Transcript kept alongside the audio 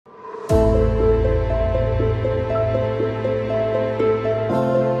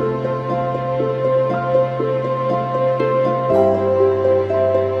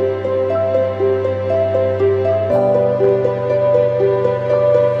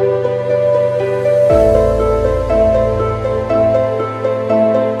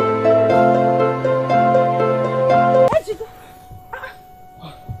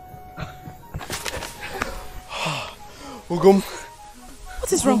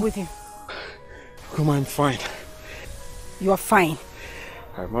wrong with you? Come on, I'm fine. You are fine.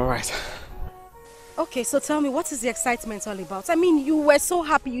 I'm alright. Okay, so tell me, what is the excitement all about? I mean, you were so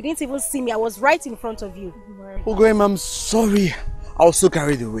happy you didn't even see me. I was right in front of you. Ugoem, I'm sorry. I was so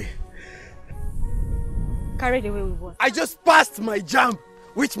carried away. Carried away with what? I just passed my jam,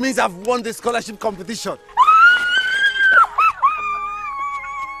 which means I've won the scholarship competition.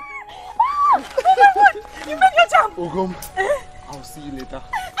 You made your jump! Ugom, I'll see you later. Are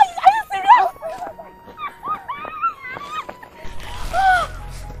you serious?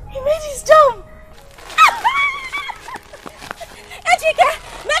 He made his jump! Ejike,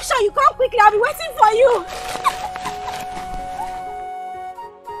 make sure you come quickly. I'll be waiting for you.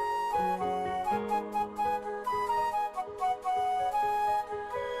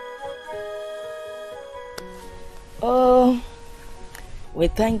 Oh, we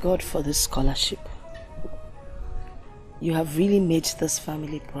thank God for the scholarship. You have really made this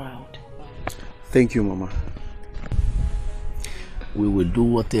family proud. Thank you, Mama. We will do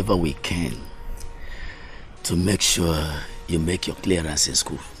whatever we can to make sure you make your clearance in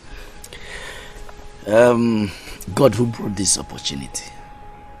school. God who brought this opportunity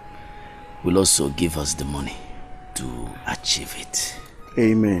will also give us the money to achieve it.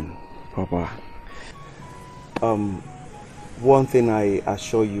 Amen, Papa. One thing I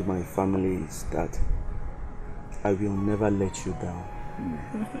assure you, my family, is that I will never let you down.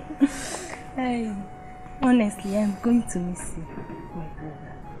 Hey, honestly, I'm going to miss you, my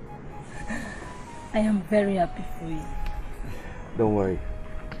brother. I am very happy for you. Don't worry.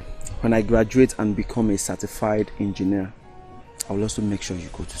 When I graduate and become a certified engineer, I will also make sure you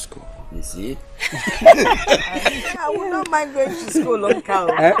go to school. You see? I will not mind going to school on cow.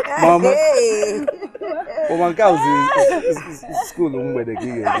 Mama? Hey. Oh, my cow is school. As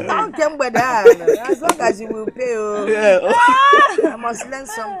long as you will pay. Yeah. I must learn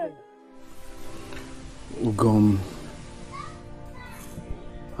something. Ugom,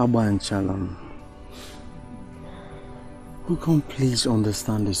 Abba and Chalam, Ugom, please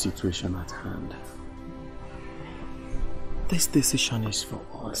understand the situation at hand. This decision is for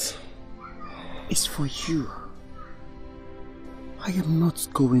us. It's for you. I am not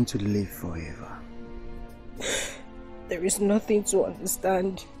going to live forever. There is nothing to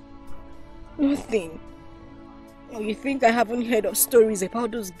understand. Nothing. Oh, you think I haven't heard of stories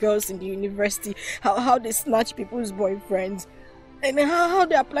about those girls in the university, how they snatch people's boyfriends, and how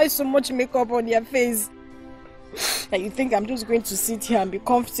they apply so much makeup on their face. And you think I'm just going to sit here and be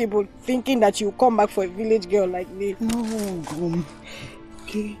comfortable thinking that you'll come back for a village girl like me? No, Gom.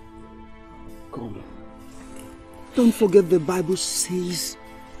 Okay? Gom. Don't forget the Bible says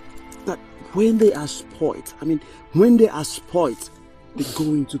that when they are spoiled, they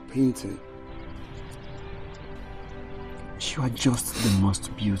go into painting. You are just the most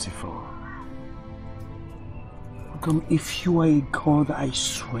beautiful. Gom, if you are a god, I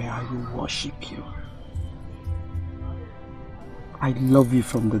swear I will worship you. I love you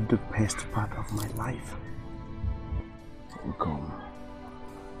from the deepest part of my life. Gom,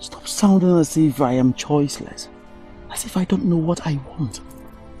 stop sounding as if I am choiceless. As if I don't know what I want.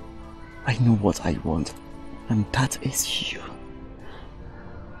 I know what I want, and that is you.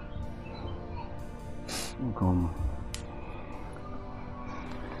 Gom,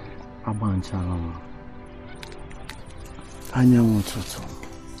 Abanchalam, Anyamututu,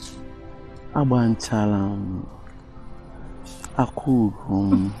 Abanchalam,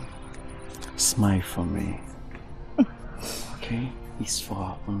 Akugum, smile for me. Okay? It's for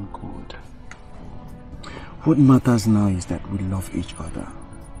our own good. What matters now is that we love each other,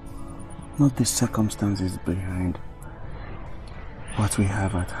 not the circumstances behind what we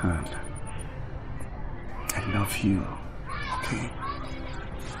have at hand. I love you, okay?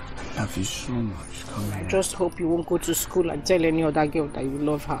 I love you so much. Come here. I just hope you won't go to school and tell any other girl that you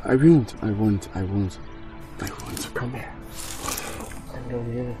love her. I won't. Come here. I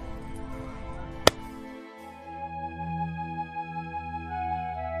love you.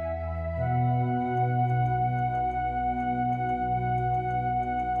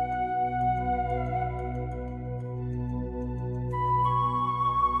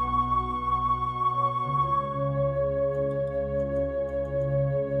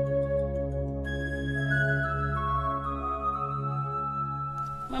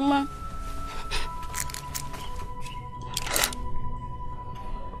 Mama.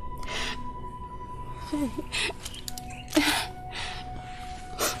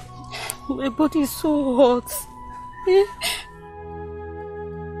 My body is so hot.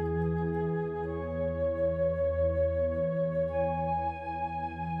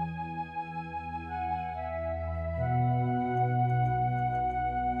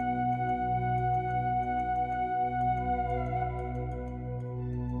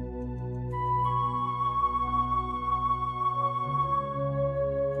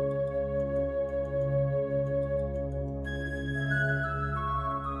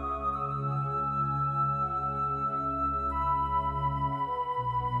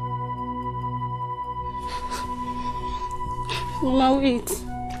 Mama, wait.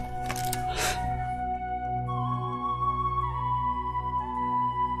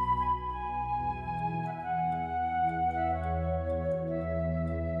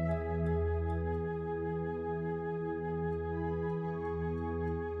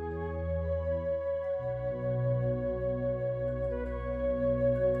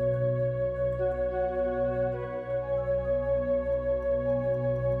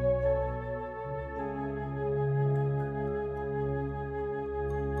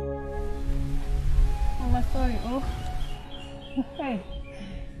 Mama, sorry. Oh. Hey.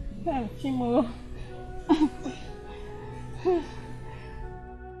 Hey, Chimo.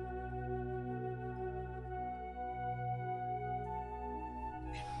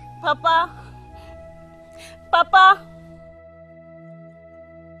 Papa. Papa.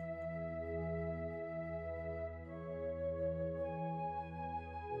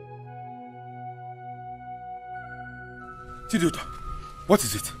 Chidota, what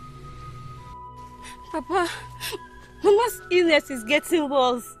is it? Papa, Mama's illness is getting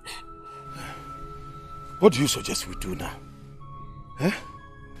worse. What do you suggest we do now? Eh?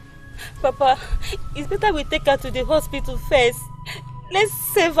 Papa, it's better we take her to the hospital first. Let's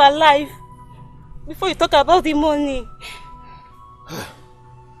save her life before you talk about the money.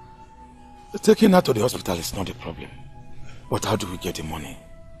 Taking her to the hospital is not a problem. But how do we get the money?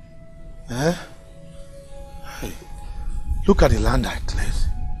 Eh? Hey, look at the land I cleared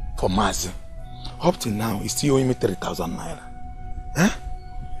for Mazi. Up till now, he's still owing me 3,000 naira.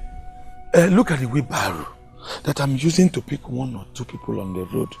 Eh? Look at the wheelbarrow that I'm using to pick 1 or 2 people on the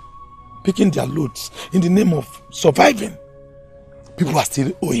road. Picking their loads in the name of surviving. People are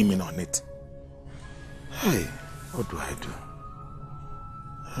still owing me on it. Hey, what do I do?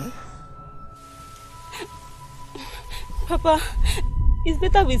 Huh? Papa, it's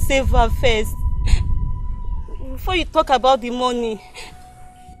better we save her first before you talk about the money.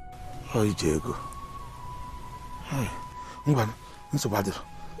 Oh, Diego. Hey,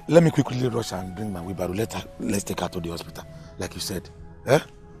 let me quickly rush and bring my wheelbarrow. Let's take her to the hospital, like you said. Eh?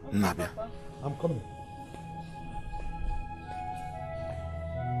 Nabia. I'm coming.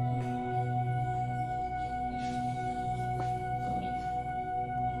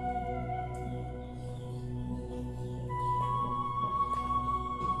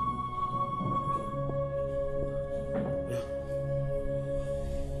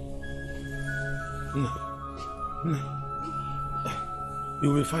 No. You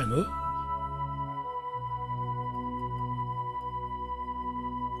will be fine, huh?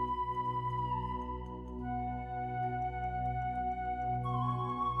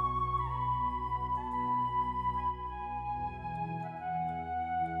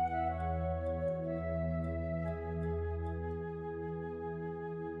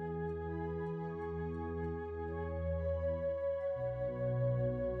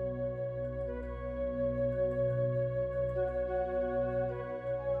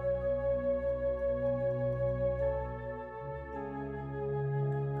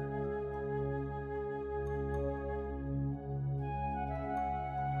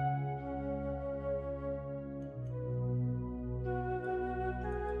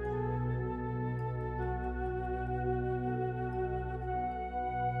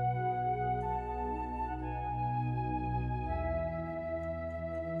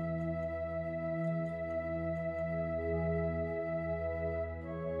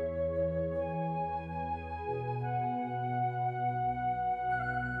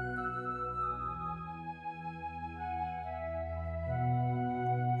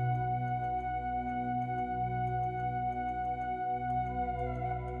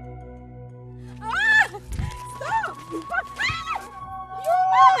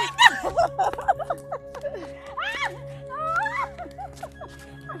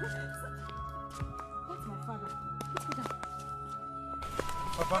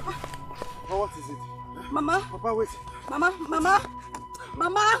 Papa, what is it? Mama. Papa, wait. Mama. Mama,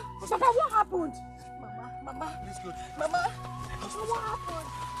 what happened? Mama. Please go. Mama, what happened?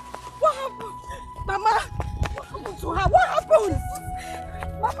 What happened? Mama, what happened to her? What happened?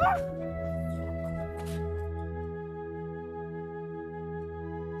 Mama.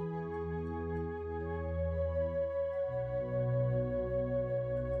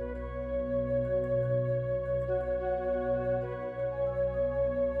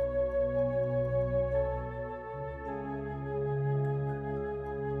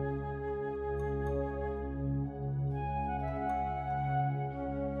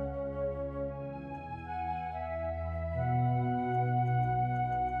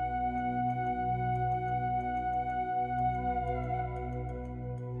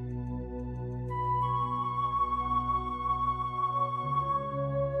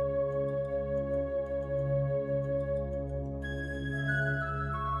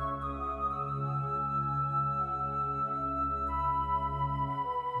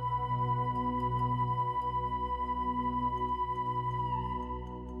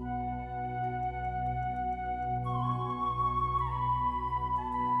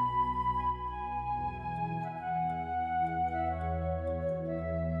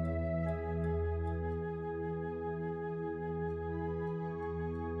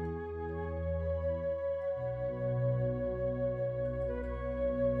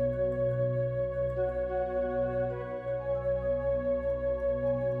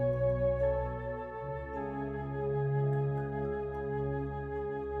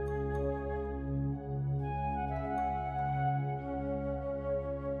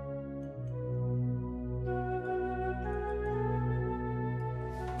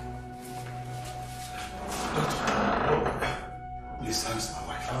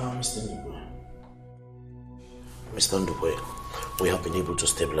 Mr. Ndukwe, we have been able to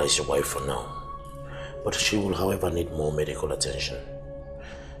stabilize your wife for now. But she will, however, need more medical attention.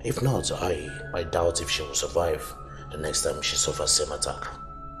 If not, I doubt if she will survive the next time she suffers same attack.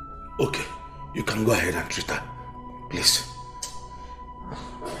 Okay, you can go ahead and treat her. Please.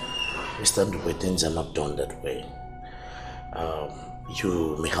 Mr. Ndukwe, things are not done that way.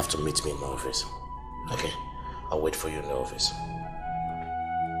 You may have to meet me in my office. Okay, I'll wait for you in the office.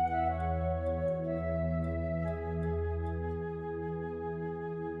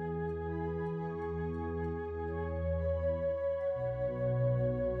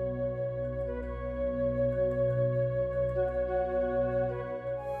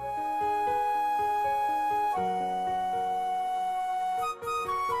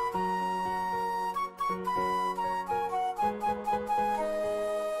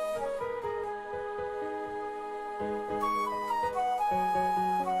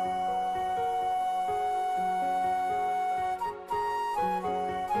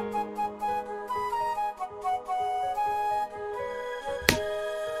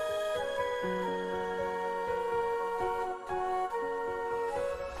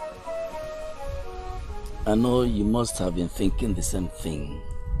 I know you must have been thinking the same thing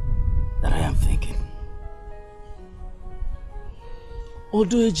that I am thinking.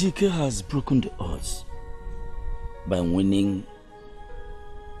 Although Ejike has broken the odds by winning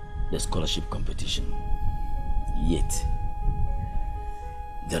the scholarship competition, yet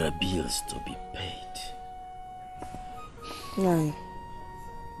there are bills to be paid. Nine,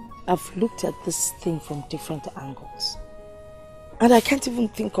 I've looked at this thing from different angles, and I can't even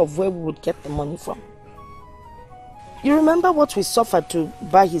think of where we would get the money from. You remember what we suffered to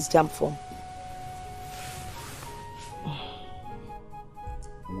buy his jam form?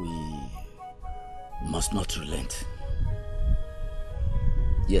 We must not relent.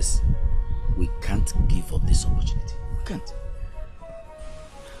 Yes, we can't give up this opportunity. We can't.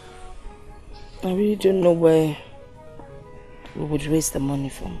 I really don't know where we would raise the money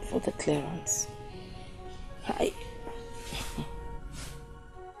from for the clearance.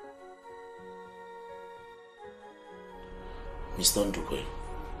 Mr. Ndukwe,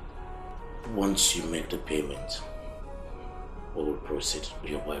 once you make the payment, we will proceed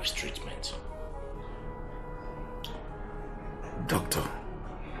with your wife's treatment. Doctor,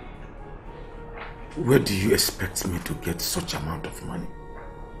 where do you expect me to get such amount of money?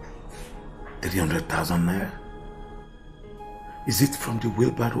 300,000 naira? Is it from the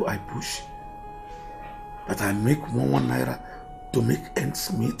wheelbarrow I push? That I make one naira to make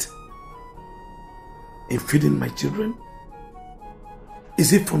ends meet? In feeding my children?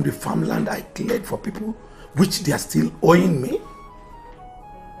 Is it from the farmland I cleared for people which they are still owing me?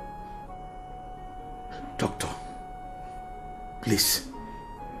 Doctor, please,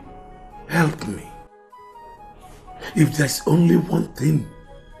 help me. If there's only one thing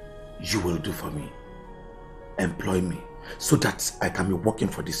you will do for me, employ me so that I can be working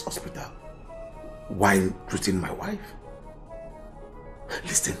for this hospital while treating my wife.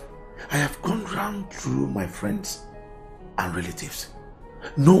 Listen, I have gone round through my friends and relatives.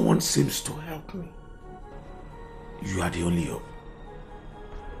 No one seems to help me. You are the only hope.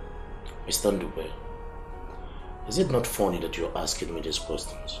 Mr. Ndukwe, is it not funny that you're asking me these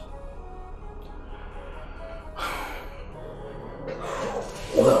questions?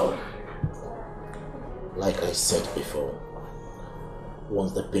 Well, like I said before,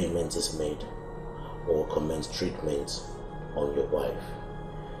 once the payment is made, we'll commence treatment on your wife.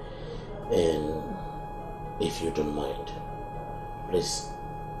 And if you don't mind, please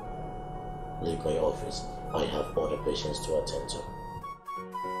leave my office. I have other patients to attend to.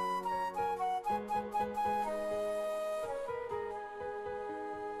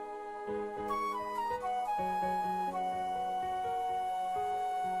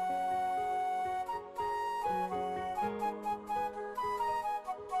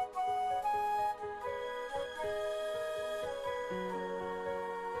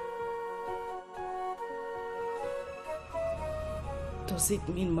 Does it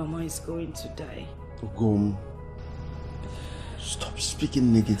mean Mama is going to die? Ogum, stop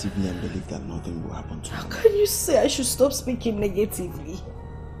speaking negatively and believe that nothing will happen to her. How can you say I should stop speaking negatively?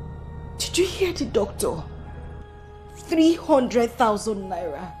 Did you hear the doctor? 300,000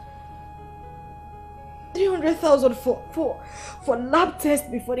 naira. 300,000 for lab tests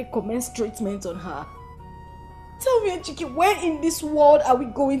before they commence treatment on her. Tell me, Chiki, where in this world are we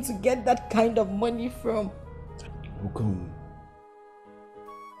going to get that kind of money from? Ogum,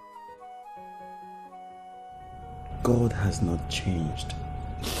 God has not changed.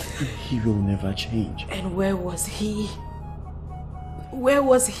 He will never change. And where was he Where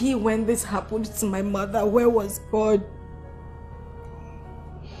was he when this happened to my mother? Where was God?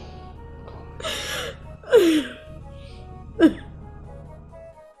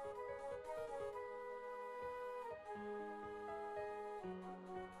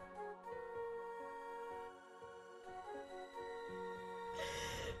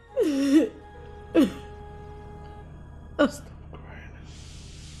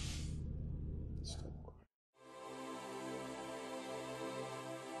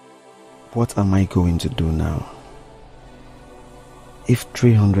 What am I going to do now? If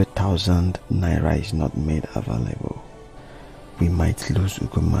 300,000 naira is not made available, we might lose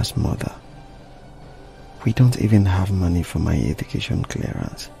Ugoma's mother. We don't even have money for my education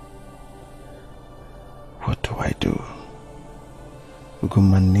clearance. What do I do?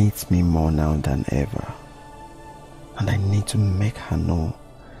 Ugoma needs me more now than ever. And I need to make her know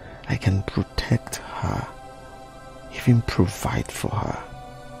I can protect her, even provide for her.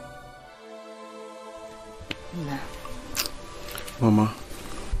 Nah. Mama.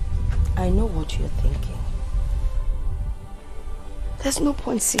 I know what you're thinking. There's no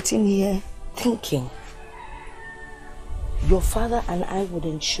point sitting here thinking. Your father and I would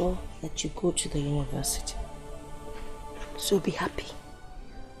ensure that you go to the university. So be happy.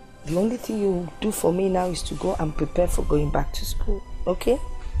 The only thing you do for me now is to go and prepare for going back to school, okay?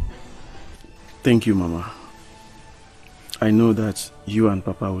 Thank you, Mama. I know that you and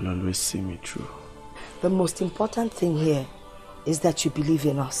Papa will always see me through. The most important thing here is that you believe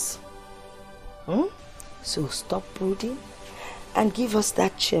in us. So stop brooding and give us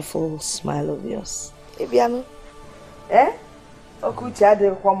that cheerful smile of yours. Ibiano? Eh? When you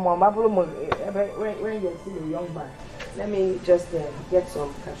see a young man, let me just get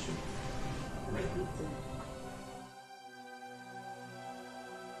some cashew.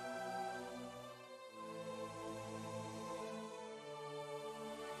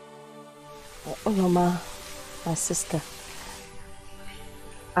 Oh, Mama, my sister.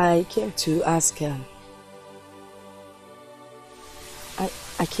 I came to ask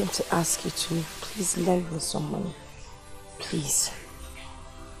I came to ask you to please lend me some money. Please.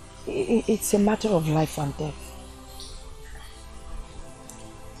 It's a matter of life and death.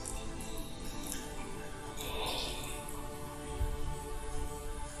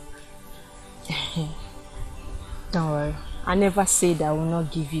 Don't worry. I never said I will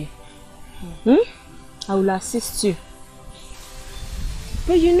not give you. I will assist you.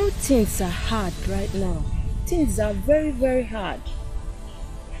 But you know things are hard right now. Things are very, very hard.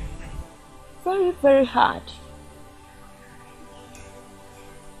 Very, very hard.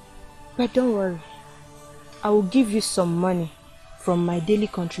 But don't worry. I will give you some money from my daily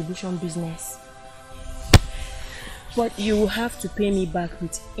contribution business. But you will have to pay me back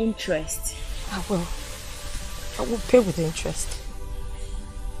with interest. I will pay with interest.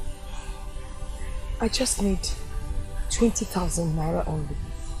 I just need 20,000 naira only.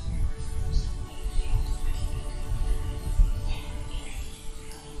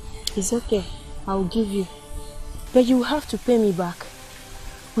 It's okay. I'll give you. But you will have to pay me back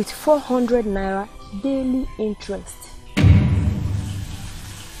with 400 naira daily interest.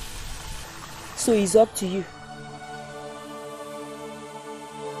 So it's up to you.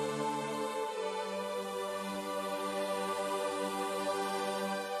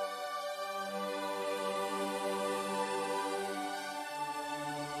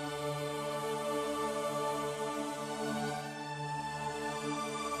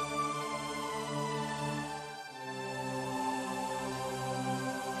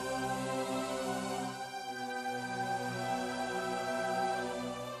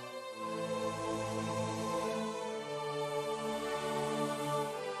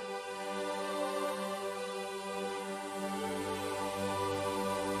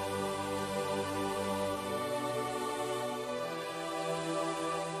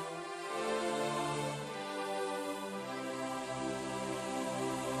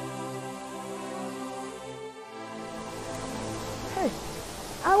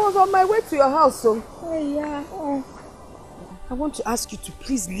 I was on my way to your house, so... Hey, yeah. I want to ask you to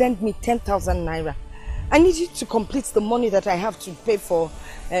please lend me 10,000 naira. I need you to complete the money that I have to pay for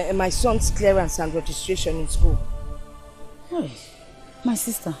my son's clearance and registration in school. Hey, my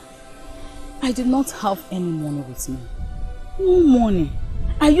sister, I did not have any money with me. No money.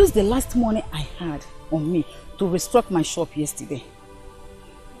 I used the last money I had on me to restock my shop yesterday.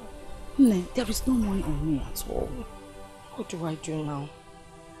 There is no money on me at all. What do I do now?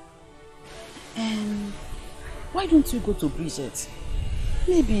 Why don't you go to Bridget?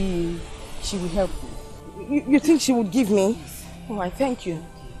 Maybe she will help you. You think she would give me? Oh, I thank you.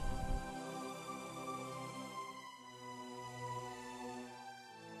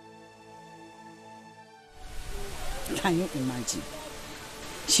 Can you imagine?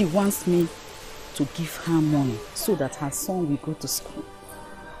 She wants me to give her money so that her son will go to school,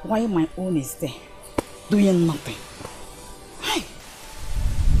 while my own is there, doing nothing. Hey,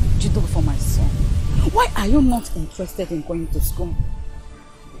 Judo, for my son, why are you not interested in going to school?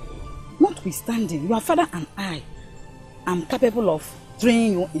 Notwithstanding, your father and I am capable of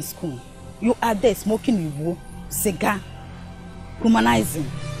training you in school. You are there smoking Igbo, cigar, humanizing.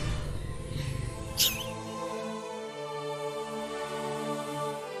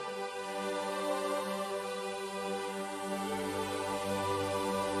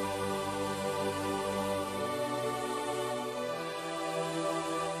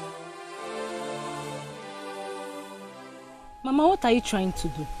 Mama, what are you trying to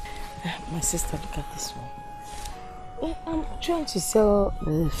do? My sister, look at this one. I'm trying to sell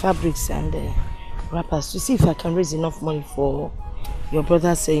the fabrics and the wrappers to see if I can raise enough money for your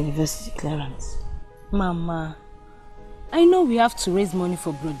brother's university clearance. Mama, I know we have to raise money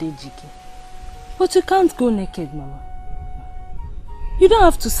for Brother Jike, but you can't go naked, Mama. You don't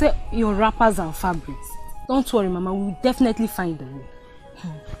have to sell your wrappers and fabrics. Don't worry, Mama, we will definitely find a way.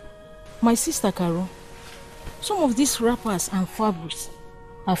 My sister Carol, some of these wrappers and fabrics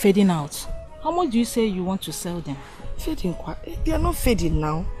are fading out. How much do you say you want to sell them? Fading? They are not fading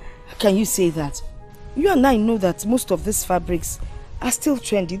now. How can you say that? You and I know that most of these fabrics are still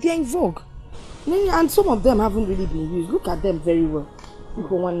trendy. They are in vogue. And some of them haven't really been used. Look at them very well. You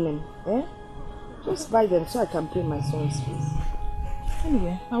go want them. Eh? Just buy them so I can pay my son's fees.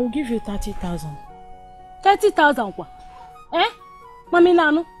 Anyway, I will give you 30,000. 30,000 what? Eh? Mami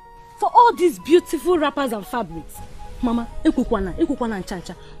Nano? For all these beautiful wrappers and fabrics. Mama, ekukwana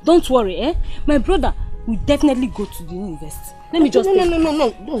chancha. Don't worry, eh? My brother will definitely go to the university. Let me just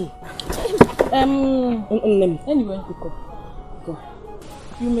No. Anyway, go.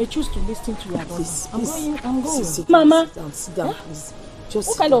 You may choose to listen to your brother. I'm going. Mama. Sit down, please. Just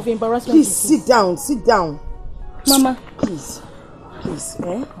what kind of embarrassment? Please sit down. Mama. Please.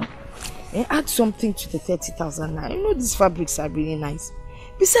 Add something to the 30,000 now. You know these fabrics are really nice.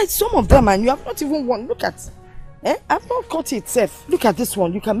 Besides, some of them, and you have not even one. Look at, I've not cut it safe. Look at this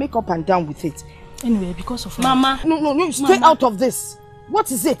one. You can make up and down with it. Anyway, because of Mama. No. Stay out of this.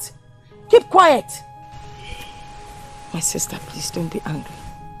 What is it? Keep quiet. My sister, please don't be angry.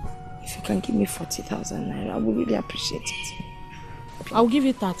 If you can give me 40,000 naira, I will really appreciate it. I'll give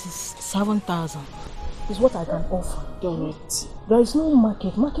you 37,000. Is what I can offer. Don't. There is no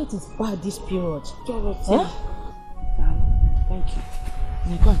market. Market is bad this period. Don't. Eh? Thank you.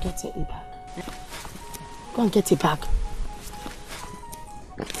 You go and get it back. Go and get it back.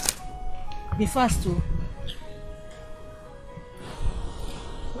 Be fast too.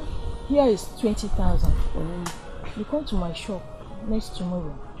 Here is 20,000. You come to my shop next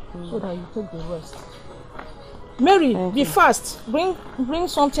tomorrow so that you take the rest. Mary, be fast. Bring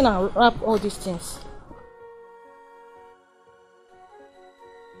something and wrap all these things.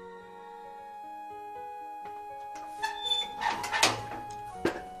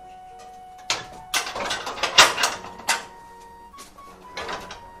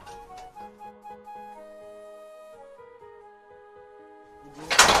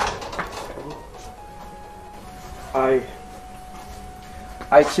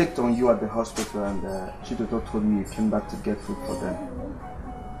 I checked on you at the hospital and Chidodo told me you came back to get food for them.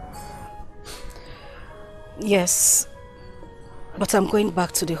 Yes, but I'm going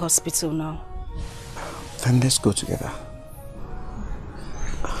back to the hospital now. Then let's go together.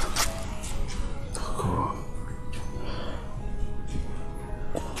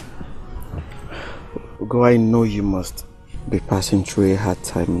 Go, I know you must be passing through a hard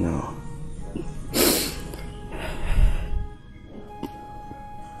time now.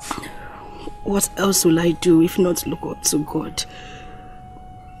 What else will I do if not look up to God?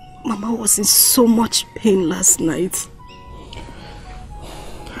 Mama was in so much pain last night.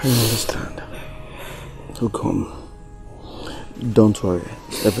 I understand. So come. Don't worry.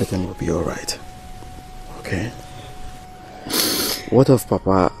 Everything will be alright. Okay? What of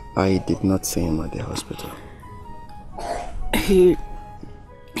Papa? I did not see him at the hospital. He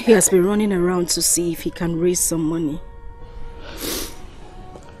has been running around to see if he can raise some money.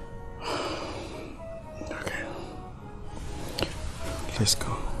 Okay. Let's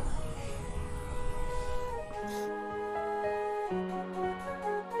go.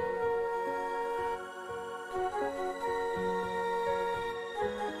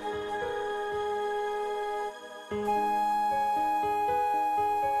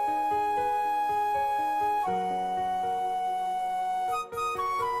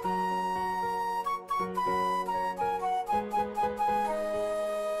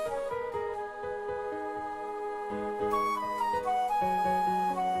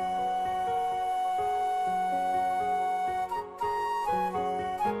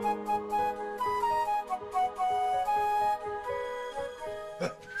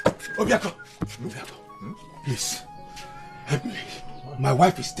 Obiako, please, help me. My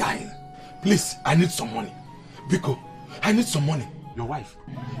wife is dying. Please, I need some money. Biko, I need some money. Your wife?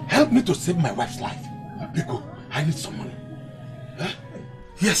 Help me to save my wife's life. Biko, I need some money. Huh?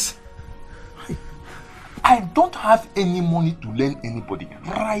 Yes. I don't have any money to lend anybody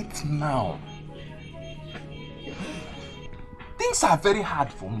right now. Things are very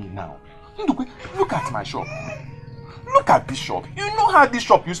hard for me now. Look at my shop. Look at this shop. You know how this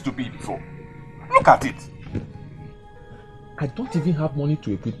shop used to be before. Look at it. I don't even have money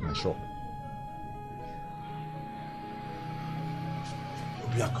to equip my shop.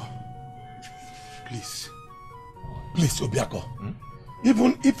 Obiako, please. Please, Obiako.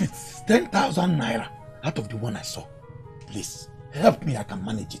 Even if it's 10,000 naira out of the one I saw, please, help me, I can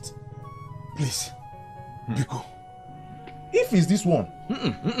manage it. Please. Biko. If it's this one,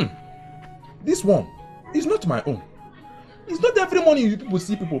 this one is not my own. It's not every morning you people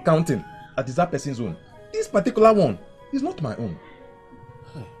see people counting at that person's own. This particular one is not my own.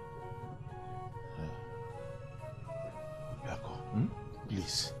 Obiako,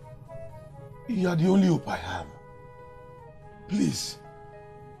 please. You are the only hope I have. Please.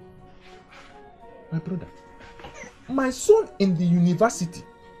 My brother, my son in the university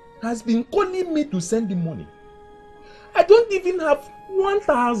has been calling me to send him money. I don't even have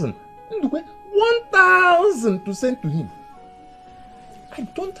 1,000. 1,000 to send to him. I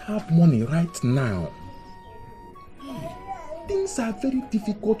don't have money right now. Things are very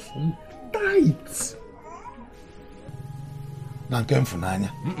difficult for me. Tight.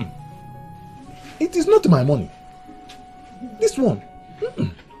 It is not my money. This one,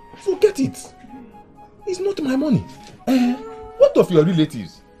 forget it. It's not my money. What of your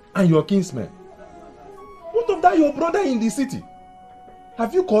relatives and your kinsmen? What of that your brother in the city?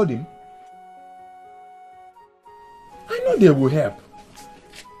 Have you called him? I know they will help.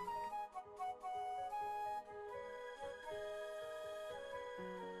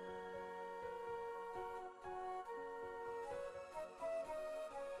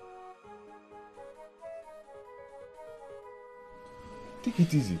 Take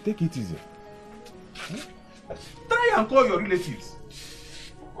it easy, take it easy. Try and call your relatives.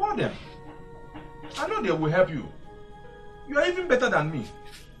 Call them. I know they will help you. You are even better than me.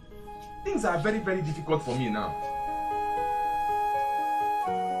 Things are very, very difficult for me now.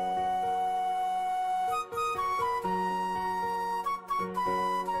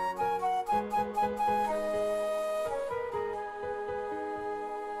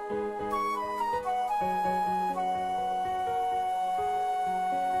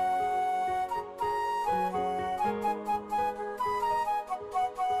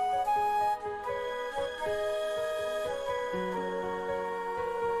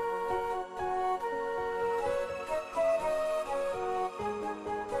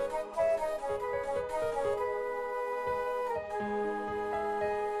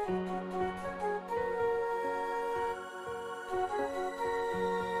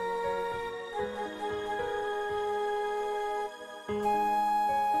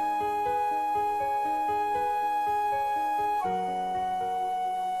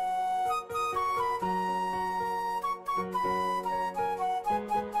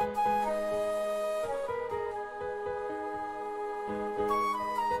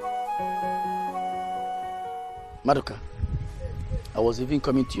 Maduka, I was even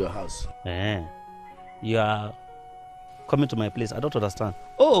coming to your house. You are coming to my place. I don't understand.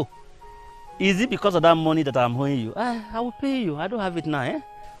 Oh, is it because of that money that I'm owing you? I will pay you. I don't have it now.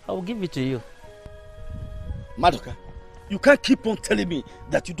 I will give it to you. Maduka, you can't keep on telling me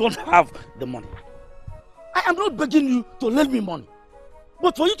that you don't have the money. I am not begging you to lend me money,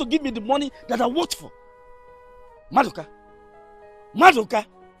 but for you to give me the money that I worked for. Maduka,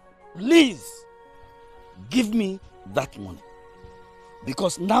 please give me that money,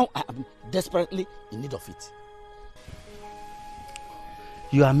 because now I am desperately in need of it.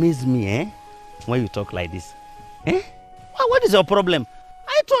 You amaze me, when you talk like this. What is your problem?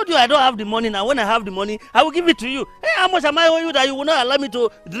 I told you I don't have the money. Now when I have the money, I will give it to you. How much am I owing you that you will not allow me to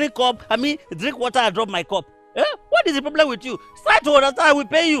drink water and drop my cup? What is the problem with you? Try to understand. I will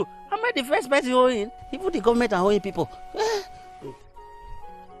pay you. Am I the first person owing? Even the government are owing people.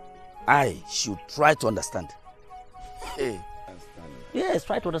 I should try to understand. Yes,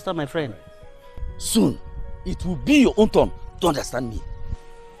 try to understand, my friend. Soon, it will be your own turn to understand me.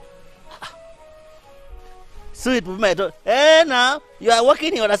 So it will be my turn. Now, you are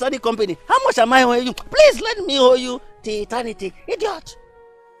working in understanding company. How much am I owing you? Please let me owe you till eternity. Idiot.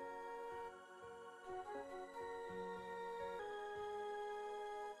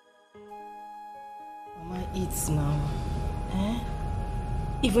 Mama eats now.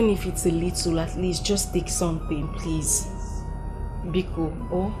 Even if it's a little, at least just take something, please. Biko,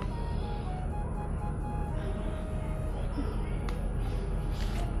 oh?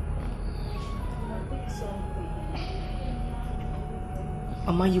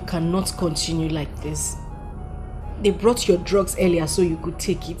 Mama, you cannot continue like this. They brought your drugs earlier so you could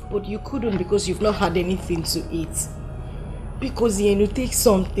take it, but you couldn't because you've not had anything to eat. Because you take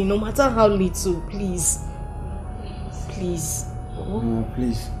something, no matter how little, please. Please. Oh? No,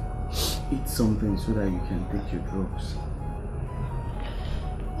 please. Eat something so that you can take your drugs.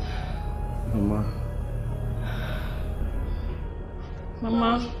 Mama.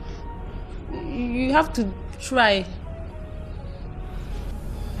 Mama, you have to try.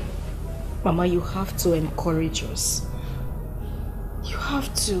 Mama, you have to encourage us. You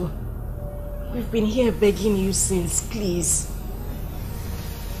have to. We've been here begging you since, please.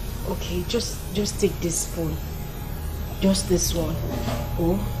 Okay, just take this phone. Just this one.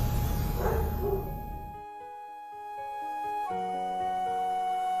 Oh?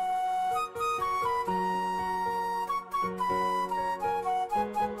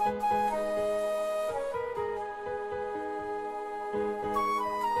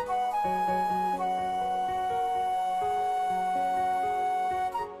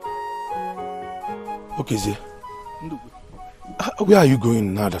 Okay, Zee. Where are you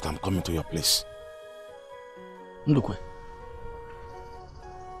going now that I'm coming to your place? Ndukwe.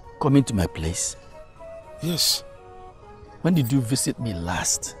 Coming to my place? Yes. When did you visit me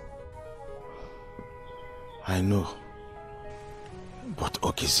last? I know. But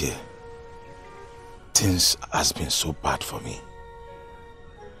Okizie, things has been so bad for me.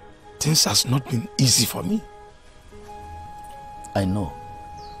 Things has not been easy for me. I know.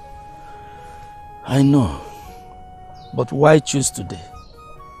 I know. But why choose today?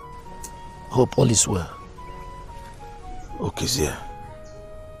 Hope all is well. Okizie,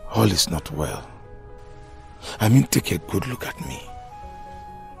 all is not well. I mean, take a good look at me.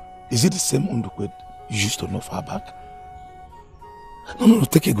 Is it the same Ndukwe you used to know far back? No,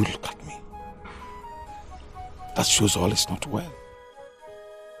 take a good look at me. That shows all is not well.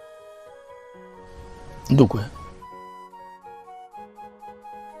 Ndukwe,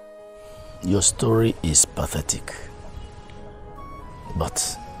 your story is pathetic,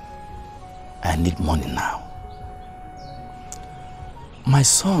 but I need money now. My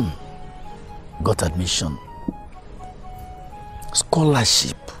son got admission,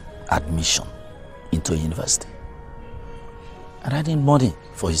 scholarship admission into a university. And I need money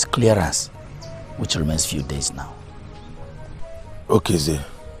for his clearance, which remains few days now. Okay, Zee.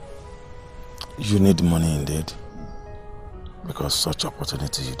 You need money indeed. Because such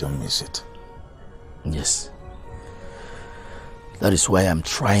opportunity, you don't miss it. Yes. That is why I'm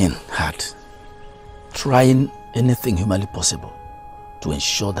trying hard. Trying anything humanly possible to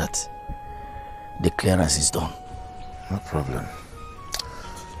ensure that the clearance is done. No problem.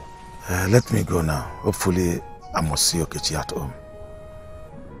 Let me go now. Hopefully, I must see Okechi at home.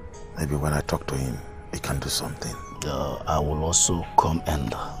 Maybe when I talk to him, he can do something. I will also come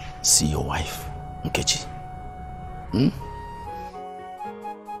and see your wife, Nkechi.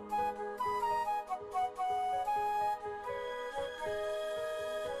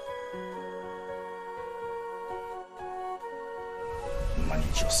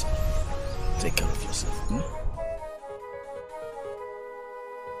 Manage yourself. Take care of yourself.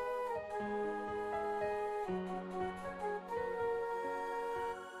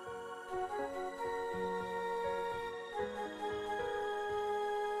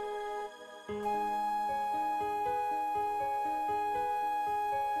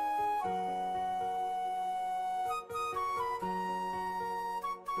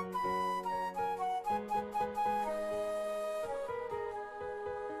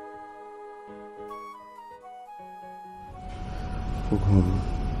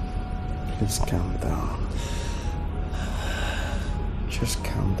 Please calm down. Just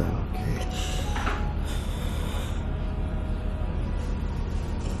calm down, okay?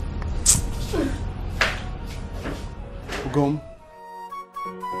 Ugom.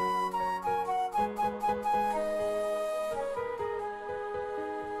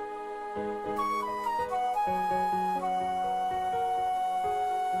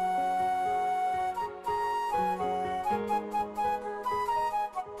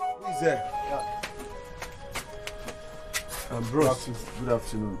 Bros, good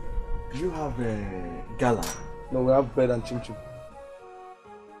afternoon. Do you have a gala? No, we have bread and chim chim.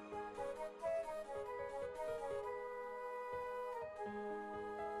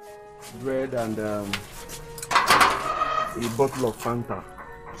 Bread and a bottle of Fanta.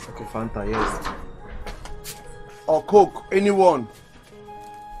 Okay, Fanta, yes. Or Coke, anyone.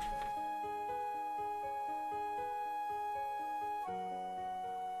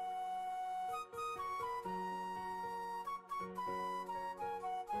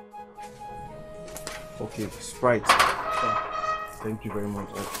 Okay, Sprite. Thank you very much.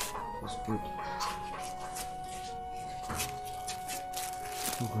 That's good.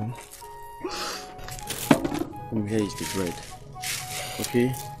 Okay. And here is the bread.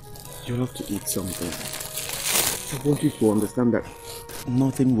 Okay? You have to eat something. I want you to understand that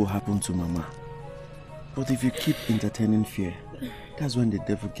nothing will happen to Mama. But if you keep entertaining fear, that's when the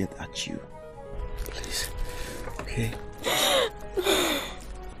devil gets at you. Please. Okay?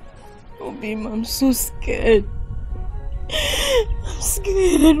 Obim, I'm so scared. I'm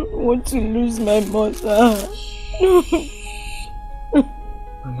scared. I don't want to lose my mother.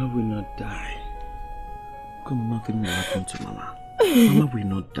 Mama will not die. Come, nothing will happen to Mama. Mama will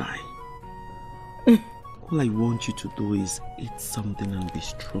not die. All I want you to do is eat something and be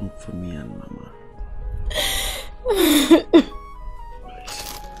strong for me and Mama. Please.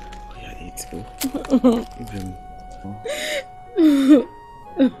 Oh yeah, eat. Even.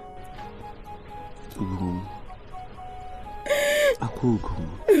 Ugum. Aku Ugum.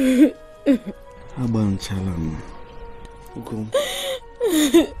 Abang Chalam. Ugum.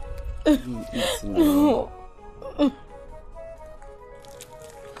 You eat now.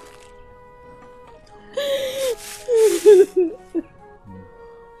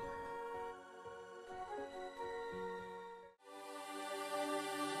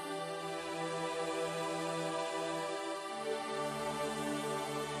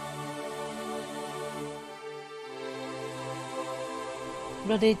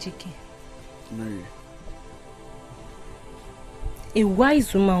 Brother Ejike. Mary. A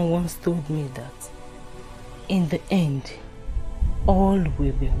wise woman once told me that in the end, all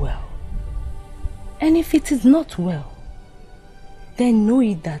will be well. And if it is not well, then know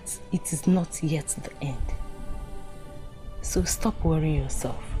it that it is not yet the end. So stop worrying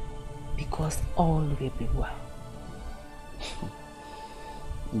yourself, because all will be well.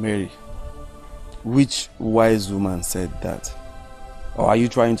 Mary, which wise woman said that? Or are you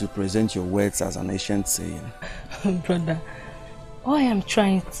trying to present your words as an ancient saying? Brother, all I am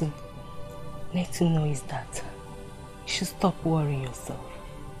trying to let you know is that you should stop worrying yourself.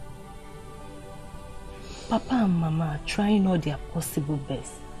 Papa and Mama are trying all their possible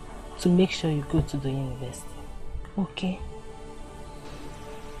best to make sure you go to the university. Okay?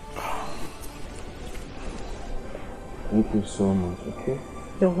 Thank you so much, okay?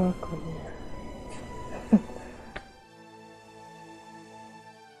 You're welcome.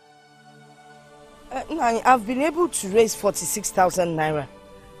 I've been able to raise 46,000 naira.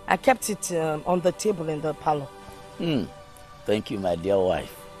 I kept it on the table in the parlor. Thank you, my dear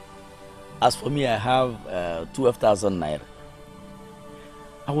wife. As for me, I have 12,000 naira.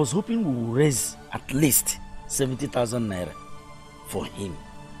 I was hoping we would raise at least 70,000 naira for him,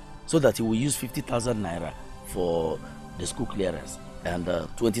 so that he will use 50,000 naira for the school clearance and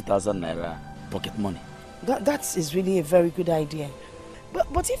 20,000 naira pocket money. That is really a very good idea.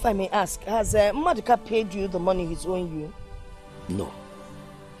 But if I may ask, has Maduka paid you the money he's owing you? No.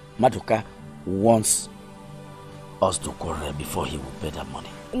 Maduka wants us to quarrel before he will pay that money.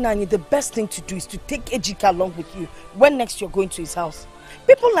 Nani, the best thing to do is to take Ejika along with you when next you're going to his house.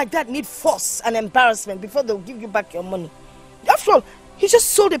 People like that need force and embarrassment before they'll give you back your money. After all, he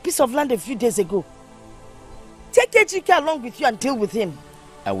just sold a piece of land a few days ago. Take Ejika along with you and deal with him.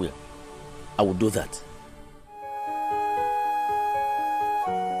 I will. I will do that.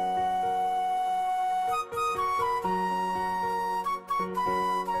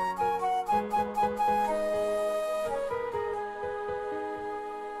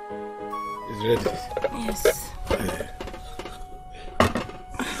 Ready? Yes.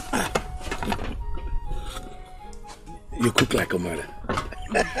 You cook like a mother.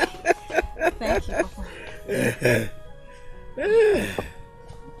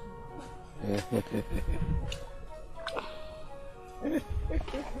 Thank you, Papa.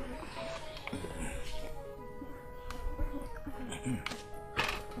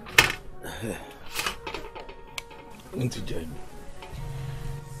 Want to join me?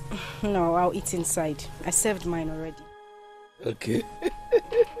 No, I'll eat inside. I served mine already. Okay.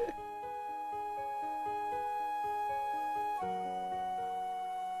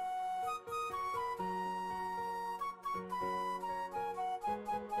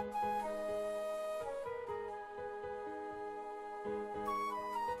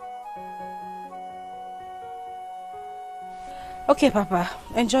 Okay, Papa.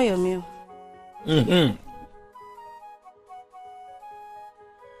 Enjoy your meal. Mm-hmm.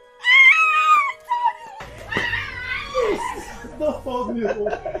 Don't hold me.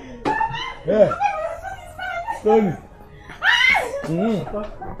 Yeah. Tony. Papa.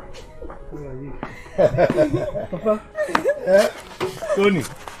 Papa. Tony.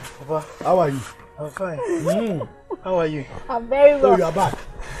 Papa, how are you? I'm fine. How are you? I'm very well. Oh, you are back?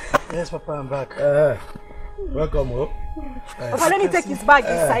 Yes, Papa, I'm back. Welcome, oh. Papa, let me take his bag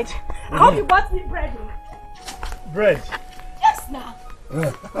inside. I hope you bought me bread. Bread? Yes, now.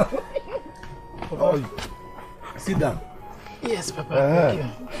 Papa, sit down. Yes, Papa. Thank you.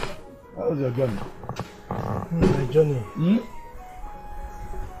 How was your journey? My journey?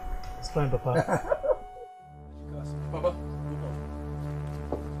 It's fine, Papa. Papa,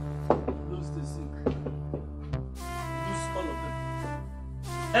 lose the sink. Lose all of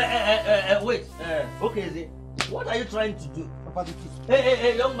them. Wait. Okay, Zee. What are you trying to do? Papa, the kiss.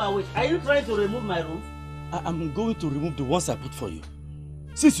 Hey, young man, wait. Are you trying to remove my roof? I'm going to remove the ones I put for you.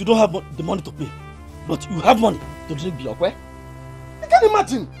 Since you don't have the money to pay, but you have money to drink beer, okay? You can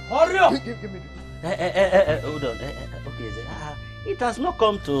imagine. Hurry up! Give me Hold on. Okay, Zee. It has not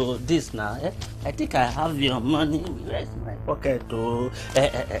come to this now. I think I have your money. Where's my pocket? Oh,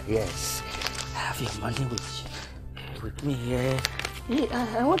 yes. I have your money with me here.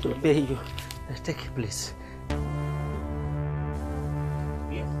 I want to pay you. Take it, please.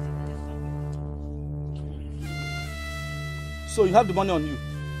 So you have the money on you,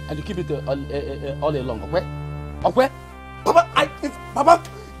 and you keep it all along, okay? Okay? Papa,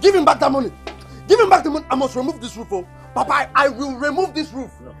 give him back that money. Give him back the money. I must remove this roof, oh. Papa, I will remove this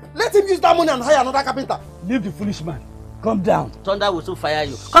roof. No. Let him use that money and hire another carpenter. Leave the foolish man. Come down. Thunder will soon fire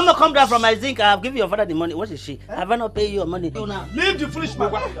you. Come down from my zinc. I have given your father the money. What is she? Have I not paid you your money? Now. Leave the foolish man.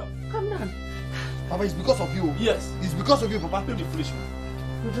 Come down. Papa, it's because of you. Yes. It's because of you, Papa. Leave the foolish man.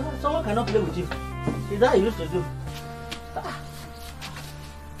 Someone cannot play with you. Is that you used to do?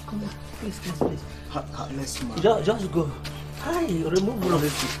 Come on. Please. Just go. Hi, remove all of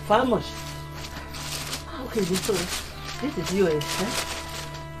it. How much? Okay, this is yours.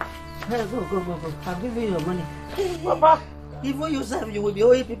 Go. I'll give you your money. Papa, even yourself, you will be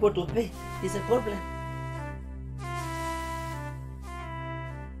owing people to pay. It's a problem.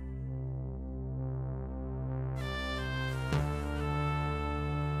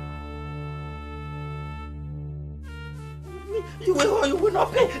 You will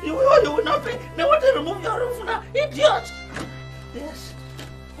not pay. You will not pay. They want to remove your roof now. Idiot. Yes.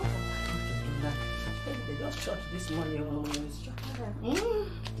 What am I going to do now? They just shot this money.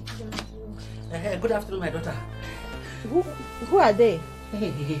 Good afternoon, my daughter. Who are they?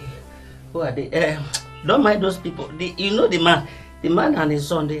 Who are they? Don't mind those people. You know the man and his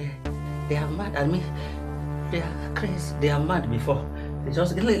son. They are mad. I mean, they are crazy. They are mad before. They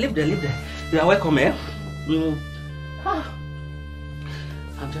just live there. You are welcome, eh?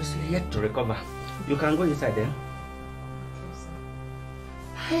 I'm just yet to recover. You can go inside there.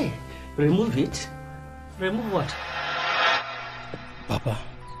 Hey, remove it. Remove what? Papa,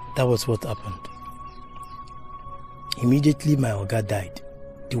 that was what happened. Immediately my Oga died,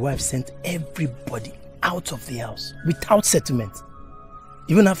 the wife sent everybody out of the house without settlement,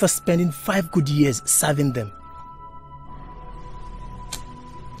 even after spending 5 good years serving them.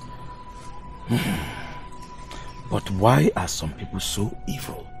 But why are some people so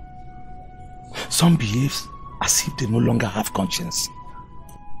evil? Some behave as if they no longer have conscience.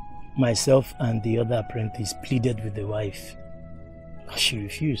 Myself and the other apprentice pleaded with the wife. She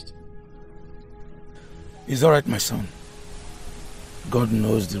refused. It's all right, my son. God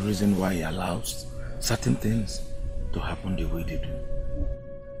knows the reason why he allows certain things to happen the way they do.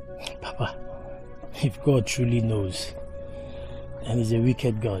 Papa, if God truly knows, and he's a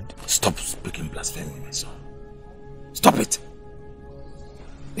wicked God. Stop speaking blasphemy, my son. Stop it.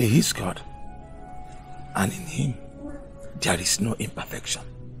 He is God. And in him, there is no imperfection.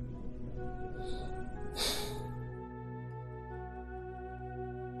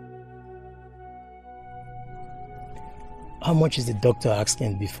 How much is the doctor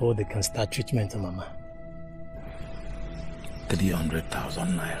asking before they can start treatment on Mama? 300,000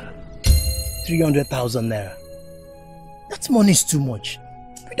 naira. 300,000 naira? That money is too much.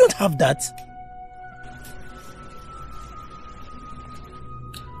 We don't have that.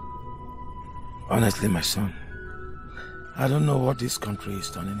 Honestly, my son, I don't know what this country is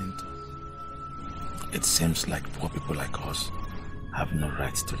turning into. It seems like poor people like us have no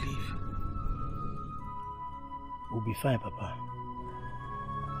right to live. We'll be fine, Papa.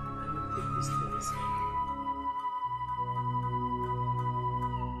 Take this things.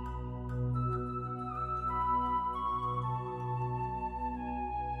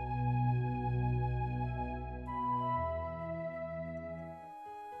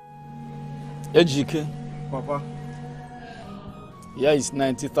 Ejike. Papa. Here is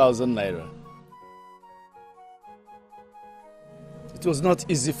 90,000 naira. It was not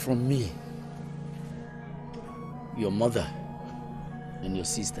easy for me, your mother, and your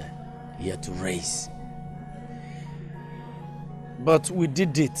sister. here to raise. But we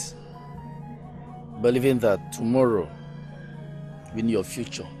did it, believing that tomorrow, when your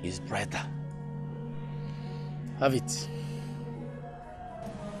future is brighter. Have it.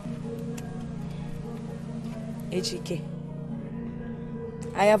 Ejike,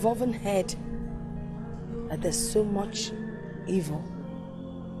 I have often heard that there's so much evil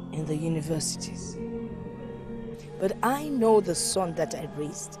in the universities. But I know the son that I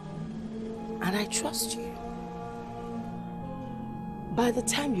raised, and I trust you. By the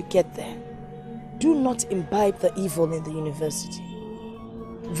time you get there, do not imbibe the evil in the university.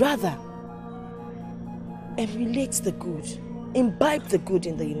 Rather, emulate the good. Imbibe the good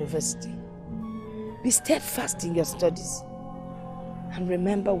in the university. Be steadfast in your studies. And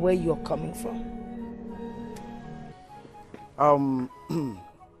remember where you're coming from.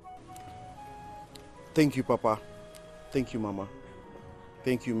 Thank you, Papa. Thank you, Mama.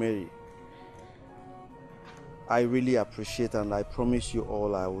 Thank you, Mary. I really appreciate, and I promise you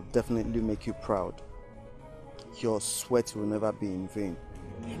all I will definitely make you proud. Your sweat will never be in vain.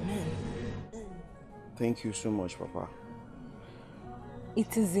 Amen. Thank you so much, Papa.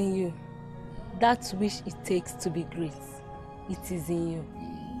 It is in you. That which it takes to be great. It is in you.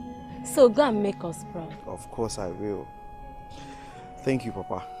 So go and make us proud. Of course I will. Thank you,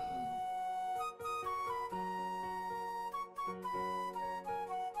 Papa.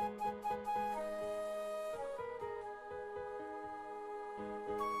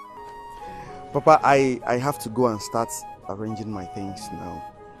 Papa, I have to go and start arranging my things now.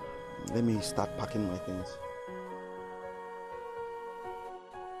 Let me start packing my things.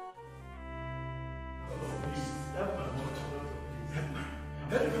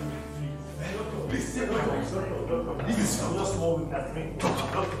 This is just more we can make.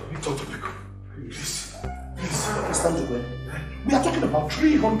 Doctor, please. Mr. Joel, we are talking about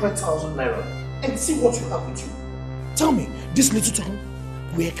 300,000 naira. And see what you have with you. Tell me, this little town,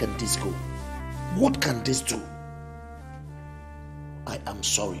 where can this go? What can this do? I am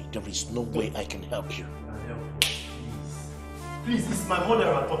sorry, there is no way I can help you. Please, this is my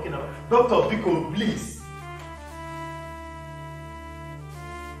mother I'm talking about. Dr. Pico, please.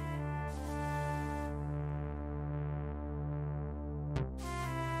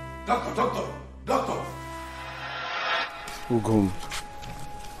 Doctor! Ugom,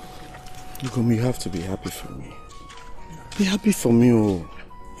 you have to be happy for me. Be happy for me, oh.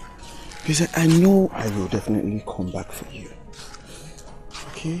 Because I know I will definitely come back for you.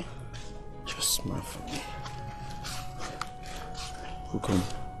 Okay? Just smile for me. Ugom,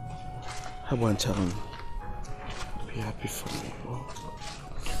 I want to tell him, be happy for me, oh.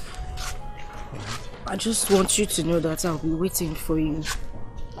 I just want you to know that I'll be waiting for you.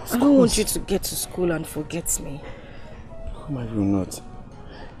 I don't want you to get to school and forget me. Oh, I will not.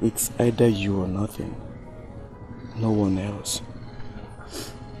 It's either you or nothing. No one else.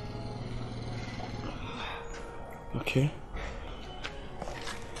 Okay?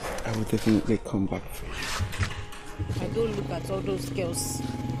 I will definitely come back for you. I don't look at all those girls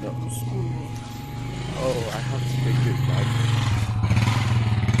in school. Oh, I have to take you back.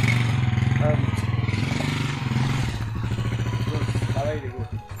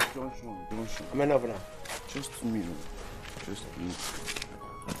 Don't show. I'm enough now. Just me. Just me.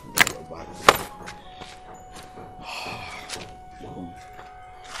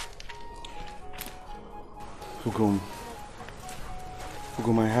 Ugom,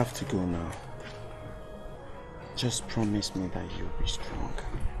 I have to go now. Just promise me that you'll be strong.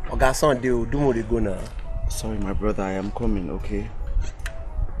 Oga Sunday, do more go now. Sorry, my brother, I am coming, okay?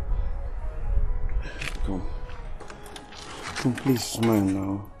 Ugom, please smile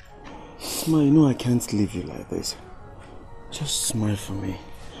now. Smile, you know I can't leave you like this. Just smile for me,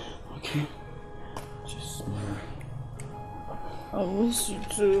 okay? Just smile. I miss you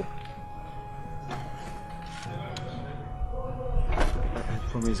too. I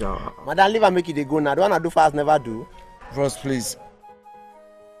promise I'll... Madam, leave and make it go now. The one I do fast never do. Ross, please.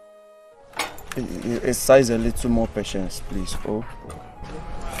 Exercise a little more patience, please. Oh.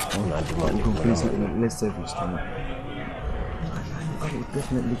 Please, let's save this time. I will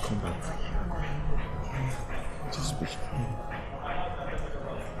definitely come back for you. Just be strong.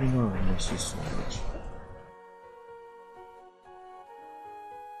 You know I miss you so much.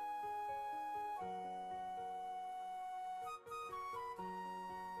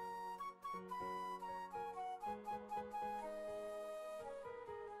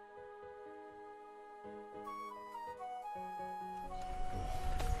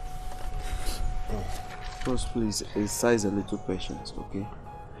 First, please exercise a little patience, okay?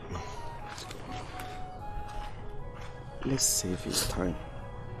 Let's save his time.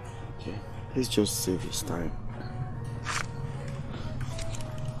 Okay, let's just save his time.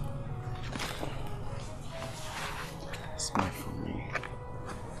 Smile for me.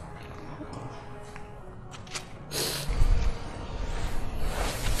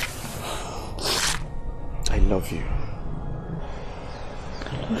 I love you.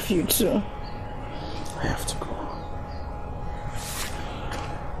 I love you too. I have to go.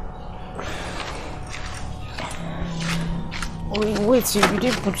 Wait, you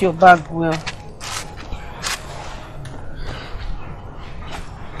didn't put your bag well.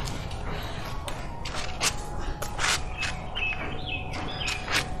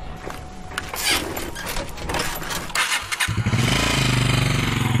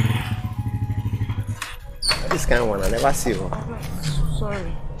 This kind of one I never see. Sorry.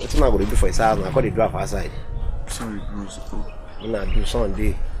 What's not going to do for his house? I got the drive outside. Sorry, bros. I'm not do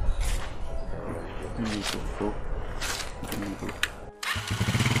Sunday.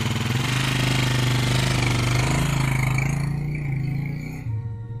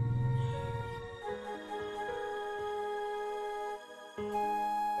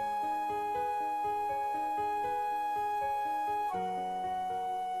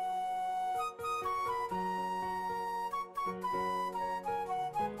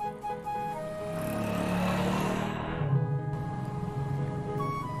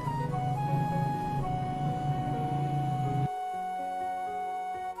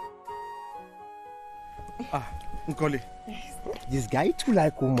 Nkoli. This guy too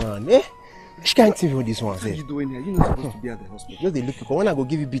like woman, eh? Which kind of thing with this one? What are you doing here? You're not supposed to be at the hospital. Just they look because when I go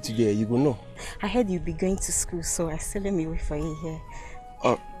give you beat today, you go know. I heard you'll be going to school, so I said let me wait for you here.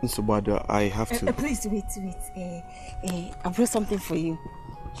 Mr. Bada, I have to. Please wait. I brought something for you.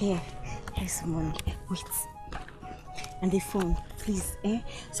 Here's some money. Wait. And the phone, please,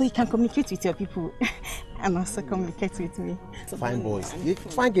 so you can communicate with your people and also communicate with me. So fine boys.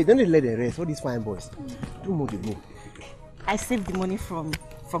 Fine girls, don't let them rest. All these fine boys. Do more to go. I saved the money from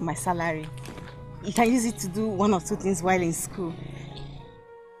my salary. You can use it to do one or two things while in school.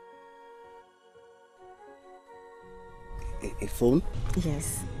 A phone?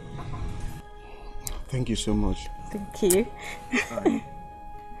 Yes. Thank you so much. Thank you.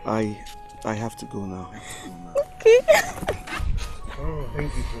 I have to go now. Okay. Oh,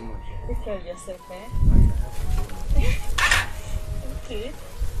 thank you so much. Take care of yourself, Okay.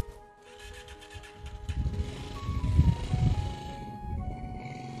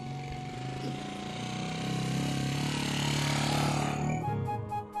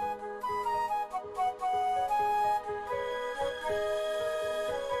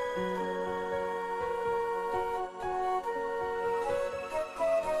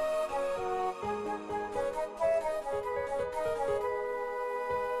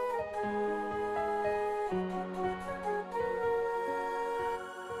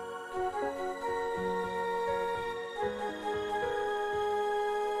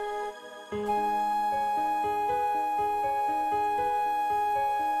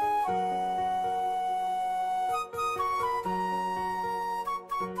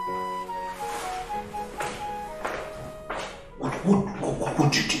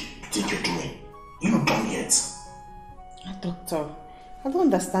 What do you think you're doing? You're not done yet. Doctor, I don't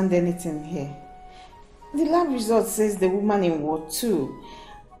understand anything here. The lab result says the woman in Ward 2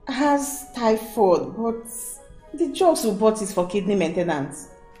 has typhoid, but the drugs we bought is for kidney maintenance.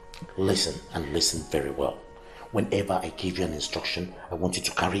 Listen, and listen very well. Whenever I give you an instruction, I want you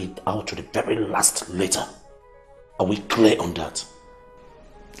to carry it out to the very last letter. Are we clear on that?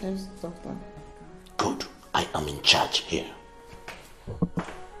 Yes, doctor. Good. I am in charge here.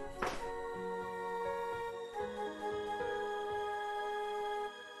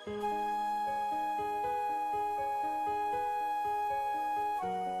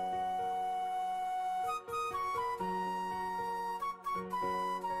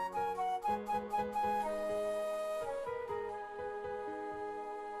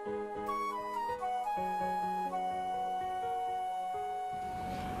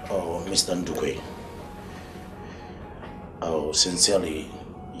 Oh, Mr. Ndukwe. Oh, sincerely,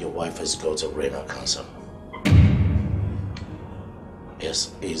 your wife has got a renal cancer.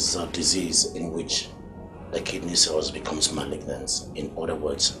 Yes, it's a disease in which the kidney cells becomes malignant. In other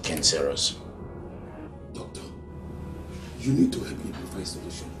words, cancerous. Doctor, you need to help me provide a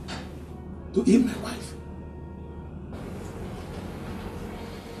solution to heal my wife.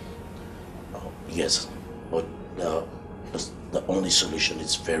 Oh, yes, but the only solution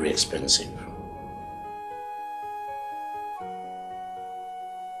is very expensive.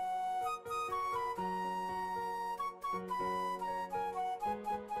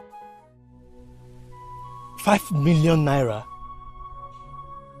 ₦5 million.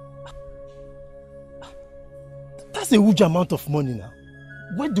 That's a huge amount of money now.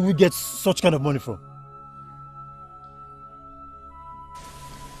 Where do we get such kind of money from?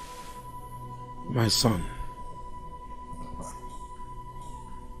 My son,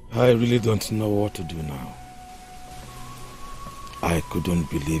 I really don't know what to do now. I couldn't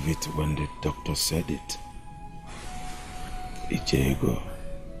believe it when the doctor said it. Ijego.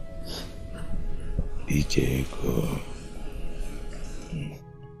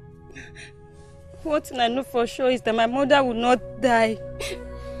 One thing I know for sure is that my mother will not die.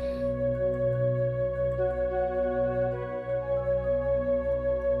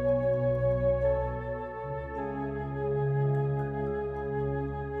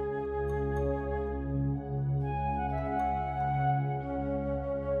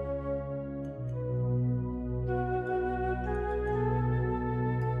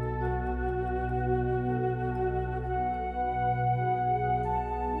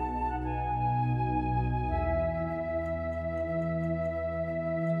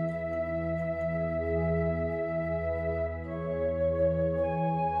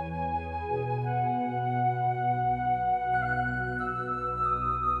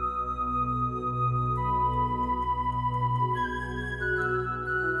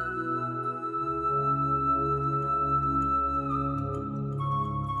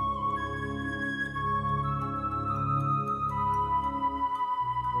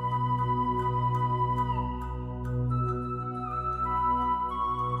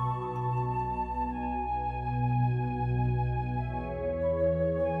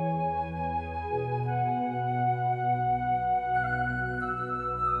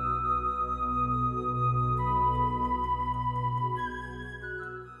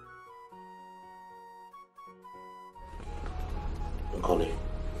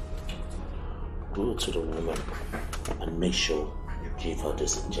 Go to the woman and make sure you give her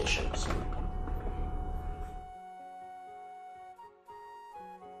these injections.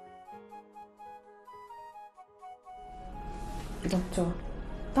 Doctor,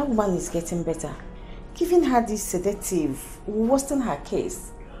 that woman is getting better. Giving her this sedative will worsen her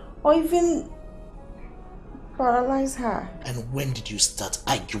case or even paralyze her. And when did you start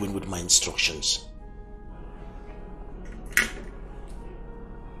arguing with my instructions?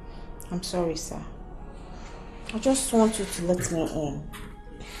 I'm sorry, sir. I just want you to let me in.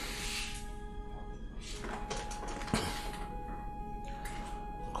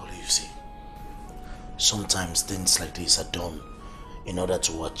 You see, sometimes things like this are done in order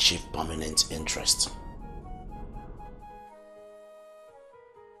to achieve permanent interest.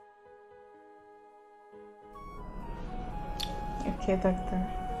 Okay, doctor.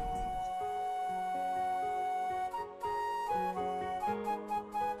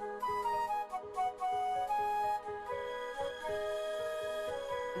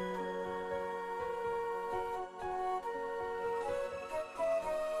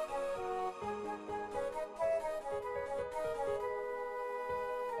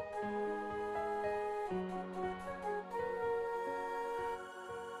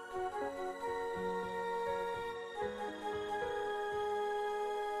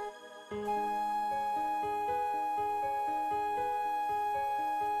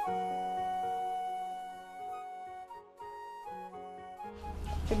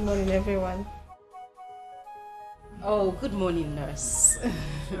 Good morning, everyone. Oh, good morning, nurse.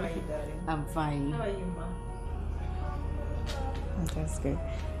 How are you, darling? I'm fine. How are you, ma? Oh, that's good.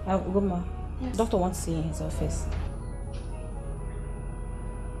 Good, ma. Yes. Doctor wants to see you in his office.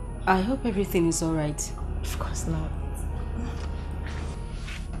 I hope everything is all right. Of course not.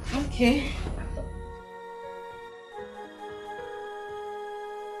 Okay.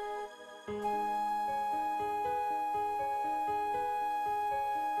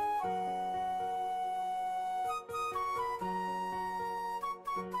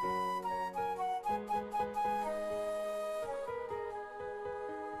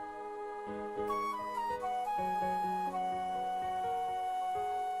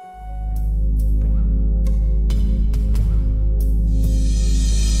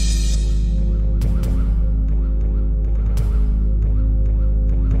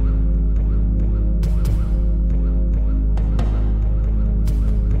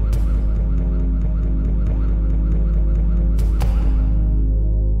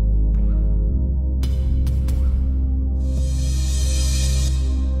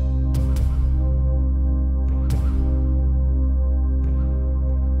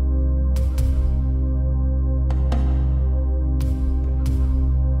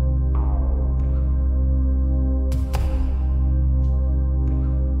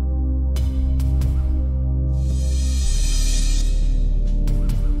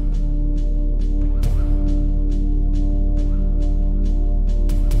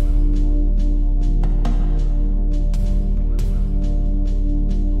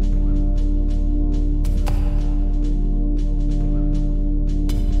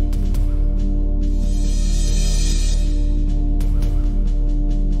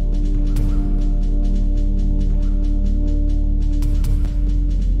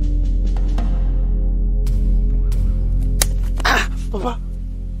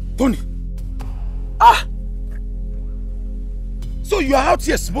 So you are out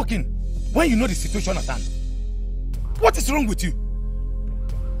here smoking when you know the situation at hand. What is wrong with you?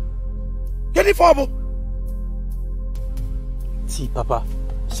 Get it for See, Papa,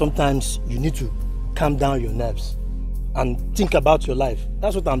 sometimes you need to calm down your nerves and think about your life.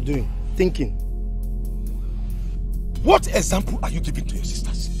 That's what I'm doing, thinking. What example are you giving to your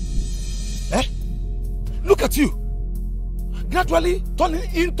sisters? Eh? Look at you. Gradually turning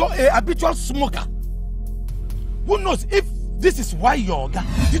into an habitual smoker. Who knows if this is why your guy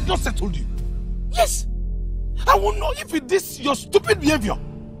did not settle you? Yes. I will know if it is your stupid behavior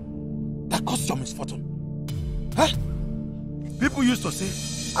that caused your misfortune. Huh? People used to say,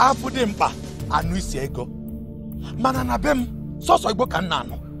 Abudempa anuisi ego. Mananabem soso igbo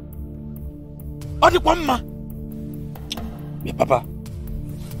kanano. Odikwamma. Yeah, Papa,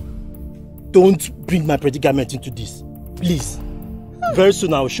 don't bring my predicament into this. Please. Very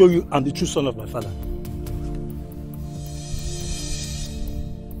soon I will show you I'm the true son of my father.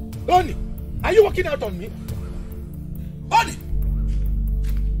 Bonnie, are you working out on me? Bonnie!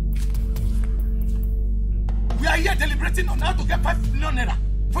 We are here deliberating on how to get 5 million naira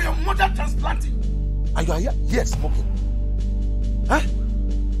for your mother transplanting. And you are here? Yes, smoking. Huh?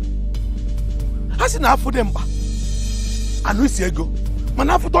 How's it now for them? I know it's ego. Man,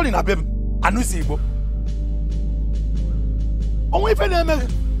 I put all in a baby. I know it's ego. Oh, if I am a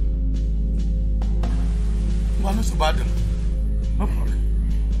man, so bad. No problem.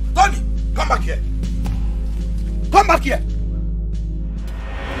 Tony, come back here. Come back here.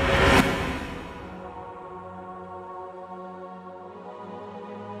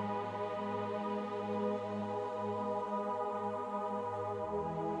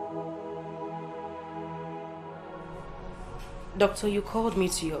 Doctor, you called me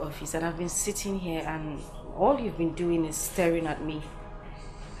to your office and I've been sitting here and all you've been doing is staring at me.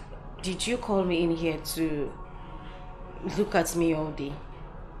 Did you call me in here to look at me all day?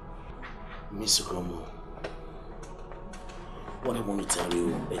 Miss Ugomo, what I want to tell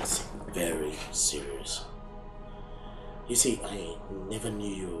you is very serious. You see, I never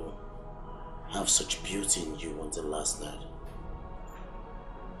knew you have such beauty in you until last night.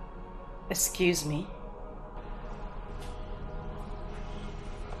 Excuse me?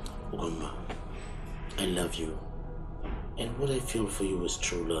 Ugomma, I love you, and what I feel for you is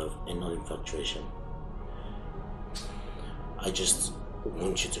true love and not infatuation. I just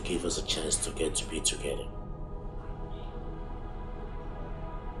want you to give us a chance to get to be together.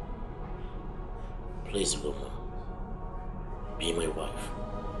 Please, Ugomma, be my wife.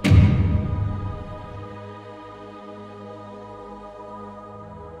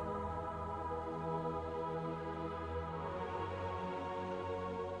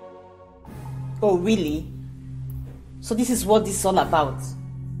 Oh, really? So this is what this is all about?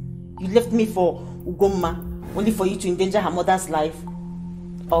 You left me for Ugomma only for you to endanger her mother's life?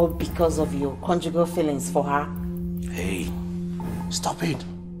 All because of your conjugal feelings for her? Hey, stop it.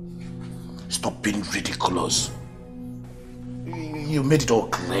 Stop being ridiculous. You made it all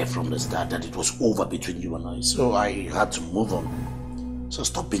clear from the start that it was over between you and I, so I had to move on. So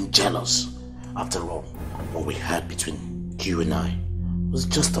stop being jealous. After all, what we had between you and I was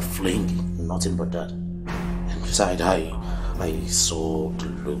just a fling, nothing but that. And besides, I saw the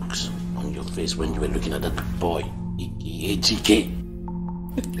looks on your face when you were looking at that boy, AGK.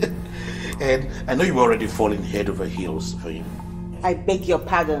 And I know you were already falling head over heels for him. I beg your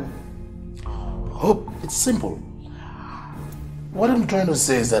pardon. Oh, it's simple. What I'm trying to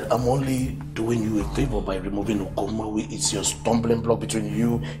say is that I'm only doing you a favor by removing Ugomma. It's your stumbling block between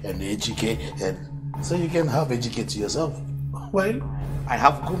you and AGK, and so you can have AGK to yourself. Well, I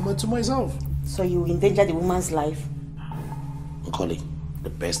have Ugomma to myself. So you endanger the woman's life? Nkoli, the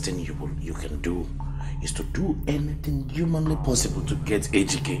best thing you can do is to do anything humanly possible to get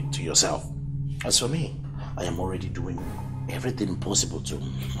AGK to yourself. As for me, I am already doing everything possible to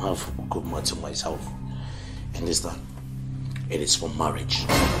have Ugomma to myself. And this time, it is for marriage.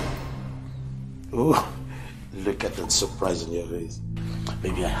 Oh, look at that surprise on your face.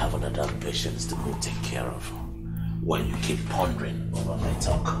 Maybe I have another patience to go take care of while you keep pondering over my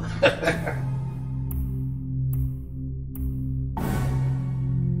talk.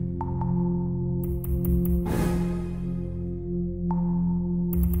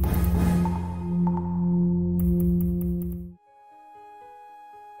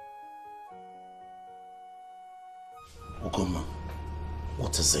 Ugomma,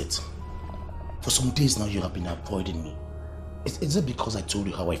 what is it? For some days now you have been avoiding me. Is it because I told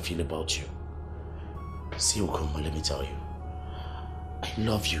you how I feel about you? See, Ugomma, let me tell you. I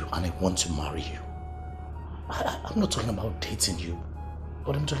love you and I want to marry you. I'm not talking about dating you,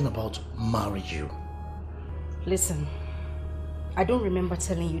 but I'm talking about marry you. Listen, I don't remember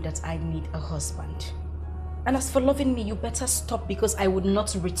telling you that I need a husband. And as for loving me, you better stop because I would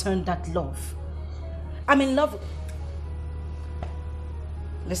not return that love. I'm in love.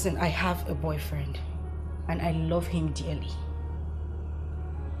 Listen, I have a boyfriend and I love him dearly.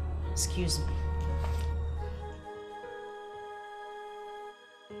 Excuse me.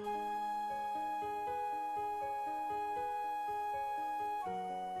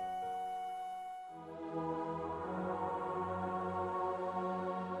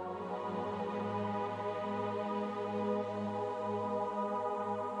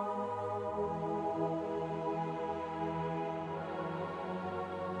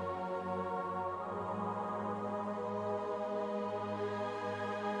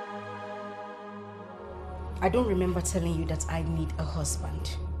 I don't remember telling you that I need a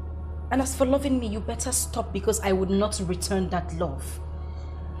husband. And as for loving me, you better stop because I would not return that love.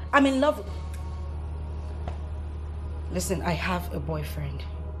 I'm in love. Listen, I have a boyfriend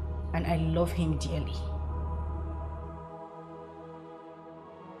and I love him dearly.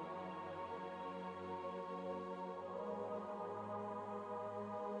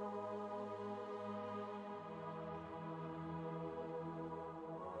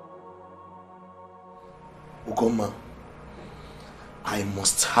 Ugoma, I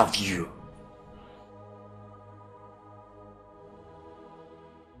must have you.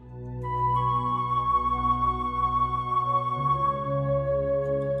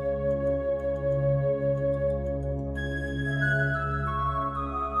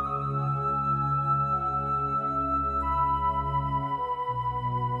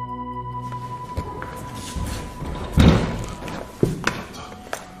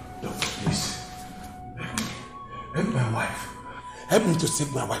 Help me to save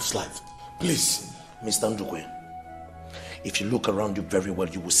my wife's life. Please. Mr. Ndukwe, if you look around you very well,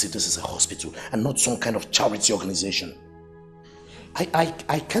 you will see this is a hospital and not some kind of charity organization. I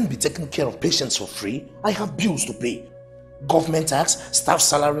can't be taking care of patients for free. I have bills to pay. Government tax, staff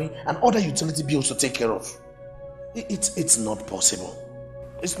salary, and other utility bills to take care of. It's not possible.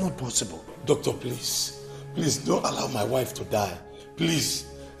 It's not possible. Doctor, please. Please don't allow my wife to die. Please.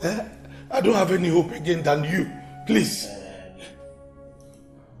 I don't have any hope again than you. Please.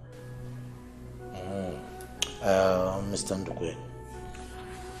 Mr. Ndukwe,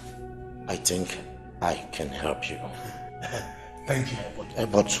 I think I can help you. Thank you.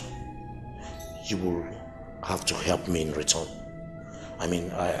 But you will have to help me in return. I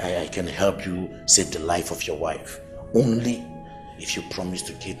mean, I can help you save the life of your wife. Only if you promise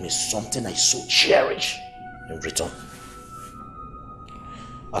to give me something I so cherish in return.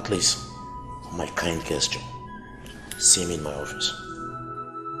 At least, for my kind gesture, see me in my office.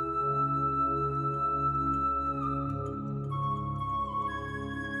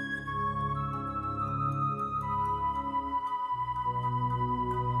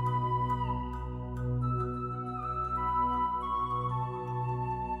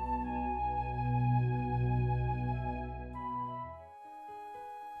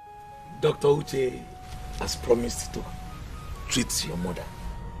 Dr. Uche has promised to treat your mother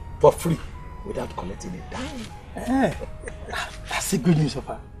for free without collecting a dime. That's a good news,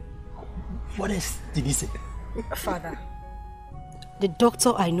 Papa. What else did he say? Father, the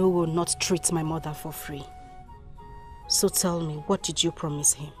doctor I know will not treat my mother for free. So tell me, what did you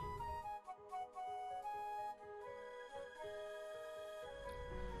promise him?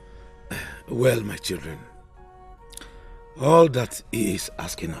 Well, my children, all that he is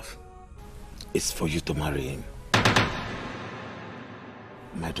asking of is for you to marry him.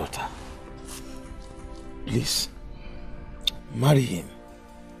 My daughter, please, marry him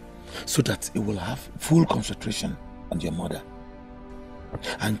so that he will have full concentration on your mother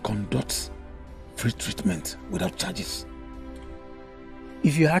and conduct free treatment without charges.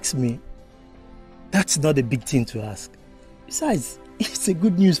 If you ask me, that's not a big thing to ask. Besides, it's a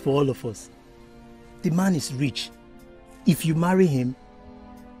good news for all of us. The man is rich. If you marry him,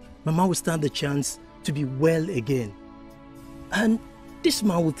 Mama will stand a chance to be well again. And this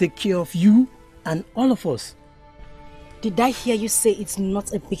man will take care of you and all of us. Did I hear you say it's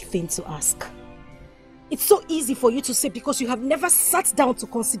not a big thing to ask? It's so easy for you to say because you have never sat down to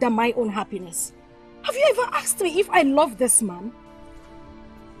consider my own happiness. Have you ever asked me if I love this man?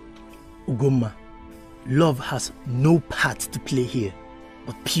 Ugoma, love has no part to play here,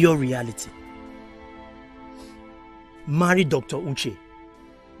 but pure reality. Marry Dr. Uche.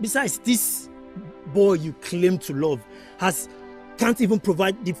 Besides, this boy you claim to love can't even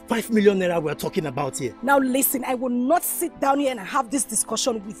provide the 5 million naira we're talking about here. Now listen, I will not sit down here and have this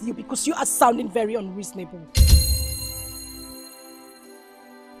discussion with you because you are sounding very unreasonable.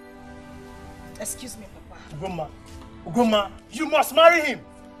 Excuse me, Papa. Ugoma, Ugoma, you must marry him.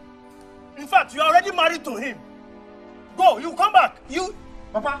 In fact, you are already married to him. Go, you come back. You,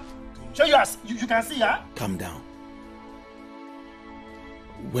 Papa, show you as you can see, huh? Calm down.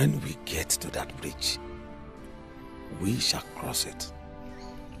 When we get to that bridge, we shall cross it.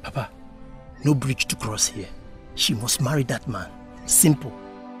 Papa, no bridge to cross here. She must marry that man. Simple.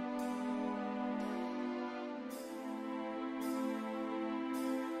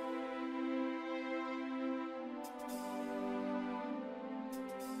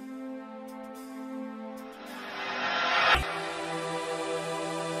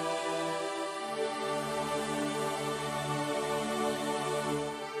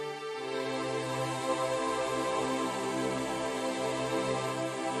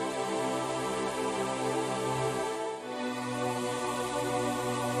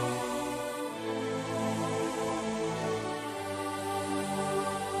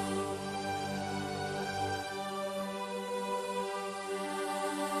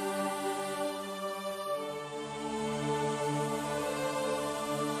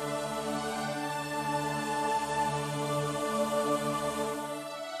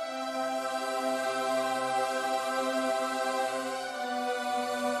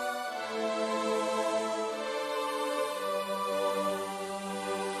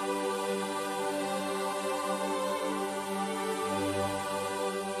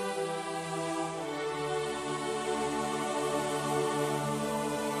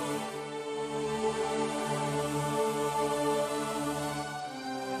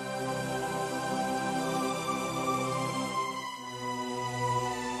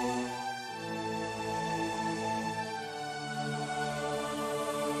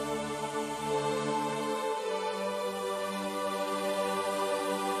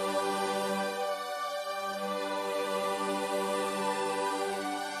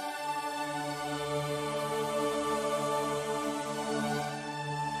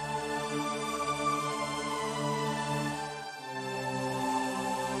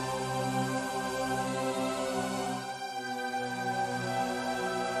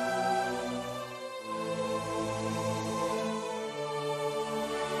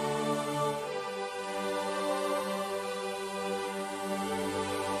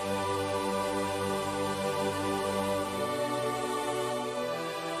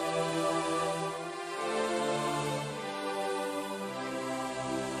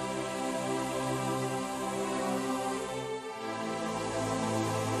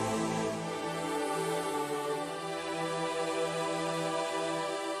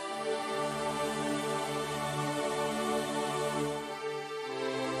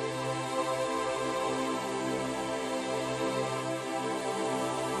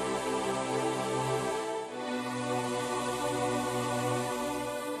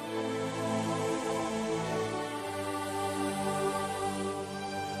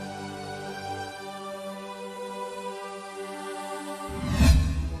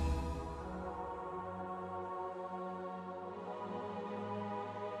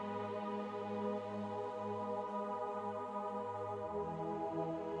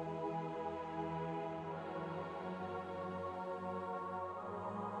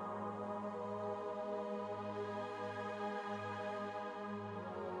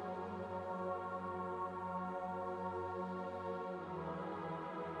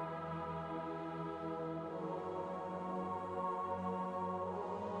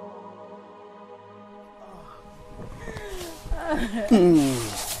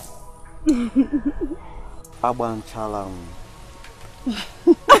 Abang Chalam.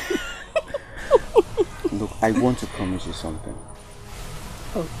 Look, I want to promise you something.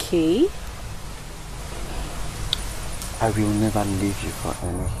 Okay. I will never leave you for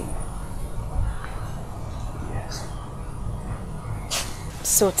anything. Yes.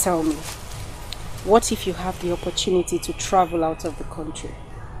 So tell me, what if you have the opportunity to travel out of the country?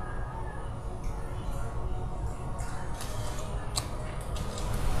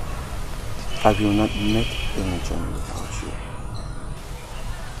 I will not make any journey without you.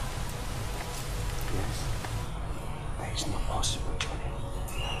 Yes. There is no possible journey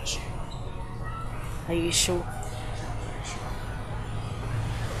without you. Are you sure?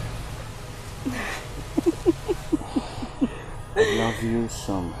 I love you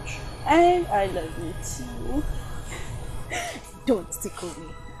so much. And I love you too. Don't tickle me.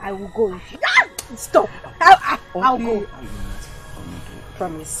 I will go with you. Ah! Stop! I'll go.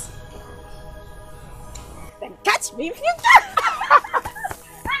 Promise. Then catch me if you can.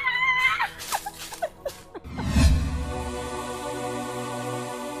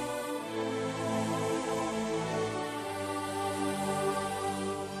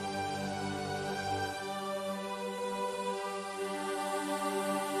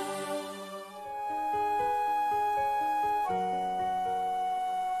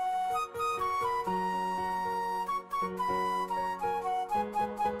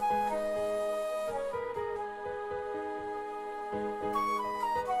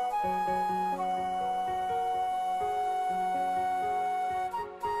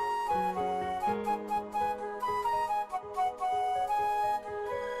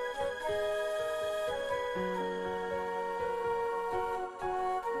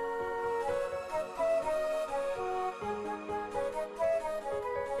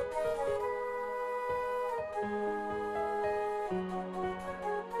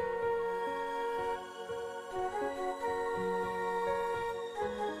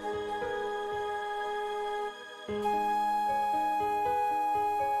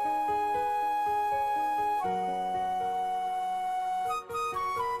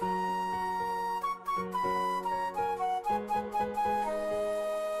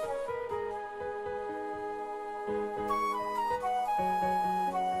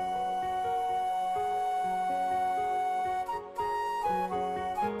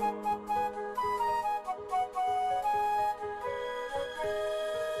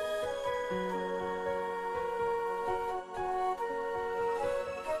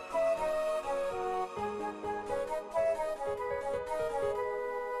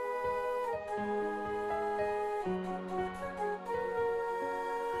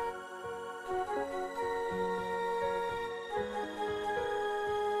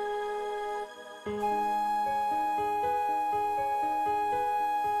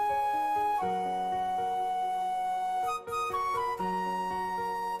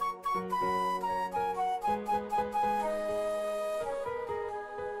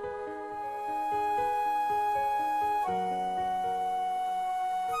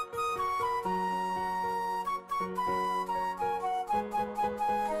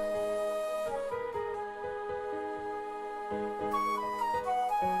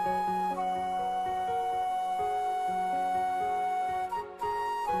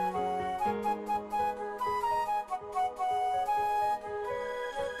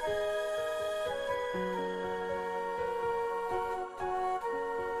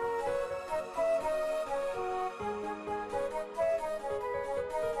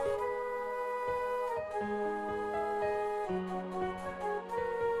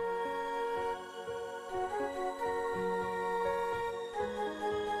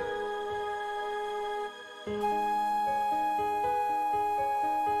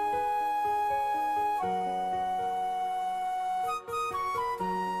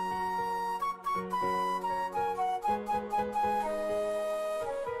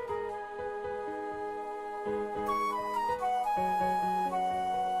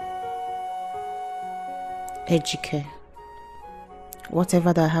 Ejike.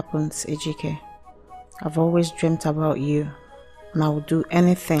 Whatever that happens, Ejike, I've always dreamt about you, and I will do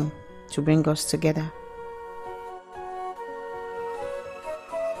anything to bring us together.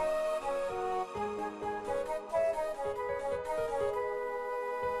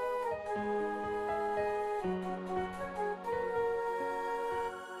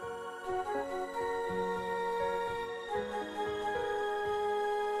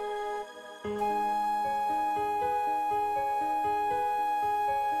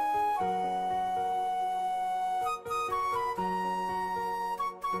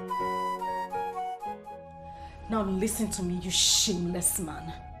 Now listen to me, you shameless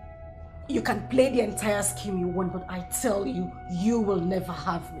man. You can play the entire scheme you want, but I tell you, you will never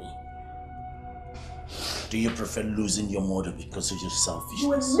have me. Do you prefer losing your mother because of your selfishness? You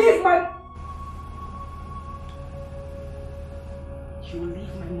will leave my... You will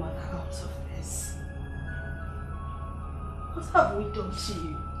leave my mother out of this. What have we done to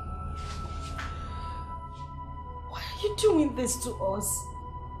you? Why are you doing this to us?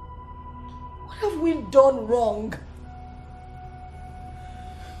 What have we done wrong?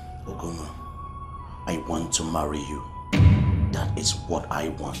 Ogoma, I want to marry you. That is what I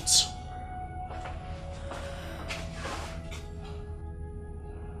want.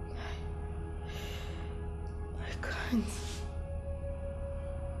 I can't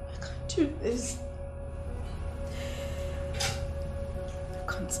do this. I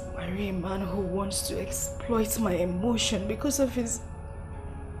can't marry a man who wants to exploit my emotion because of his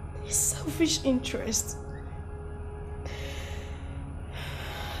selfish interest.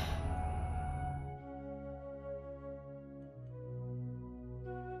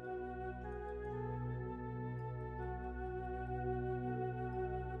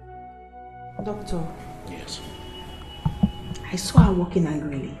 Doctor. Yes. I saw her walking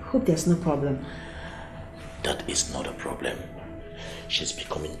angrily. Hope there's no problem. That is not a problem. She's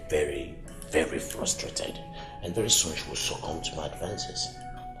becoming very, very frustrated, and very soon she will succumb to my advances.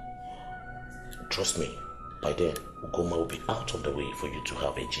 Trust me, by then, Ugoma will be out of the way for you to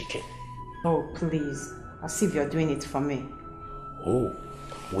have a GK. Oh, please. As if you're doing it for me. Oh,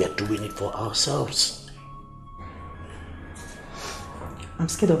 we are doing it for ourselves. I'm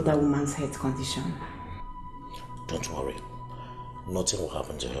scared of that woman's health condition. Don't worry. Nothing will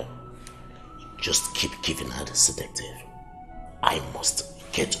happen to her. Just keep giving her the sedative. I must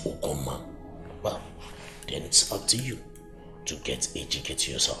get Ugoma. Well, then it's up to you to get a GK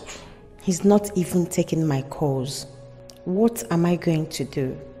to yourself. He's not even taking my calls. What am I going to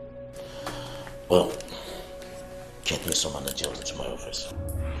do? Well, get me some Anagel into my office.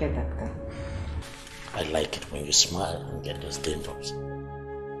 Okay, doctor. I like it when you smile and get those dandruffs.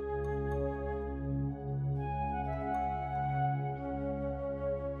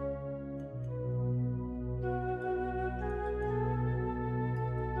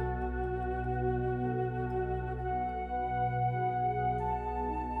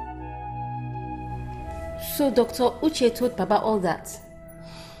 So Dr. Uche told Baba all that?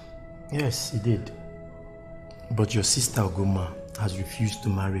 Yes, he did. But your sister Oguma has refused to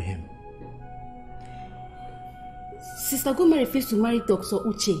marry him. Sister Oguma refused to marry Dr.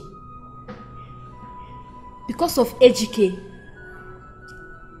 Uche because of Ejike.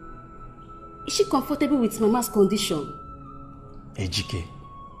 Is she comfortable with Mama's condition? Ejike?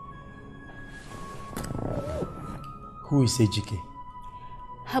 Who is Ejike?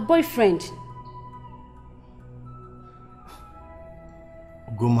 Her boyfriend.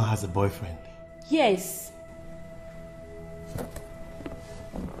 Oguma has a boyfriend? Yes.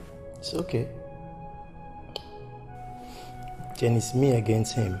 It's okay. Then it's me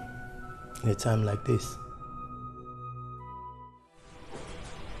against him in a time like this.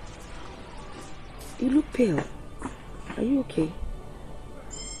 You look pale. Are you okay?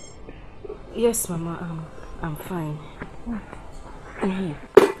 Yes, Mama, I'm fine.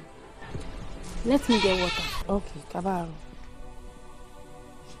 Let me get water. Okay, Kabaro.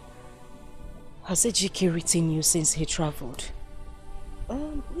 Has Ejike written you since he traveled?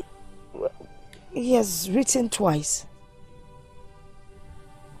 He has written twice.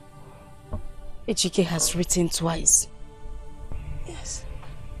 Ejike has written twice? Yes.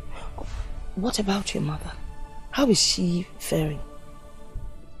 What about your mother? How is she faring?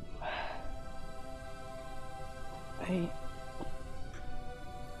 I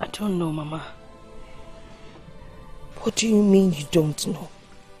don't know, Mama. What do you mean you don't know?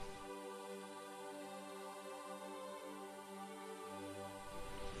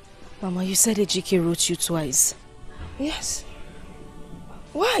 Mama, you said Ejike wrote you twice. Yes.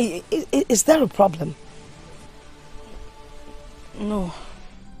 Why? Is there a problem? No.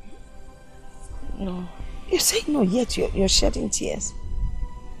 No. You say no, yet you're shedding tears.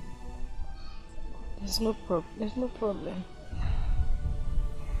 There's no problem.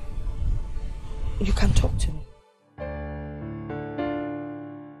 You can talk to me.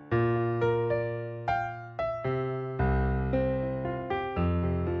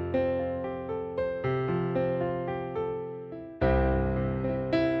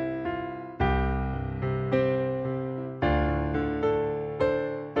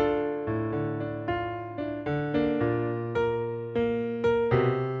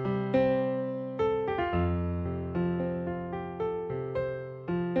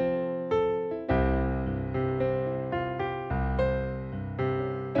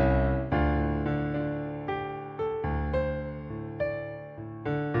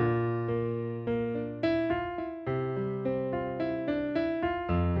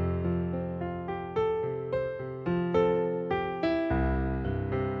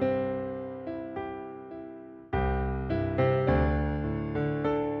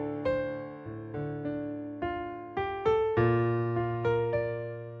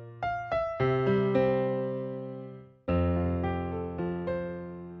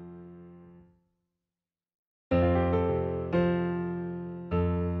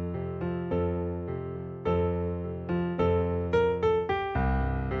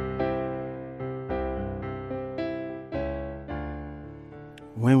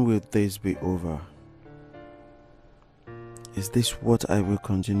 When will this be over? Is this what I will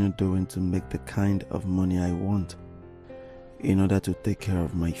continue doing to make the kind of money I want in order to take care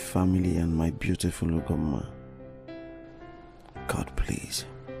of my family and my beautiful Ugoma? God, please,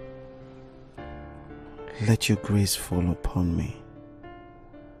 let your grace fall upon me.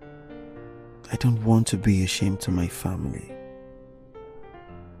 I don't want to be a shame to my family.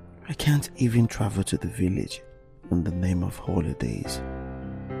 I can't even travel to the village in the name of holidays.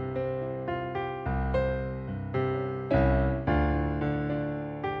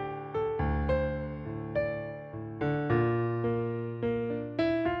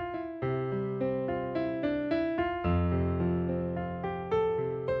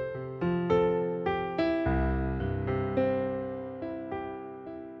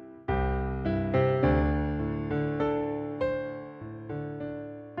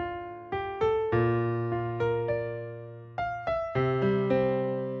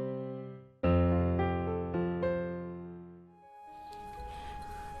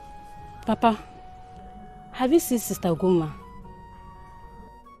 Papa, have you seen Sister Ugoma?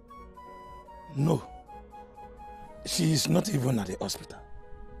 No. She is not even at the hospital.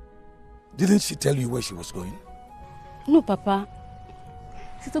 Didn't she tell you where she was going? No, Papa.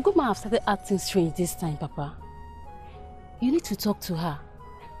 Sister Ugoma have started acting strange this time, Papa. You need to talk to her.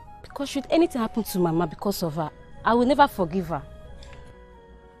 Because should anything happen to Mama because of her, I will never forgive her.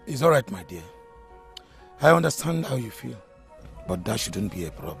 It's all right, my dear. I understand how you feel, but that shouldn't be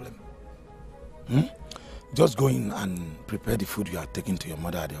a problem. Just go in and prepare the food you are taking to your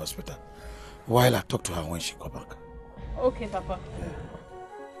mother at the hospital while I talk to her when she comes back. Okay, Papa.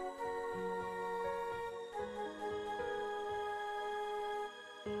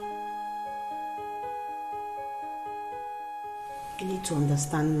 You need to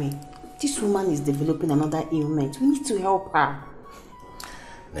understand me. This woman is developing another ailment. We need to help her.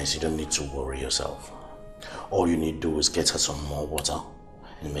 Nancy, you don't need to worry yourself. All you need to do is get her some more water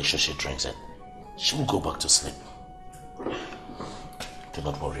and make sure she drinks it. She will go back to sleep. Do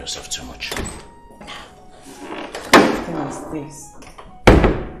not worry yourself too much. What is this?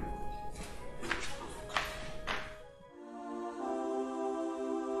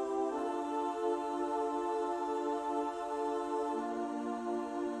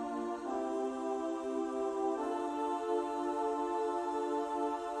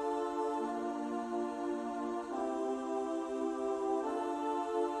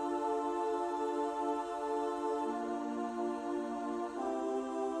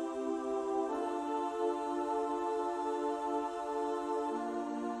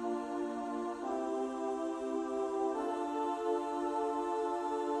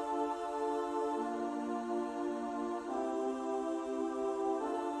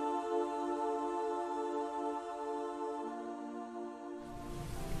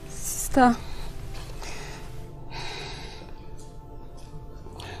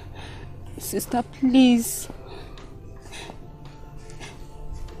 Sister, please.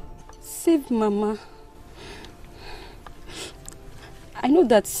 Save Mama. I know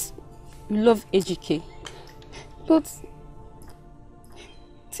that you love Ejike, but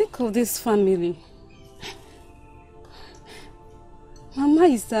think of this family. Mama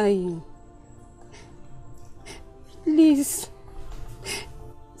is dying. Please,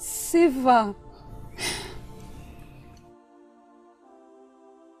 save her.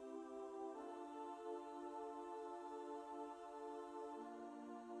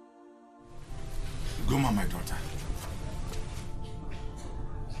 Goma, my daughter.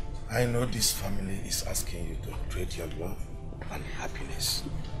 I know this family is asking you to trade your love and happiness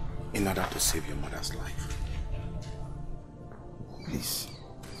in order to save your mother's life. Please.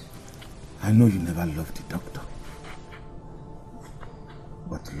 I know you never loved the doctor.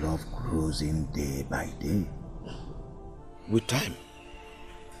 But love grows in day by day. With time,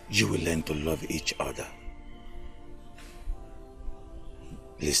 you will learn to love each other.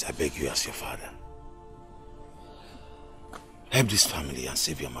 Please, I beg you as your father. Help this family and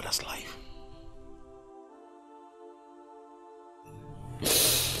save your mother's life.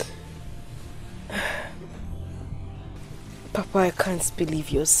 Papa, I can't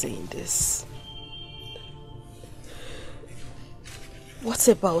believe you're saying this. What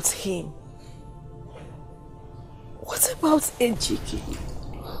about him? What about Ejike?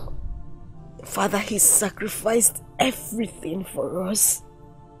 Father, he sacrificed everything for us,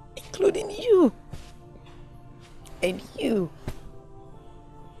 including you. And you.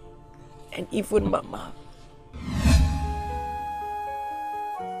 And even Mama.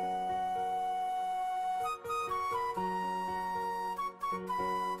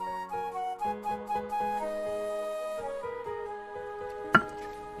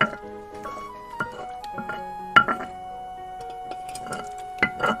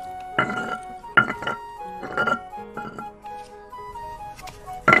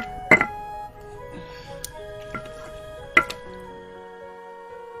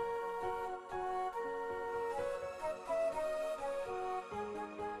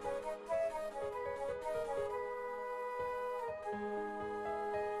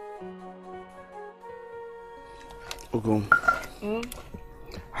 Ogo,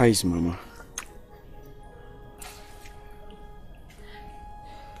 how is Mama?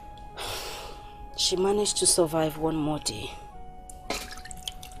 She managed to survive one more day.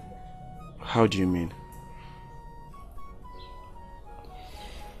 How do you mean?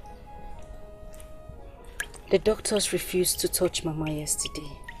 The doctors refused to touch Mama yesterday.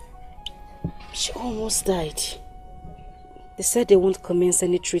 She almost died. They said they won't commence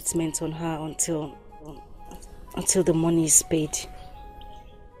any treatment on her until the money is paid.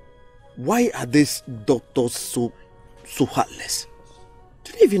 Why are these doctors so heartless?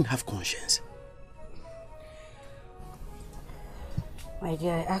 Do they even have conscience? My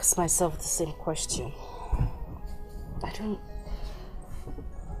dear, I asked myself the same question. I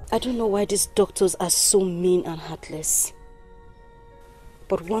don't know why these doctors are so mean and heartless.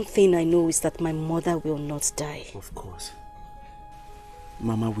 But one thing I know is that my mother will not die. Of course.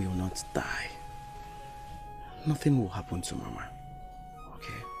 Mama will not die. Nothing will happen to Mama.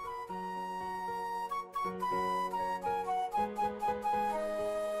 Okay?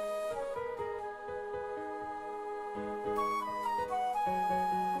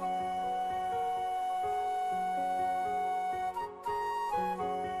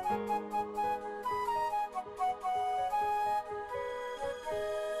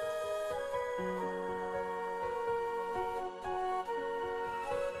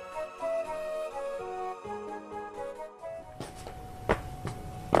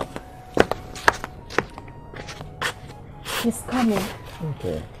 He's coming.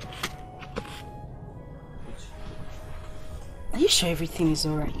 Okay. Are you sure everything is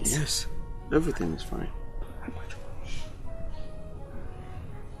alright? Yes, everything is fine.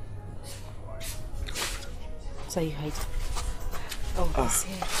 So you hide. Oh, he's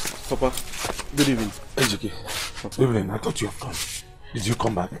here. Papa, good evening. Ejike, good evening. I thought you have come. Did you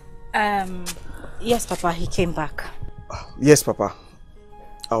come back? Yes, Papa, he came back. Yes, Papa.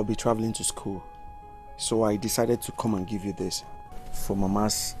 I'll be traveling to school. So I decided to come and give you this for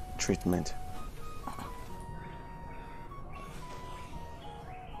Mama's treatment.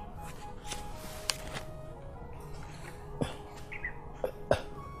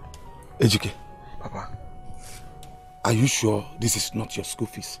 Ejike, Papa, are you sure this is not your school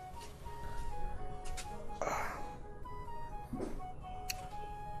fees?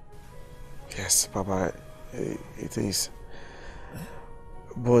 Yes, Papa, it is.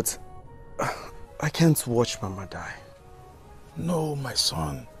 But I can't watch Mama die. No, my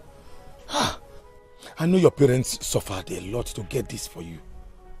son. I know your parents suffered a lot to get this for you.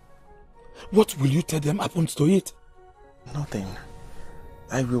 What will you tell them happens to it? Nothing.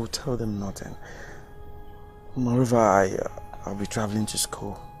 I will tell them nothing. Moreover, I'll be traveling to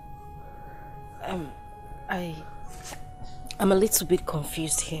school. I'm a little bit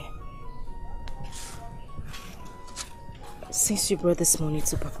confused here. Since you brought this money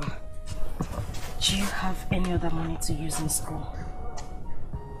to Papa, do you have any other money to use in school?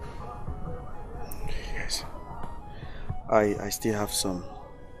 Yes. I still have some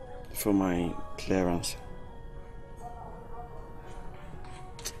for my clearance.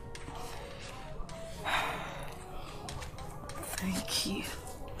 Thank you.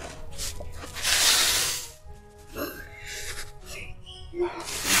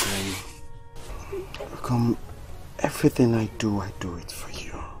 Come, everything I do it for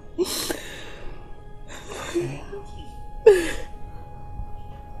you. Okay?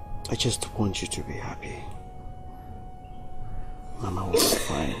 I just want you to be happy. Mama will be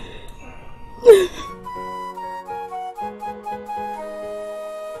fine.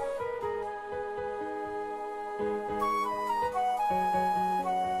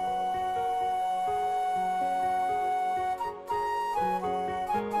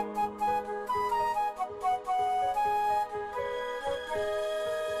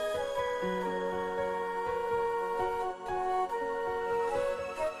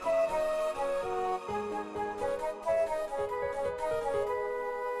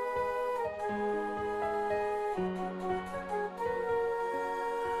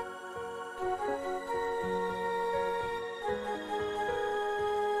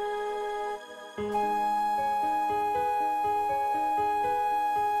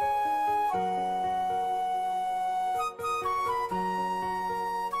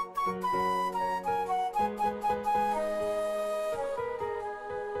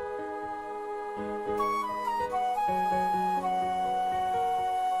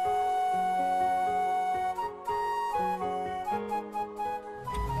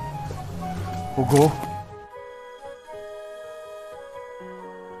 Ugo.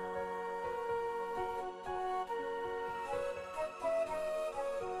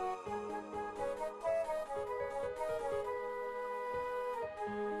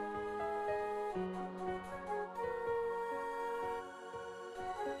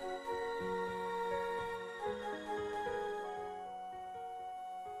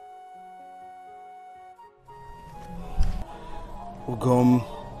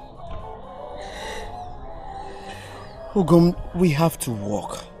 Ugom, we have to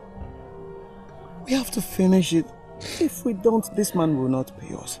walk. We have to finish it. If we don't, this man will not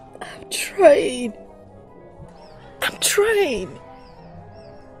pay us. I'm trying.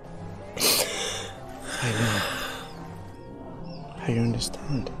 I know. I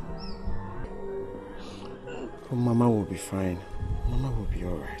understand. But Mama will be fine. Mama will be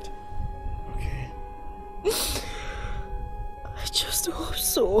alright. Okay? I just hope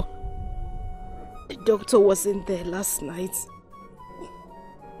so. The doctor wasn't there last night.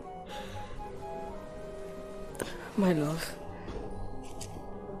 My love,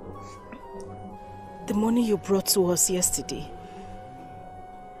 the money you brought to us yesterday,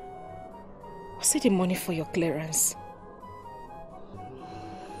 was it the money for your clearance?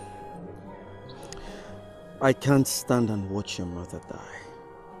 I can't stand and watch your mother die.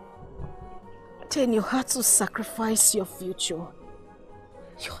 Then you had to sacrifice your future.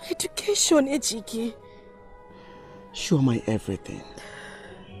 Your education, Ejike. You're my everything.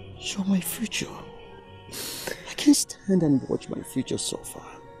 You're my future. I can't stand and watch my future suffer.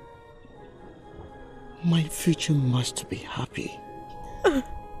 My future must be happy.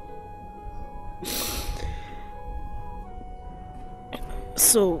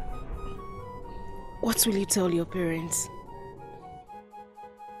 So, what will you tell your parents?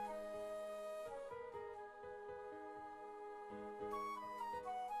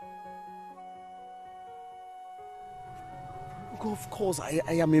 Of course, I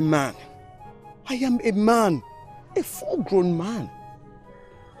am a man. I am a man. A full-grown man.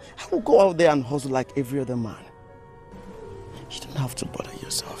 I will go out there and hustle like every other man. You don't have to bother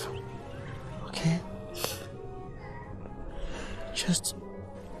yourself. Okay? Just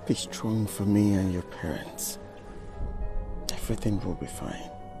be strong for me and your parents. Everything will be fine.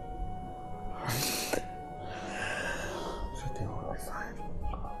 Alright? Everything will be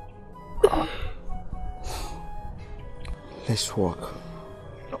fine. Let's walk.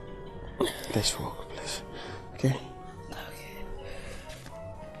 Let's walk, please. Okay?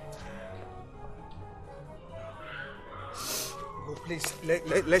 Oh, please,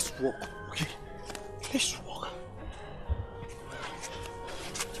 let's walk. Okay? Let's walk.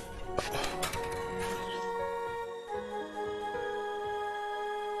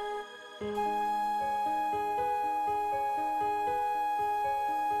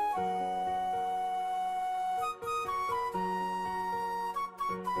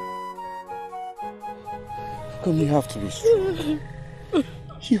 Come, you have to be strong.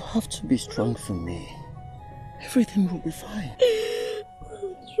 You have to be strong for me. Everything will be fine.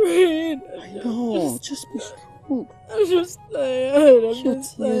 I'm trying. I know, just be strong. I'm just tired. Your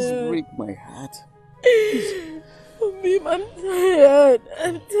tears break my heart. Babe, I'm tired.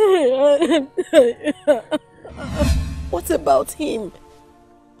 I'm tired. What about him?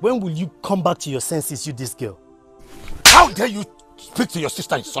 When will you come back to your senses, you this girl? How dare you speak to your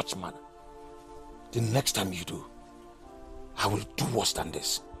sister in such manner? The next time you do, I will do worse than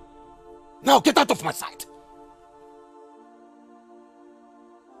this. Now get out of my sight.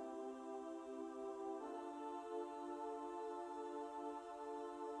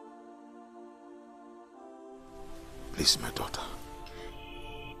 Please, my daughter.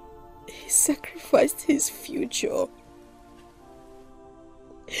 He sacrificed his future.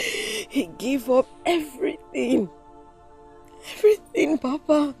 He gave up everything. Everything,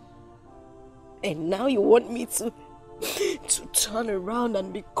 Papa. And now you want me to turn around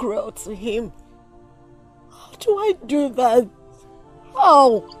and be cruel to him? How do I do that?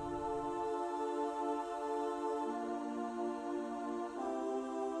 How?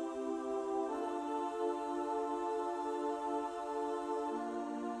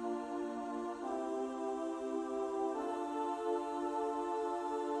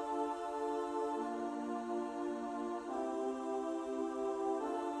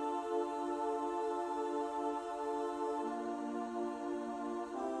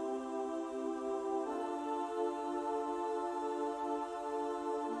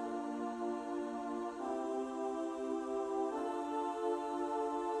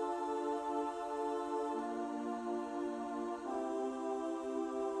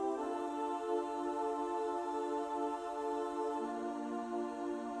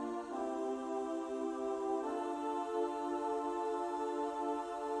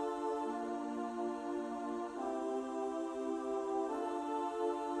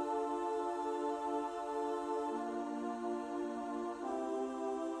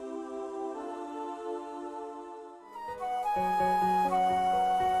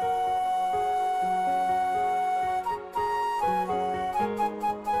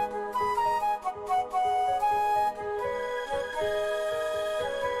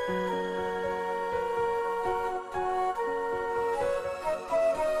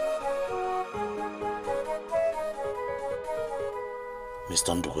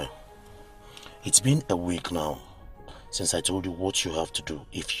 Mr. Ndukwe, it's been a week now since I told you what you have to do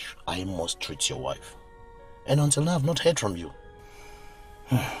if I must treat your wife. And until now, I've not heard from you.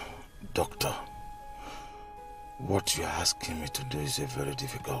 Doctor, what you're asking me to do is a very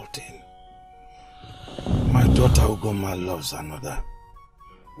difficult thing. My daughter Ugoma loves another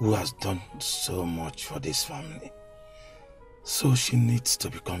who has done so much for this family. So she needs to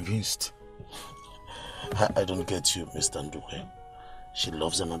be convinced. I don't get you, Mr. Ndukwe. She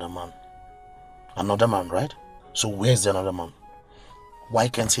loves another man. Another man, right? So where's the another man? Why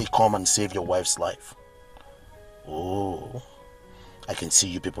can't he come and save your wife's life? Oh, I can see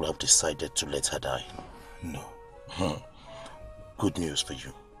you people have decided to let her die. No. Good news for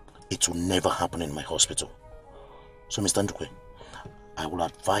you. It will never happen in my hospital. So, Mr. Ndukwe, I will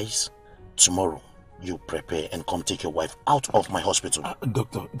advise tomorrow you prepare and come take your wife out of my hospital.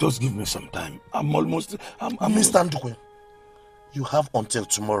 Doctor, just give me some time. Mr. Ndukwe, you have until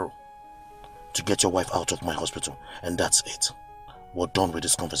tomorrow to get your wife out of my hospital. And that's it. We're done with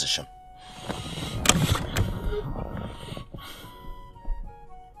this conversation.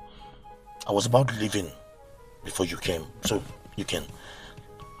 I was about leaving before you came, so you can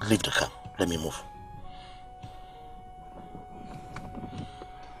leave the car. Let me move.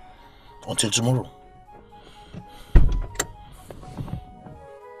 Until tomorrow.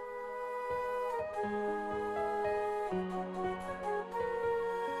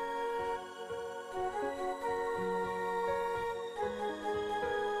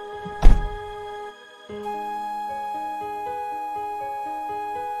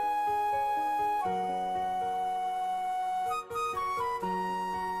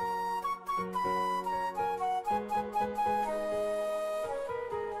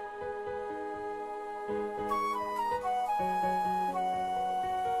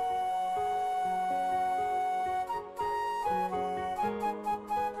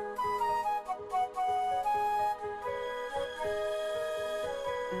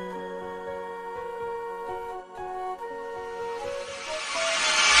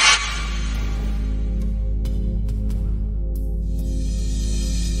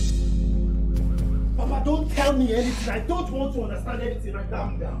 Anything. I don't want to understand anything. Right?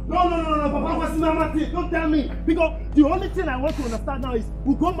 Calm down. No, Papa, what's Mama don't tell me. Because the only thing I want to understand now is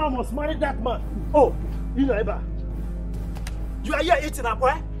Ugoma must marry that man. Oh, You know, Eba. You are here eating,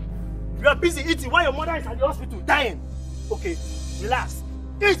 boy. You are busy eating while your mother is at the hospital dying. Okay, relax.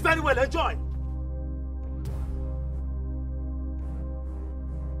 Eat very well, enjoy.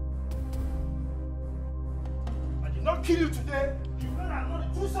 I did not kill you today. You know that I'm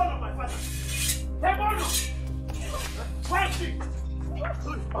not the true son of my father. Hey, Bono! Quiet, hey!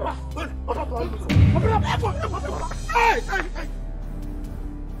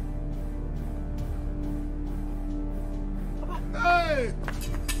 Hey!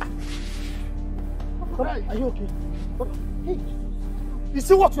 Papa, are you okay? Papa, hey! You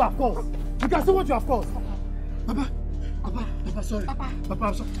see what you have caused? You can see what you have caused. Papa, sorry. Papa,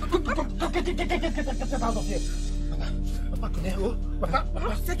 I'm sorry. Get out of here. Papa, come here. Papa,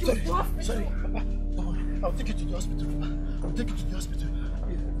 take you to the hospital. Sorry, Papa. Don't worry. I'll take you to the hospital, Papa. I'll take you to the hospital.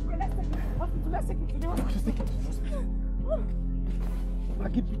 Let's take you to the hospital. Let's take you to the hospital.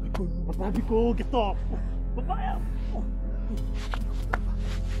 Papa, get up. Papa, help.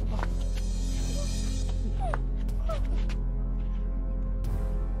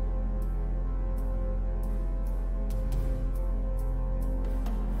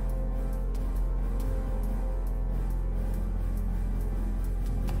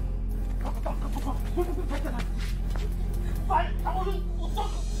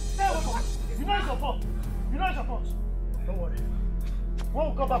 Don't worry. When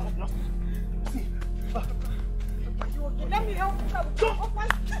we come back from the hospital, see. Let me help you.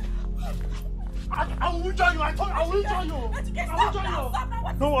 I will join you. I will join you.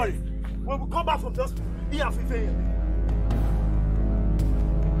 Don't worry. When we come back from the hospital, he and Fife here.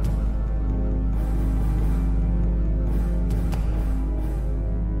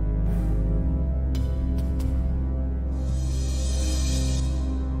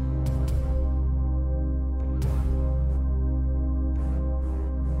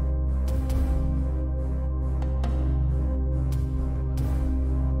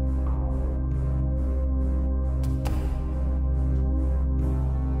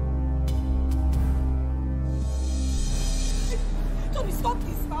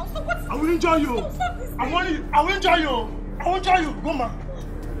 I will enjoy you. I will enjoy you. I will enjoy you. Go, man.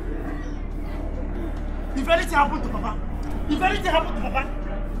 If anything happened to Papa,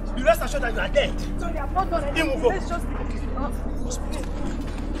 you rest assured that you are dead. Sorry, I'm not done anything. Let's just be okay.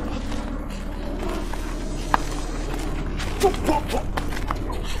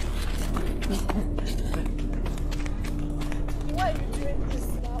 Why are you doing this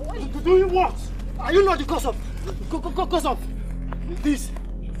now? Why are you doing what? Are you not the cause of this?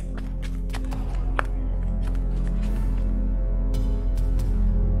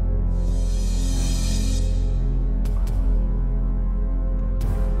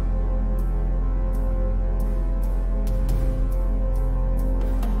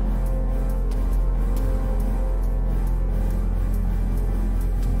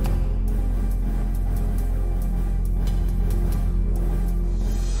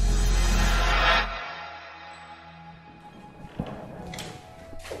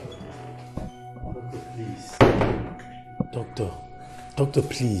 Doctor,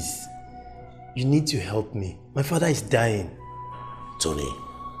 please. You need to help me. My father is dying. Tony,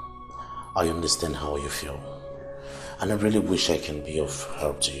 I understand how you feel. And I really wish I can be of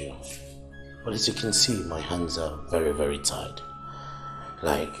help to you. But as you can see, my hands are very, very tied.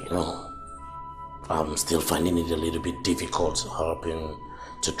 I'm still finding it a little bit difficult helping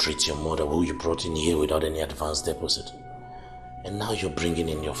to treat your mother, who you brought in here without any advance deposit. And now you're bringing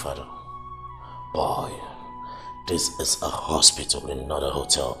in your father. Boy, this is a hospital and not a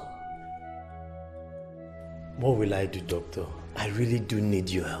hotel. What will I do, doctor? I really do need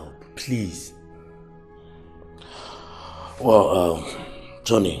your help. Please. Well,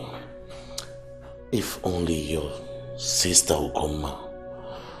 Tony, if only your sister Ugoma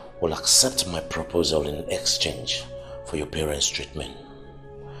will accept my proposal in exchange for your parents' treatment,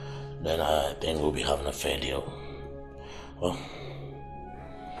 then I think we'll be having a fair deal. Well,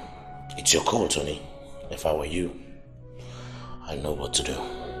 it's your call, Tony. If I were you, I know what to do.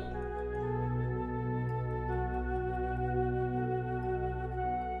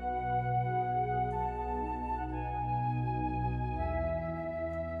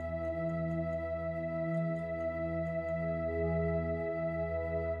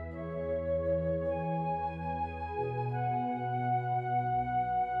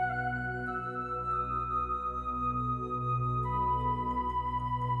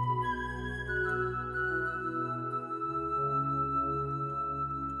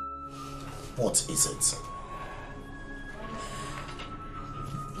 What is it?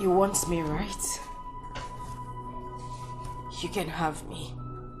 You want me, right? You can have me.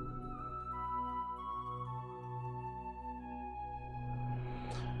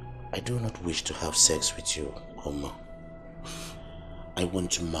 I do not wish to have sex with you, Oma. I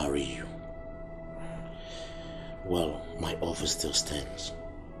want to marry you. Well, my offer still stands.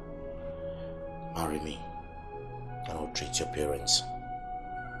 Marry me, and I'll treat your parents.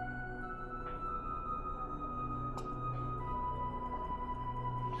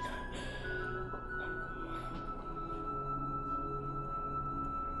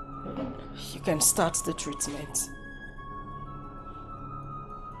 You can start the treatment.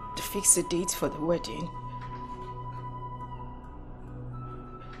 To fix a date for the wedding.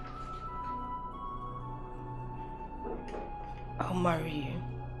 I'll marry you.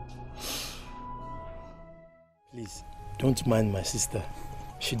 Please, don't mind my sister.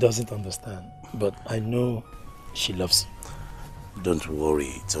 She doesn't understand, but I know she loves you. Don't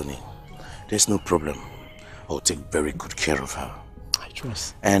worry, Tony. There's no problem. I'll take very good care of her. I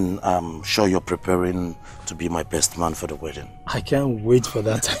trust. And I'm sure you're preparing to be my best man for the wedding. I can't wait for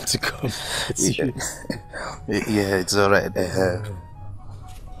that time to come. Yeah, it's alright.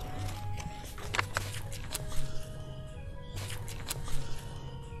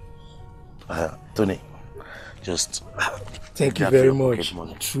 Tony, just thank you very much.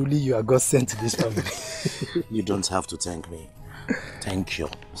 Truly, you are God sent to this family. You don't have to thank me. Thank your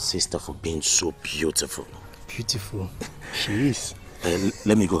sister for being so beautiful. Beautiful. She is.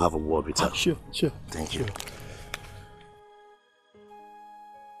 Let me go have a word with her. Sure. Thank you.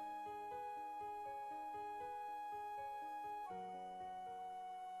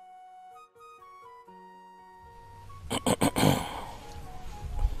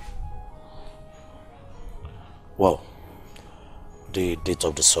 Well, the date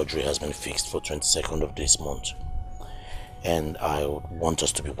of the surgery has been fixed for 22nd of this month. And I want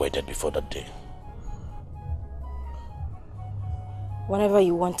us to be wedded before that day. Whenever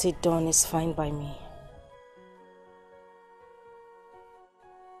you want it done is fine by me.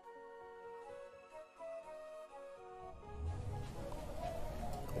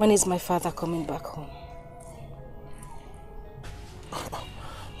 When is my father coming back home?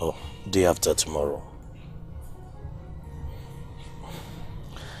 Oh, day after tomorrow.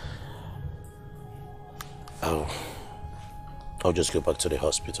 I'll just go back to the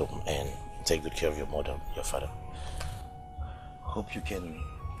hospital and take good care of your mother, your father. Hope you can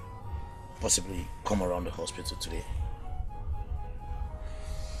possibly come around the hospital today.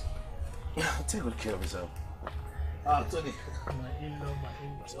 Take good care of yourself. Tony. My in-law.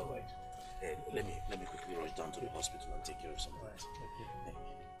 All right. Let me quickly rush down to the hospital and take care of some things. Okay.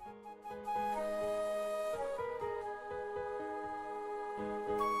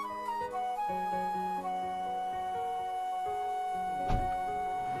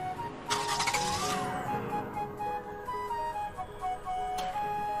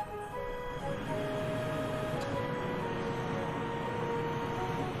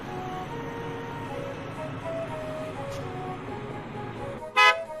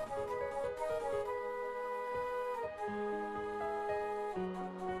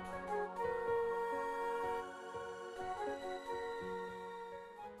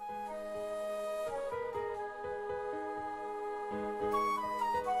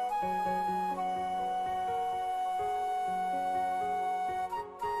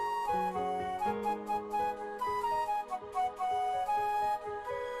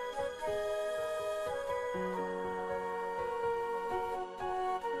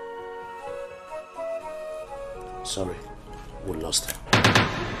 Sorry, we lost her.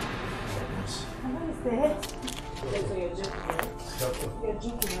 What is that? So you're joking, right? You're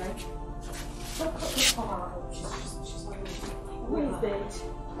joking, right? She's not Who is that?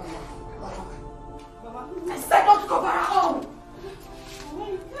 Mama. I said don't go back home!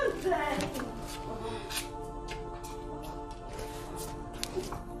 Mama, you can't say. Mama.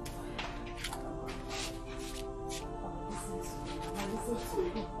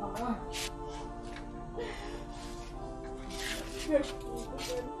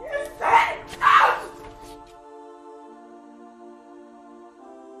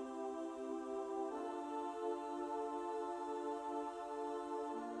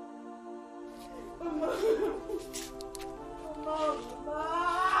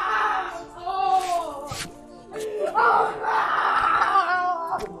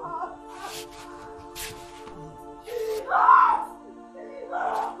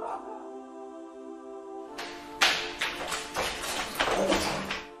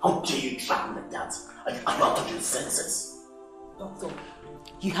 How dare you try me like that? Are you out of your senses? Doctor,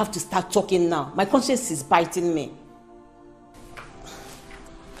 you have to start talking now. My conscience is biting me.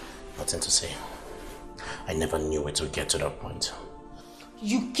 Nothing to say. I never knew it would get to that point.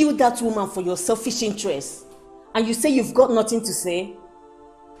 You killed that woman for your selfish interest. And you say you've got nothing to say?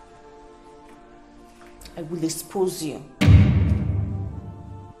 I will expose you.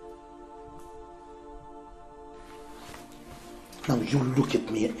 Now you look at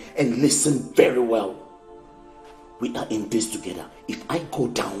me and listen very well. We are in this together. If I go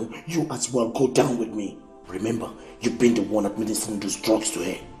down, you as well go down with me. Remember, you've been the one administering those drugs to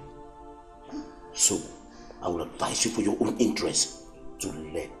her. So, I will advise you for your own interest to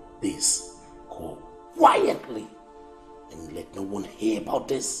let this go quietly and let no one hear about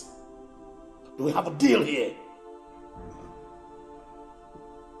this. Do we have a deal here?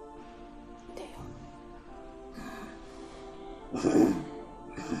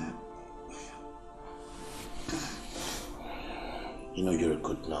 You know you're a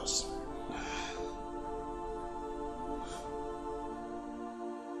good nurse.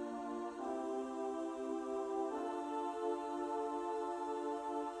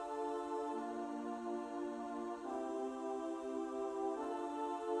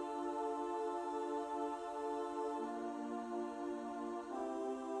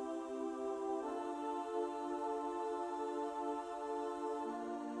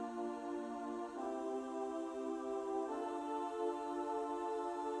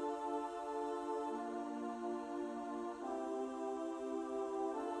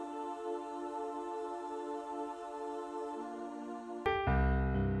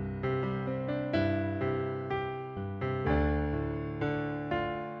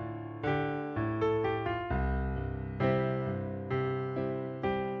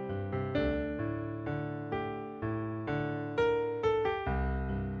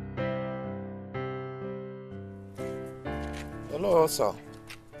 Hello, sir.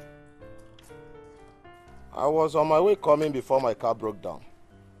 I was on my way coming before my car broke down.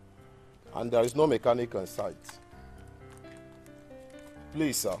 And there is no mechanic on site.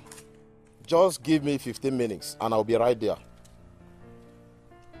 Please, sir. Just give me 15 minutes and I'll be right there.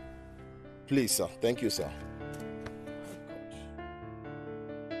 Please, sir. Thank you, sir.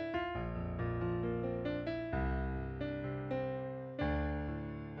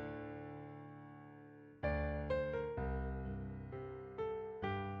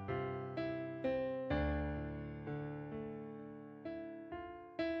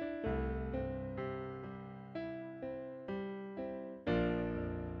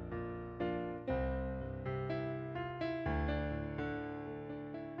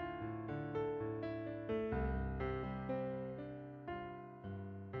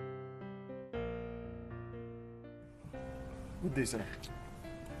 Good day, sir.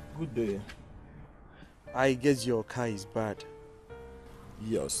 Good day. I guess your car is bad.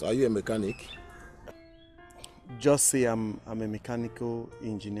 Yes. Are you a mechanic? Just say I'm a mechanical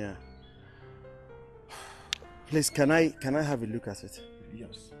engineer. Please, can I have a look at it?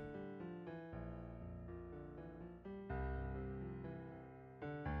 Yes.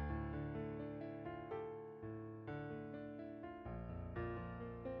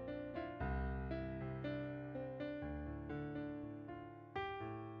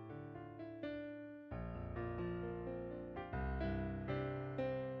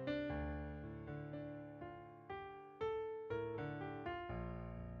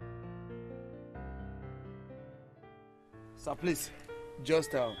 Sir, please, just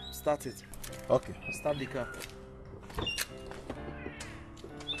start it. Okay. Start the car.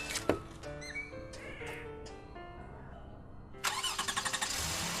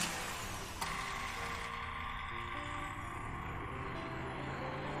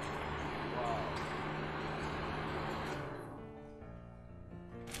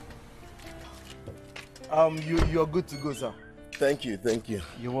 You're good to go, sir. Thank you, thank you.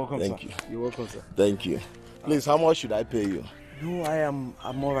 You're welcome, thank sir. you. You're welcome, sir. Thank you. Please, how much should I pay you? No,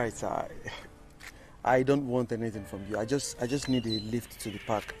 I'm alright, sir. I don't want anything from you. I just need a lift to the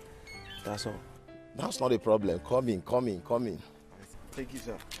park. That's all. That's not a problem. Come in. Thank you,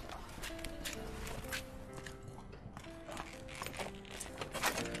 sir.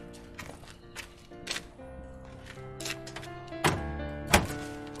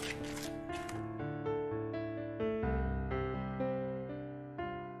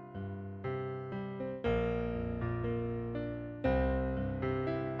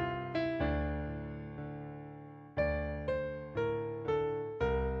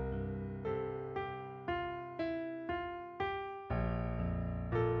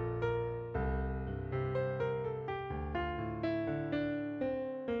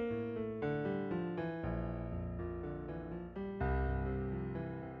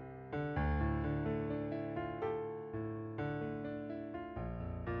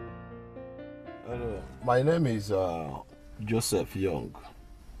 Hello. My name is Joseph Young,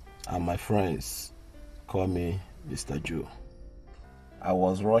 and my friends call me Mr. Joe. I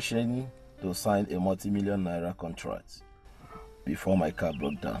was rushing to sign a multi-million naira contract before my car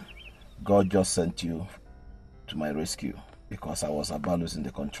broke down. God just sent you to my rescue because I was about losing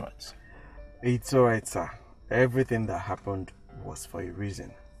the contract. It's alright, sir. Everything that happened was for a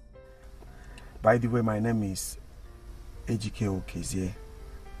reason. By the way, my name is Ejike Okezie,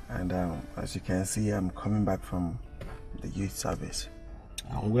 and as you can see, I'm coming back from the youth service.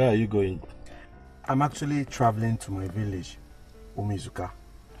 And where are you going? I'm actually traveling to my village, Umizuka.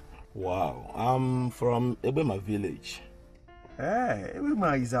 Wow, I'm from Ebema village. Hey,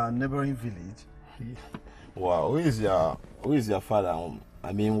 Ebema is our neighboring village. Wow, who is your father?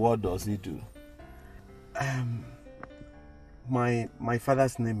 I mean, what does he do? My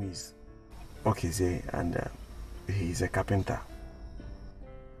father's name is Okezie, and he's a carpenter.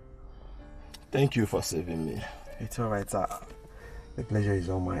 Thank you for saving me. It's alright, sir. The pleasure is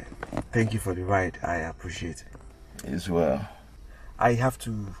all mine. Thank you for the ride. I appreciate it. As well. I have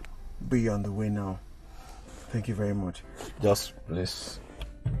to be on the way now. Thank you very much. Just please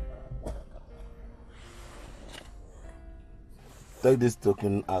take this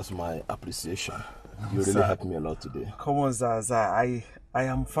token as my appreciation. You really helped me a lot today. Come on, sir. I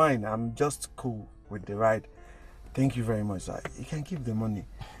am fine. I'm just cool with the ride. Thank you very much, sir. You can keep the money.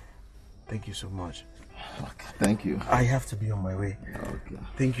 Thank you so much. Okay, thank you. I have to be on my way. Okay.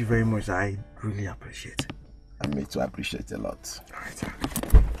 Thank you very much. I really appreciate it. And me too, appreciate it a lot. All right, sir.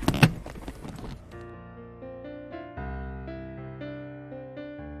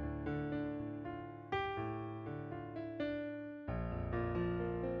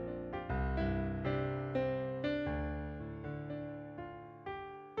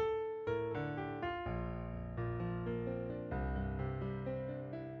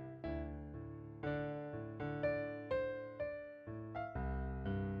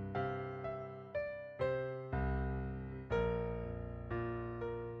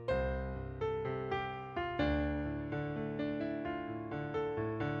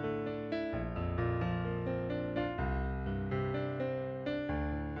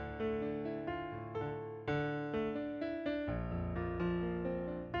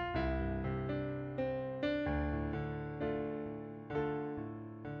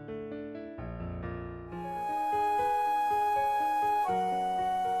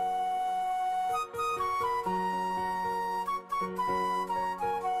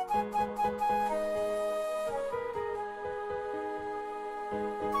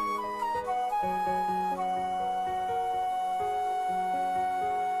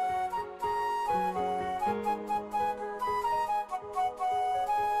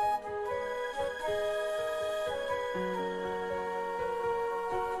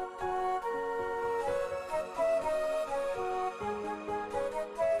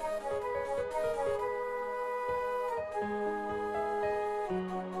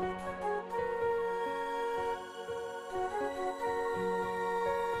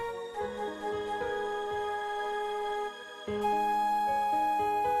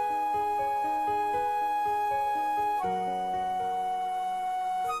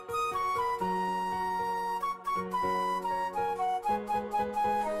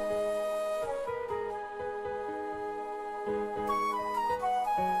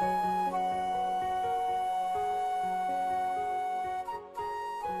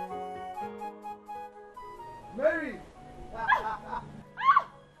 Mary!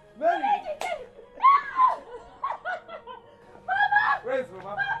 Mary! Where's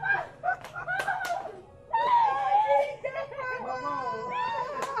Mama?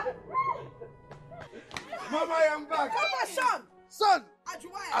 Mama, I am back. Come on, son. Son.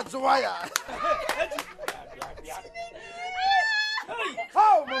 Ajuwaya.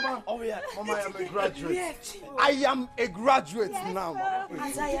 How, Mama? Oh, yeah. Mama, I am a graduate. I am a graduate now.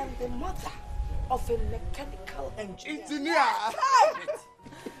 As I am the mother of a mechanical engineer.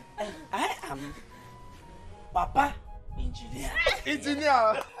 And I am Papa Engineer.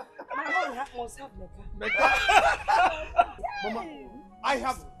 Engineer. Mama must have Mama, I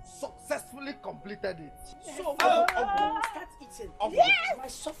have successfully completed it. So, start eating. Yes! My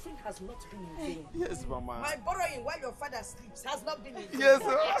suffering has not been in vain. Yes, Mama. My borrowing while your father sleeps has not been in vain. Yes,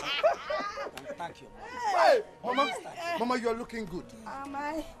 sir. Thank you. Hey, Mama, Mama, you are looking good. Am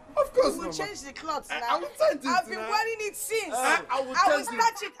I? Of course, We will Mama. change the clothes now. I will change it I've been now. wearing it since. I will starch change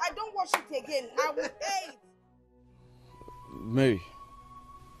it. it. I don't wash it again. I will pay it. Mary,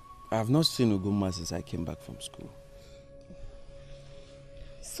 I have not seen Ugoma since I came back from school.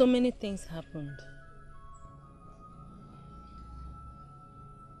 So many things happened.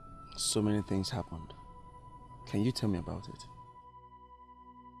 So many things happened. Can you tell me about it?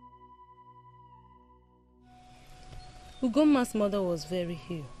 Ugoma's mother was very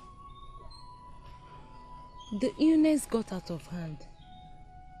ill. The illness got out of hand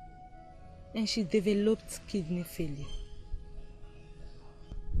and she developed kidney failure.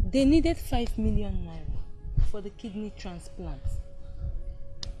 They needed 5 million naira for the kidney transplant,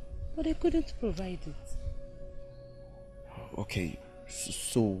 but they couldn't provide it. Okay,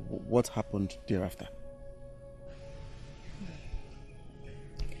 so what happened thereafter?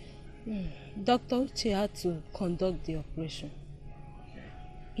 Dr. Uche had to conduct the operation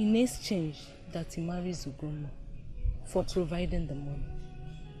in exchange that he marries Ugoma for providing the money.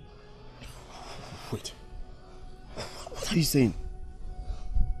 Wait, what are you saying?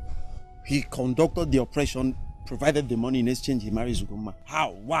 He conducted the operation, provided the money, in exchange he marries Ugoma.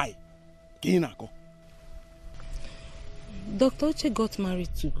 How? Why? Kinako. Dr. Uche got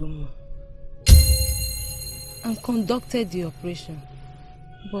married to Ugoma and conducted the operation,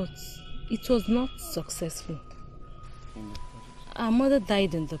 but it was not successful. Our mother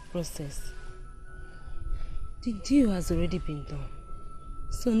died in the process. The deal has already been done,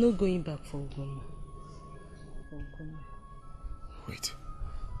 so no going back for Ugoma. Wait.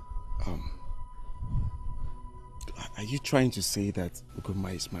 Are you trying to say that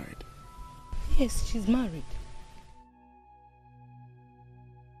Ugoma is married? Yes, she's married.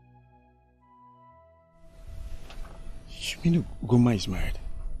 You mean Ugoma is married?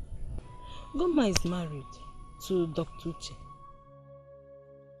 Ugoma is married to Dr. Uche.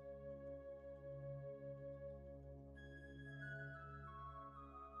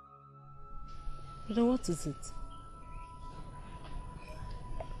 Brother, what is it?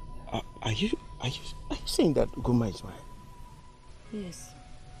 Are you saying that Ugoma is married? Yes.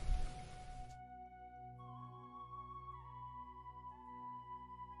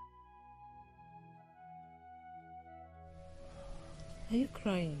 Are you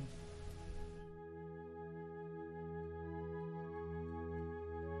crying?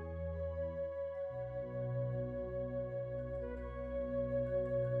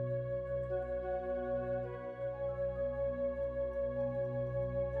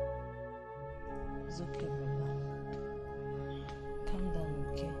 It's okay, Baba. Calm down,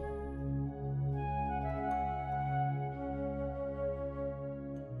 okay?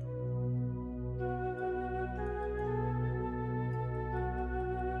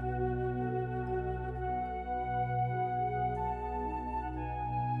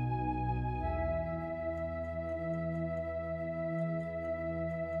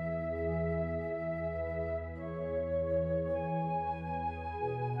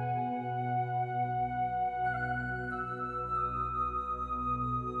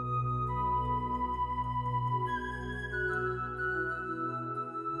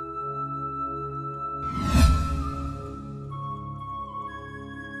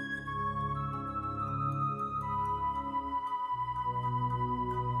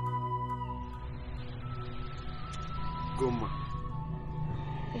 Ugoma.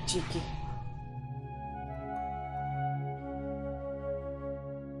 Ejike.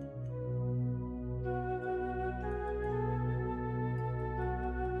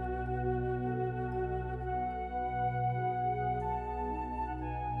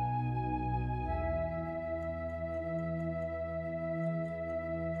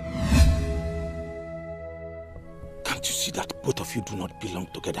 Can't you see that both of you do not belong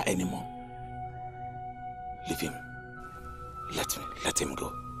together anymore? Leave him. Let him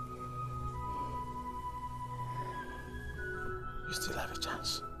go. You still have a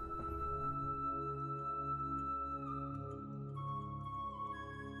chance.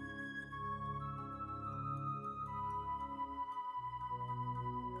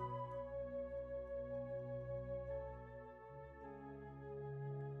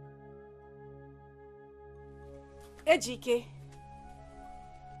 Ejike.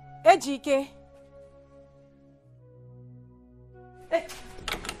 Ejike. Hey.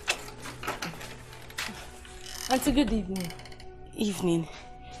 Auntie, good evening. Evening.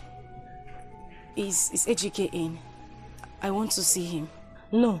 Is Ejike in? I want to see him.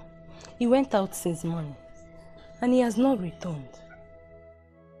 No, he went out since morning and he has not returned.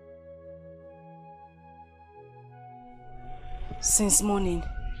 Since morning?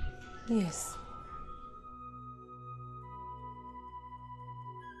 Yes.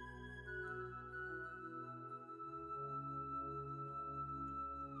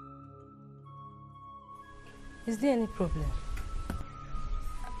 Is there any problem?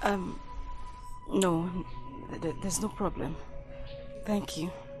 No, there's no problem. Thank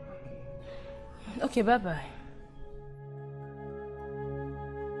you. Okay, bye-bye.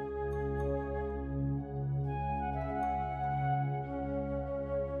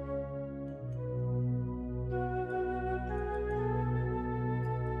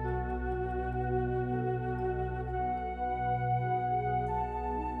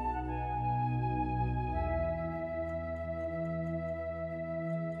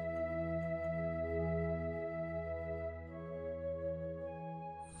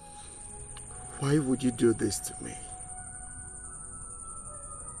 Why would you do this to me?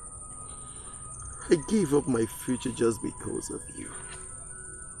 I gave up my future just because of you.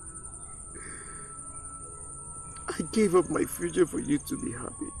 I gave up my future for you to be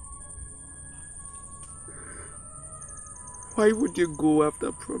happy. Why would you go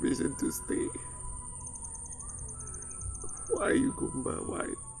after promising to stay? Why, Ugumba?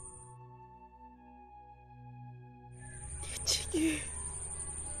 Why? Chiki,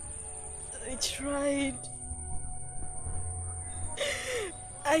 I tried.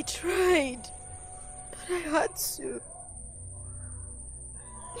 But I had to.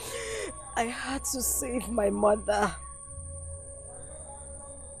 I had to save my mother.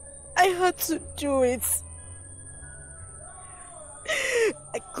 I had to do it.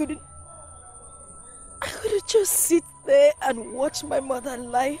 I couldn't just sit there and watch my mother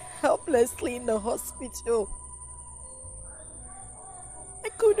lie helplessly in the hospital. I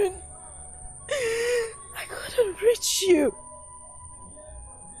couldn't reach you.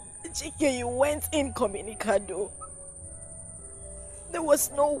 Chike, you went incommunicado. There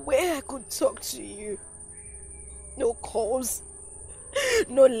was no way I could talk to you. No calls,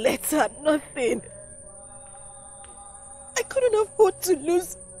 no letter, nothing. I couldn't afford to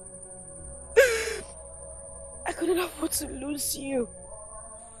lose. I couldn't afford to lose you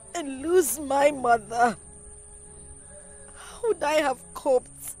and lose my mother. How would I have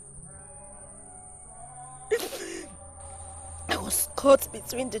coped? I was caught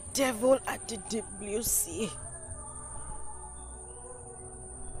between the devil and the deep blue sea.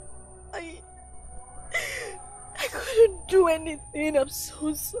 I couldn't do anything. I'm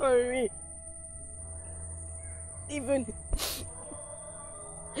so sorry. Even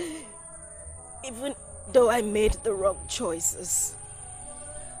though I made the wrong choices,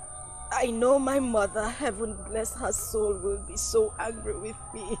 I know my mother, heaven bless her soul, will be so angry with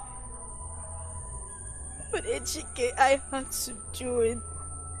me. But Ejike, I had to do it.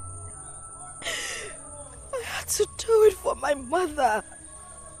 I had to do it for my mother.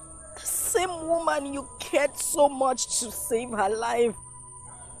 The same woman you cared so much to save her life.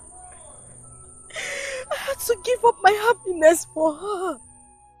 I had to give up my happiness for her.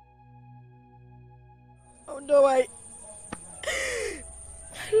 Although I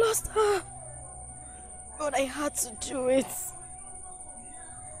lost her, but I had to do it.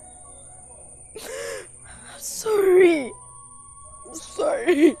 I'm sorry. I'm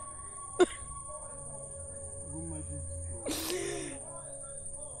sorry.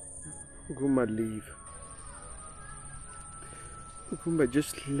 Guma, leave. Guma,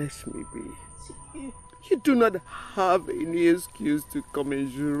 just let me be. You do not have any excuse to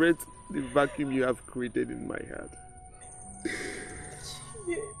commensurate the vacuum you have created in my heart.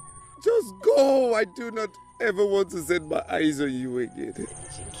 Just go. I do not ever want to set my eyes on you again.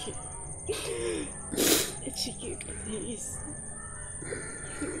 Chiki, please.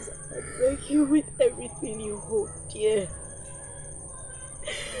 Please, I beg you with everything you hold dear.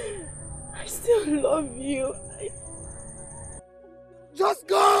 I still love you. Just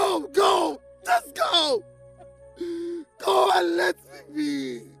go! Go! Just go! Go and let me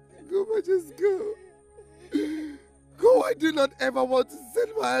be. Go, but just go. Go, I do not ever want to set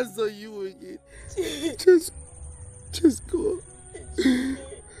my hands on you again. Just go.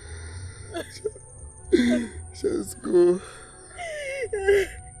 Just go.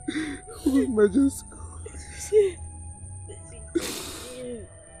 Mama, just go.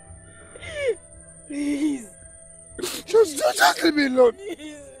 Please. Just leave me alone.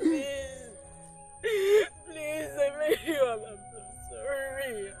 Please. Please, I beg you. I'm so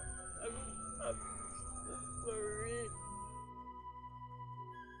sorry. I'm so sorry.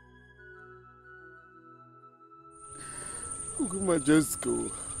 Guma, just go.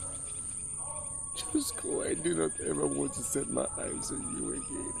 Just go. I do not ever want to set my eyes on you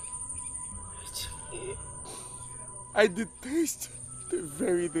again. I detest the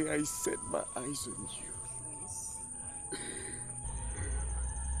very day I set my eyes on you.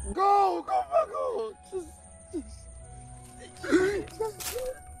 Go, go. Just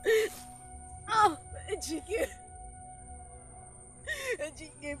Oh, Ejike,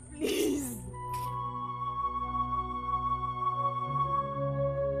 please.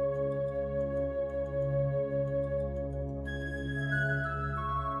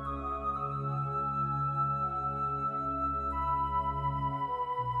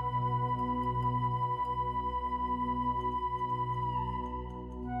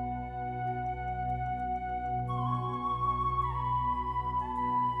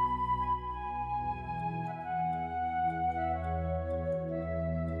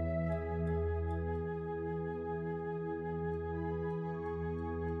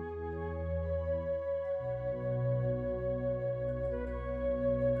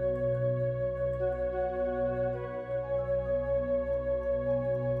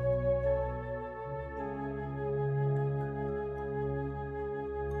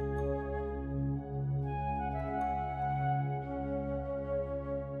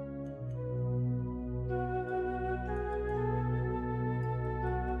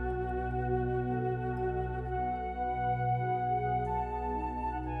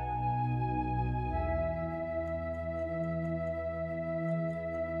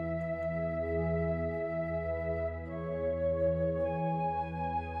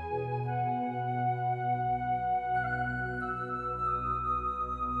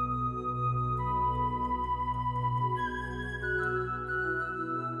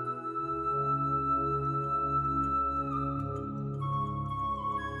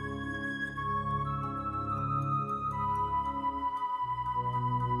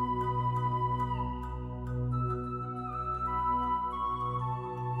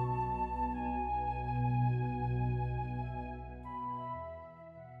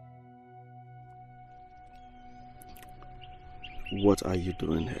 What are you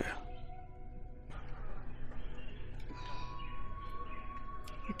doing here?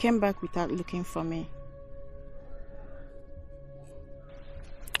 You came back without looking for me.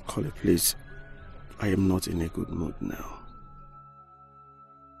 Holly, please. I am not in a good mood now.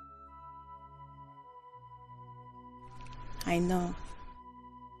 I know.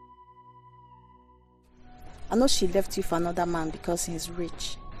 I know she left you for another man because he's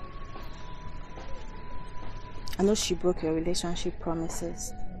rich. I know she broke your relationship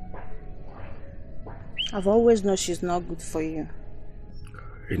promises. I've always known she's not good for you.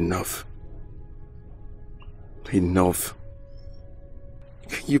 Enough. Enough.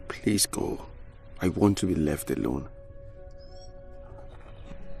 Can you please go? I want to be left alone.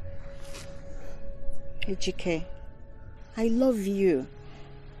 Ejike, I love you.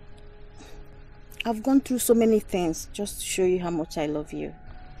 I've gone through so many things just to show you how much I love you.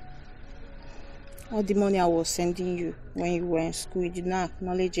 All the money I was sending you when you were in school, you did not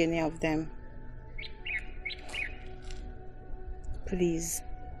acknowledge any of them. Please,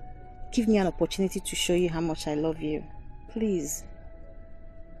 give me an opportunity to show you how much I love you. Please.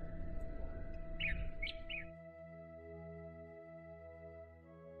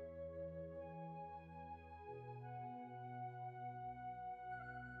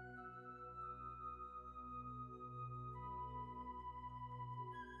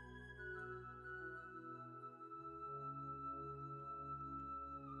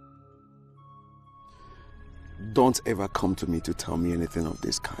 Don't ever come to me to tell me anything of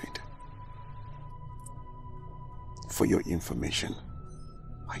this kind. For your information,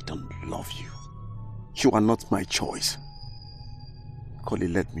 I don't love you. You are not my choice. Holly,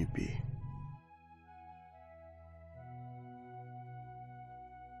 let me be.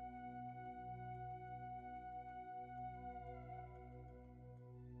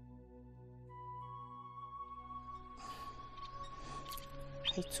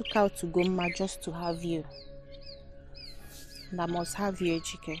 I took out to Goma just to have you. And I must have you,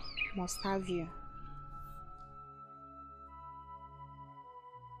 Ejike. Must have you.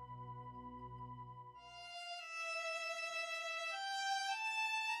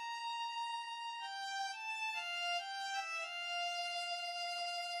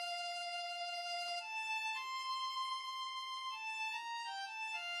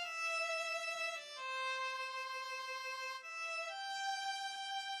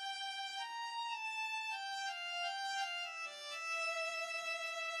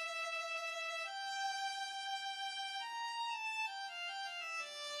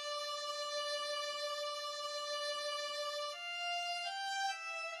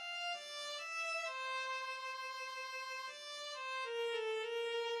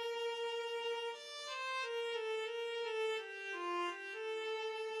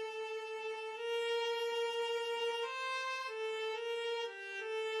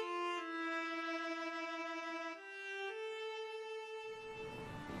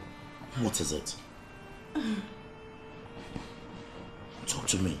 What is it? Talk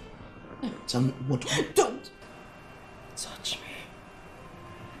to me. Tell me what... Don't touch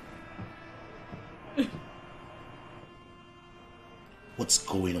me. What's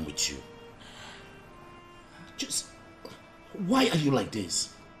going on with you? Just... Why are you like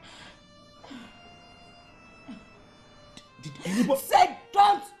this? Did anybody... Said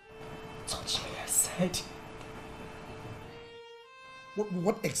don't touch me, I said.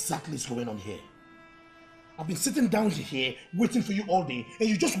 What exactly is going on here? I've been sitting down here waiting for you all day and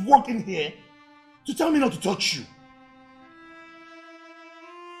you just walk in here to tell me not to touch you.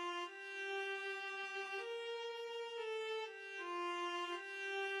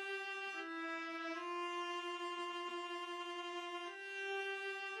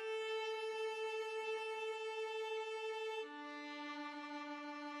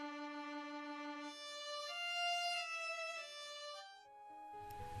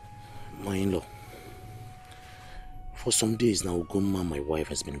 My in-law, for some days now, Ugoma, my wife,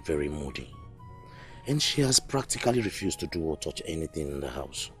 has been very moody. And she has practically refused to do or touch anything in the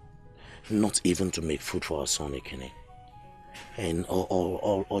house. Not even to make food for our son, Ekene. And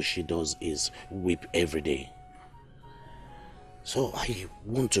all she does is weep every day. So I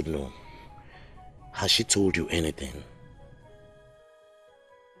want to know, has she told you anything?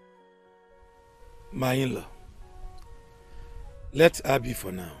 My in-law, let her be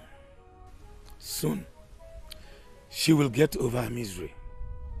for now. Soon, she will get over her misery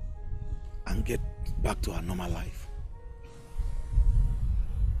and get back to her normal life.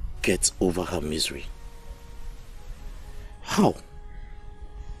 Get over her misery? How?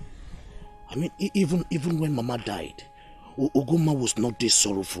 I mean, even when Mama died, Ugoma was not this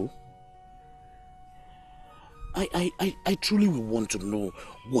sorrowful. I truly will want to know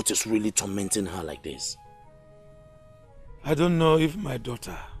what is really tormenting her like this. I don't know if my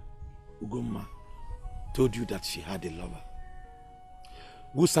daughter, Ugoma, told you that she had a lover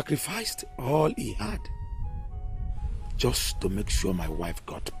who sacrificed all he had just to make sure my wife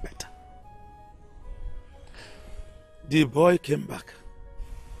got better. The boy came back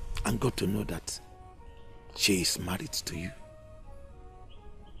and got to know that she is married to you.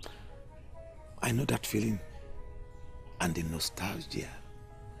 I know that feeling and the nostalgia.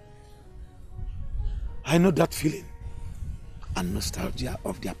 I know that feeling and nostalgia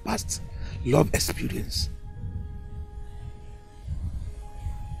of their past love experience.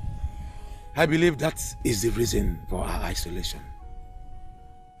 I believe that is the reason for our isolation.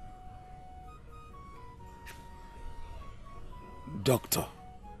 Doctor,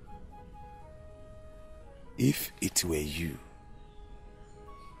 if it were you,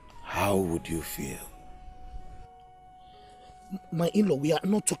 how would you feel? My in-law, we are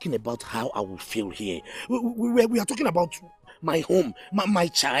not talking about how I will feel here. We are talking about my home, my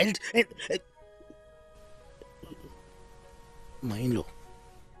child. My in-law,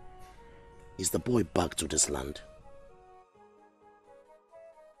 is the boy back to this land?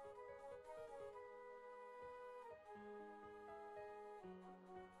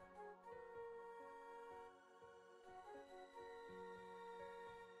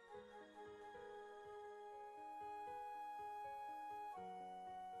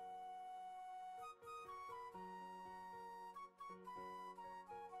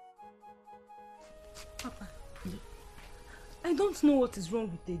 Papa, I don't know what is wrong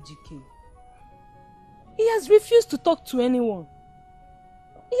with AGK. He has refused to talk to anyone.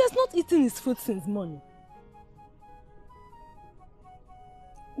 He has not eaten his food since morning.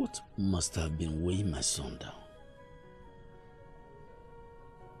 What must have been weighing my son down?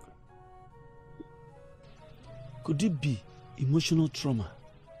 Could it be emotional trauma?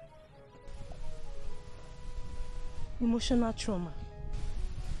 Emotional trauma?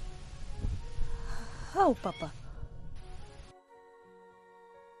 How, Papa?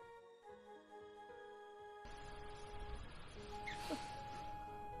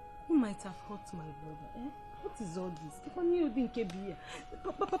 Who might have hurt my brother, eh? What is all this? Papa, you didn't be here.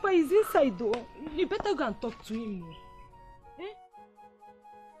 Papa is inside though. You better go and talk to him. Eh?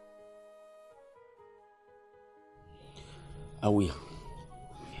 I will.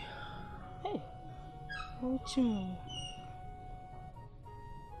 Hey, what you mean?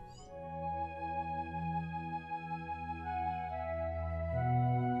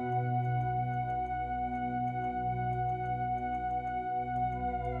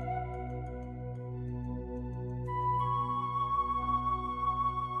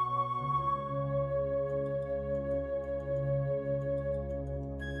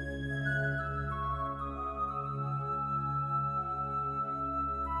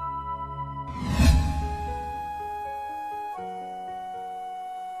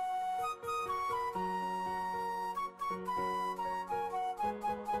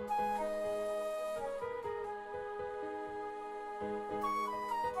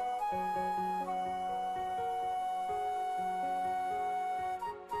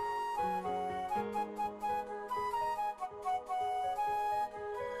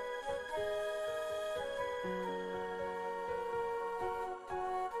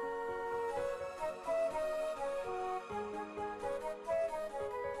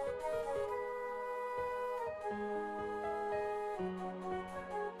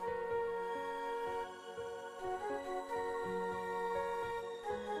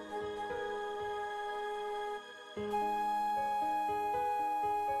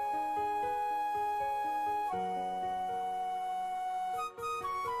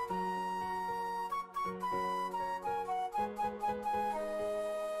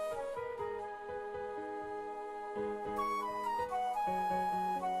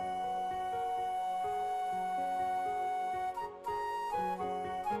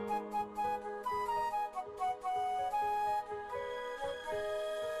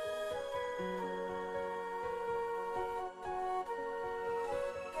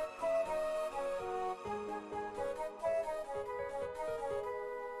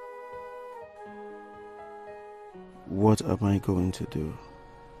 What am I going to do?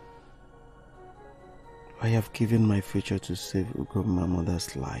 I have given my future to save my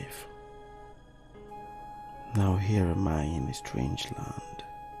mother's life. Now here am I in a strange land,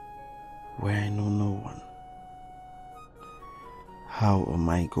 where I know no one. How am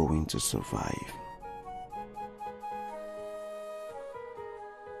I going to survive?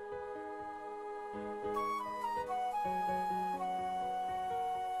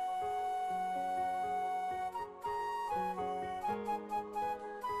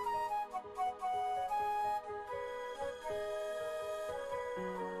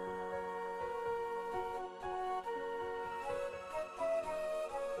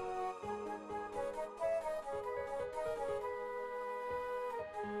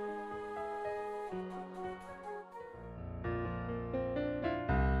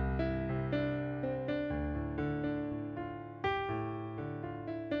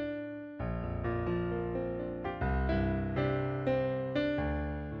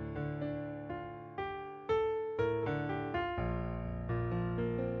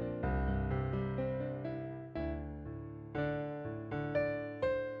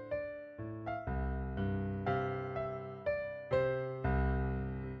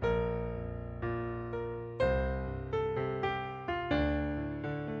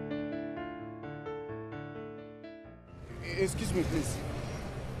 Excuse me, please.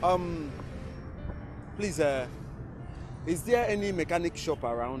 Please, is there any mechanic shop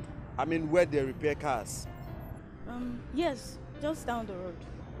around? I mean, where they repair cars? Yes, just down the road.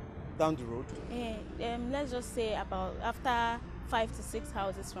 Down the road? Let's just say about after 5 to 6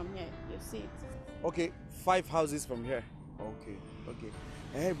 houses from here, you see it. Okay, 5 houses from here. Okay, okay.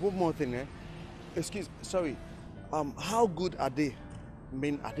 Hey, one more thing, sorry. How good are they? I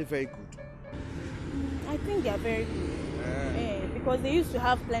mean, are they very good? I think they are very good. Because they used to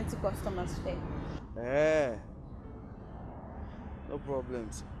have plenty customers there. No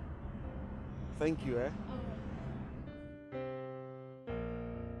problems. Thank you,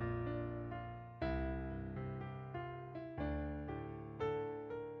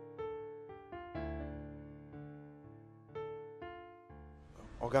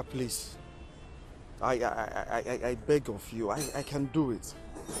 Oga, please. I beg of you. I can do it.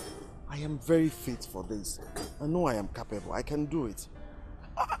 I am very fit for this. I know I am capable. I can do it.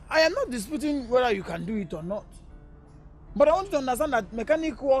 I am not disputing whether you can do it or not. But I want you to understand that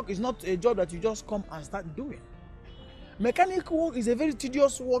mechanic work is not a job that you just come and start doing. Mechanic work is a very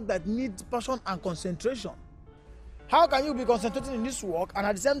tedious work that needs passion and concentration. How can you be concentrating in this work and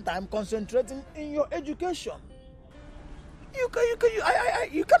at the same time concentrating in your education? You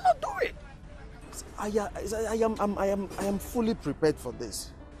cannot do it. I am fully prepared for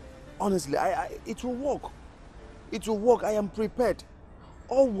this. Honestly, it will work. It will work. I am prepared.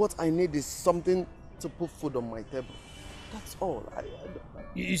 All what I need is something to put food on my table. That's all.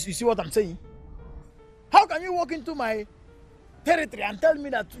 You see what I'm saying? How can you walk into my territory and tell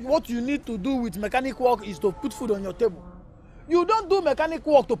me that what you need to do with mechanic work is to put food on your table? You don't do mechanic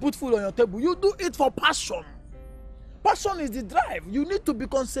work to put food on your table. You do it for passion. Passion is the drive. You need to be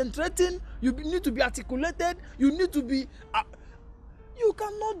concentrating. You need to be articulated. You need to be... you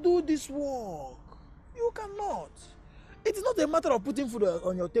cannot do this work. You cannot. It is not a matter of putting food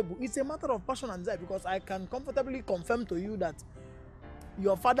on your table. It's a matter of passion and drive, because I can comfortably confirm to you that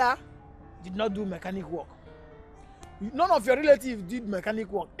your father did not do mechanic work. None of your relatives did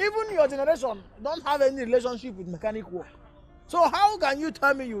mechanic work. Even your generation don't have any relationship with mechanic work. So how can you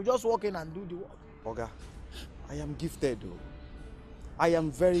tell me you just walk in and do the work? Oga, I am gifted though. I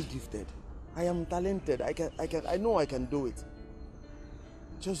am very gifted. I am talented. I know I can do it.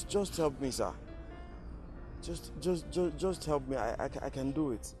 Just help me, sir. Just help me. I can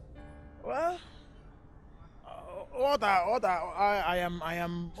do it. Well, I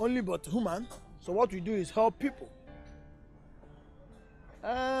am only but human. So what we do is help people.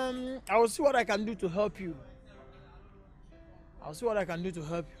 I will see what I can do to help you. I'll see what I can do to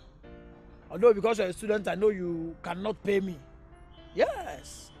help you. Although because you're a student, I know you cannot pay me.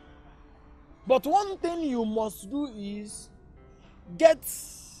 Yes. But one thing you must do is get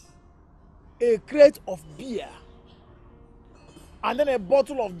a crate of beer and then a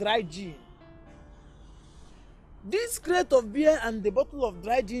bottle of dry gin. This crate of beer and the bottle of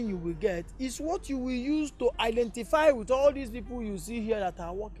dry gin you will get is what you will use to identify with all these people you see here that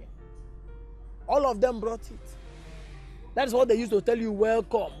are working. All of them brought it. That is what they used to tell you,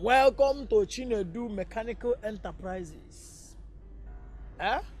 welcome. Welcome to Chinedu Mechanical Enterprises.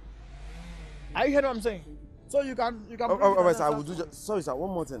 Eh? Are you hearing what I'm saying? So you can all right, sir, I will do just, sorry sir,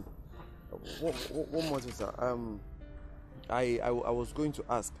 one more thing. One more thing, sir. I was going to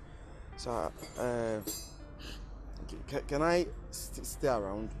ask, sir, can I stay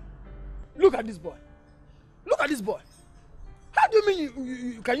around? Look at this boy. Look at this boy. How do you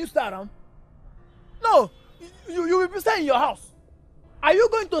mean can you stay around? No, you will be staying in your house. Are you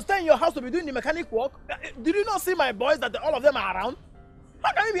going to stay in your house to be doing the mechanic work? Did you not see my boys that all of them are around?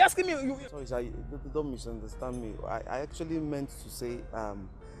 How can you be asking me? Sorry, sir, don't misunderstand me. I actually meant to say,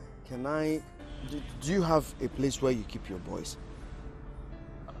 can I... Do you have a place where you keep your boys?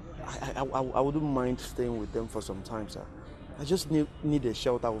 I wouldn't mind staying with them for some time, sir. I just need a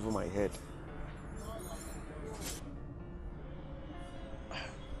shelter over my head.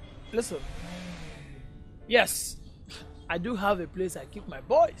 Listen. Yes, I do have a place I keep my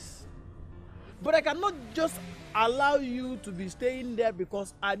boys. But I cannot just allow you to be staying there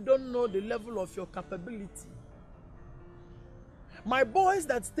because I don't know the level of your capability. My boys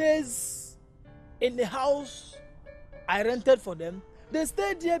that stays in the house I rented for them, they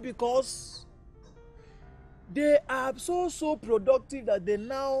stay there because they are so productive that they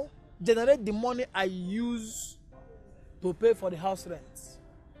now generate the money I use to pay for the house rent.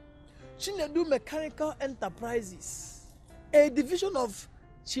 Chinedu Mechanical Enterprises, a division of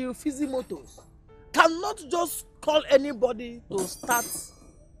Chiufizi Motors, cannot just call anybody to start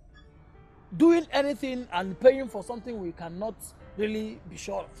doing anything and paying for something we cannot really be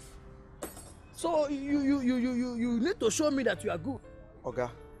sure of. So you need to show me that you are good.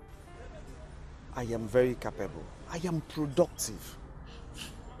 Oga, I am very capable. I am productive.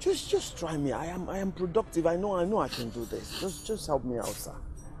 Just try me. I am productive. I know I can do this. Just help me out, sir.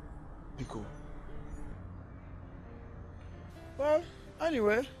 Biko. Well,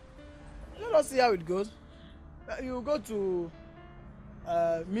 anyway, let us see how it goes. You go to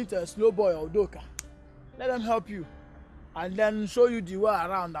meet a slow boy or Doka. Let them help you and then show you the way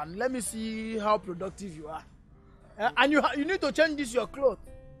around and let me see how productive you are. And you need to change this your clothes.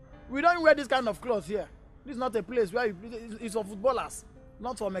 We don't wear this kind of clothes here. This is not a place where it's for footballers,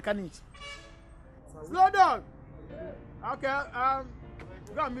 not for mechanics. Slow down. Okay,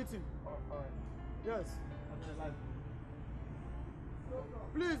 go and meet him. Yes.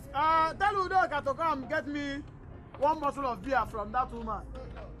 Please, tell Udoka to come get me one bottle of beer from that woman.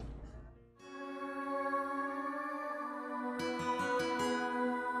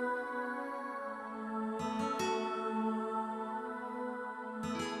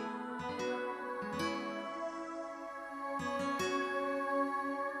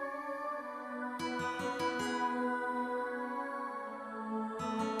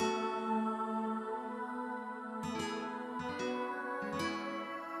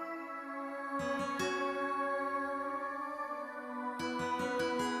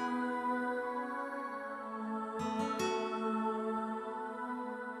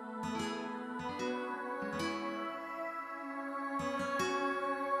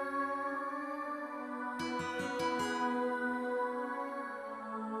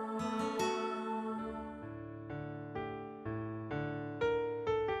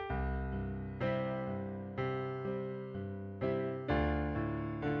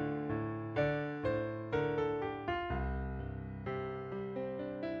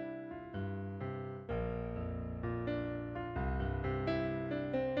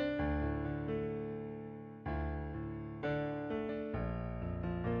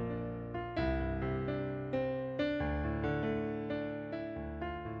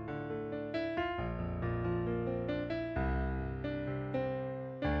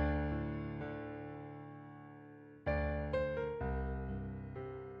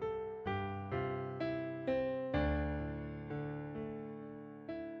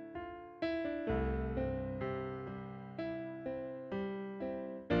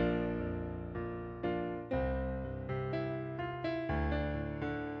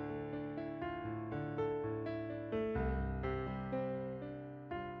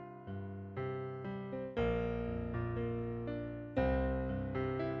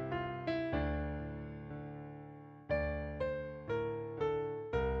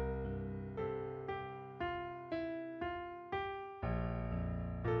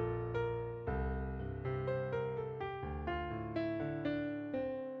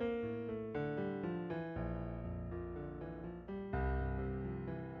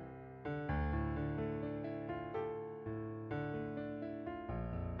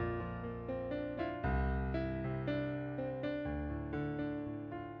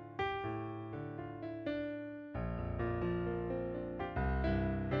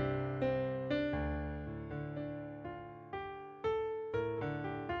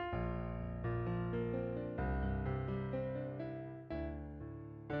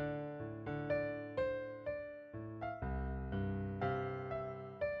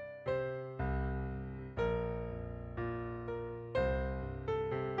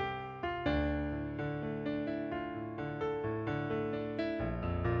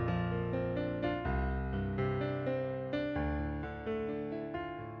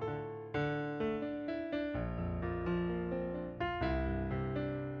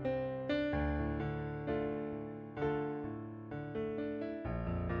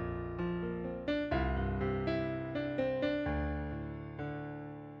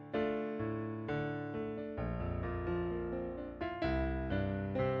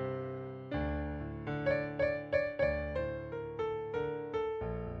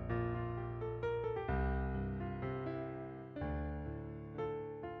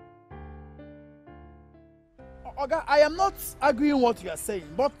 Oga, I am not arguing what you are saying,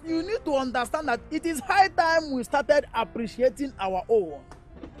 but you need to understand that it is high time we started appreciating our own.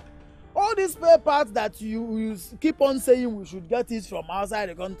 All these spare parts that you keep on saying we should get it from outside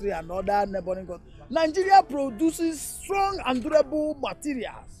the country and other neighboring countries. Nigeria produces strong and durable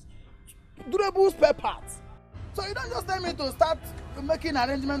materials, durable spare parts. So you don't just tell me to start making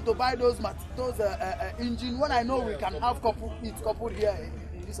arrangements to buy those engine when I know we can have coupled here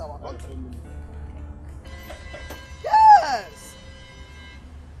in this our country. Yes.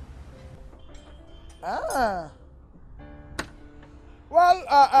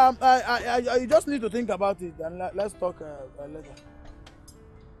 Well, you just need to think about it and let's talk later.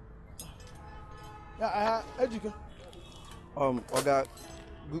 Yeah, Ejike. Oga,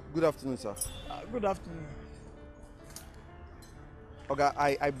 good afternoon, sir. Good afternoon. Oga,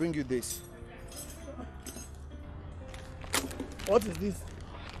 I bring you this. What is this?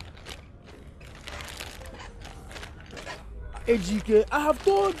 Ejike, I have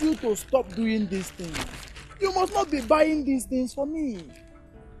told you to stop doing these things. You must not be buying these things for me.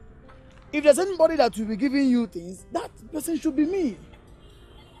 If there's anybody that will be giving you things, that person should be me.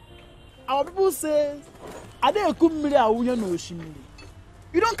 Our people say, you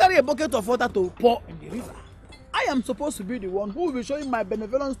don't carry a bucket of water to pour in the river. I am supposed to be the one who will be showing my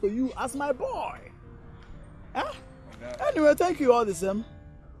benevolence to you as my boy. Huh? Okay. Anyway, thank you all the same.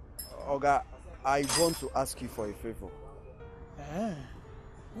 Oga, I want to ask you for a favor.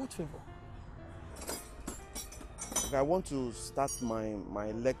 What favor? Okay, I want to start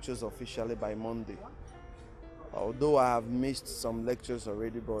my lectures officially by Monday. Although I have missed some lectures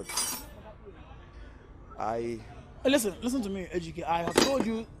already, but Listen to me, Ejike. I have told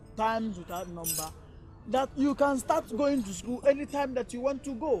you times without number that you can start going to school anytime that you want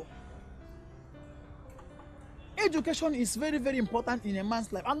to go. Education is very, very important in a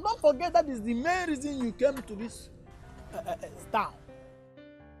man's life. And don't forget that is the main reason you came to this town.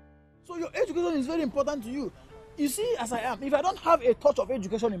 So your education is very important to you. You see, as I am, if I don't have a touch of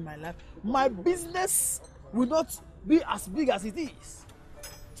education in my life, my business will not be as big as it is.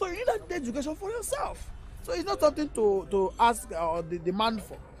 So you need that education for yourself. So it's not something to ask or demand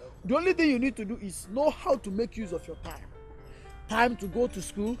for. The only thing you need to do is know how to make use of your time. Time to go to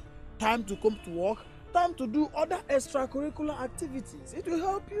school, time to come to work, time to do other extracurricular activities. It will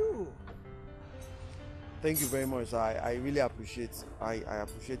help you. Thank you very much, sir. I really appreciate I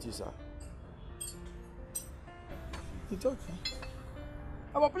appreciate you, sir. It's okay.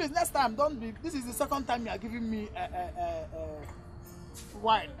 But please, next time, don't be. This is the second time you are giving me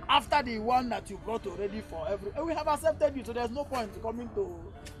wine. After the one that you brought already for every. We have accepted you, so there's no point coming to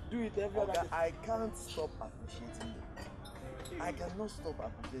do it every other day. I can't stop appreciating you. I cannot stop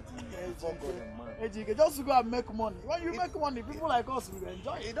appreciating you. Ejike, just go and make money. When you make money, people like us will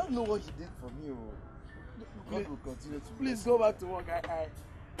enjoy it. You don't know what you did for me. God will continue to. Please go back to work. I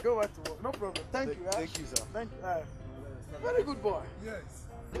go back to work. No problem. Thank you. Thank you, sir. Thank you. Very good boy. Yes.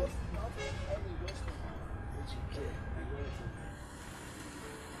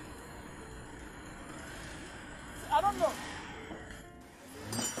 I don't know.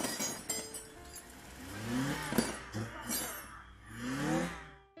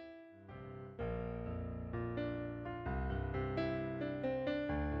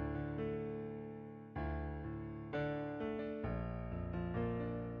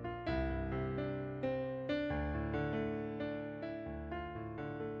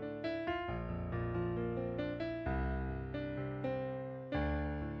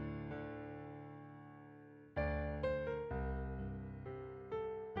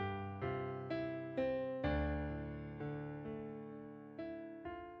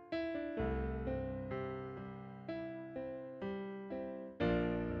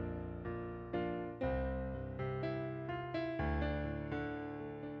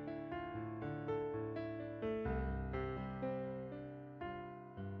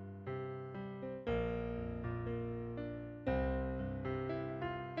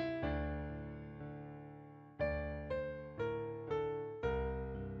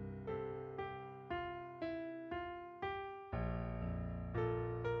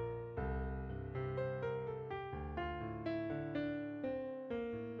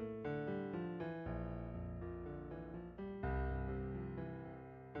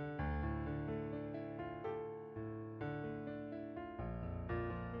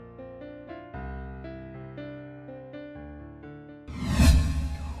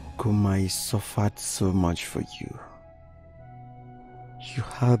 Kuma, I suffered so much for you. You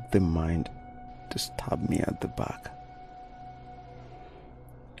had the mind to stab me at the back.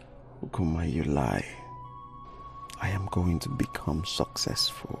 Kuma, you lie. I am going to become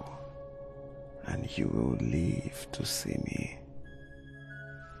successful. and you will live to see me.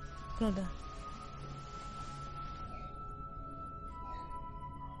 Brother.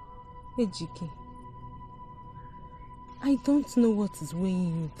 Ejike, I don't know what is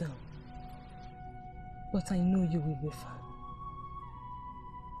weighing you down, but I know you will be fine.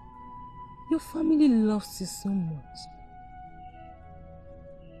 Your family loves you so much.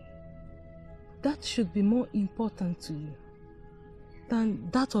 That should be more important to you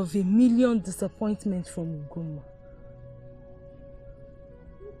than that of a million disappointments from Ugoma.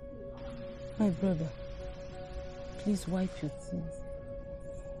 My brother, please wipe your tears.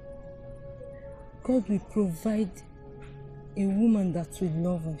 God will provide a woman that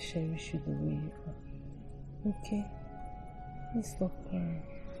will love and cherish you the way you are. Okay? Please stop crying.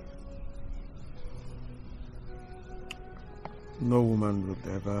 No woman would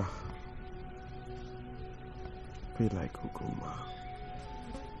ever be like Ugoma.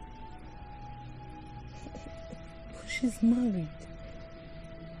 She's married.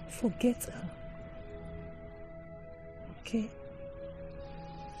 Forget her. Okay?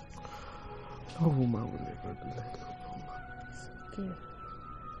 No woman will ever be like Ugoma. It's okay.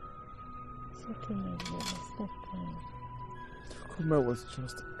 It's okay, my brother. Stop crying. Ugoma was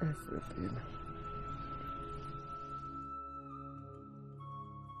just everything.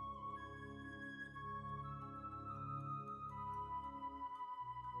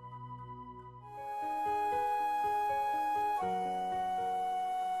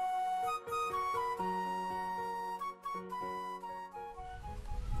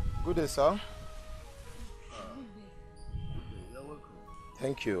 Good day, sir.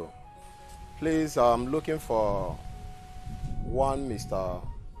 Thank you. Please, I'm looking for one Mr.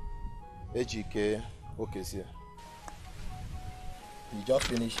 Ejike Okesi. He just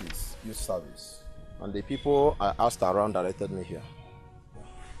finished his youth service, and the people I asked around directed me here.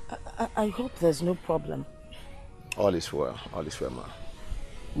 I hope there's no problem. All is well, ma.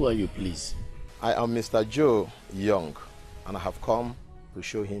 Who are you, please? I am Mr. Joe Young, and I have come to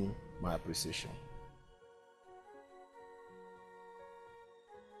show him my appreciation.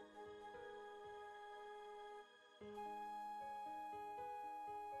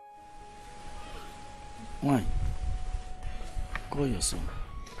 Why? Call your son.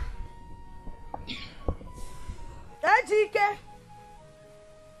 Ejike!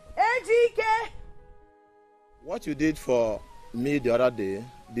 Ejike! What you did for me the other day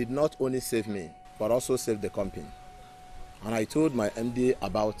did not only save me, but also save the company. And I told my MD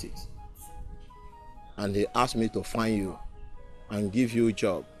about it. And he asked me to find you and give you a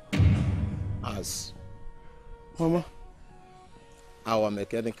job as Mama, our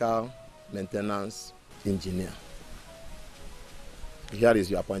mechanical maintenance engineer. Here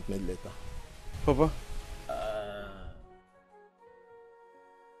is your appointment letter. Papa.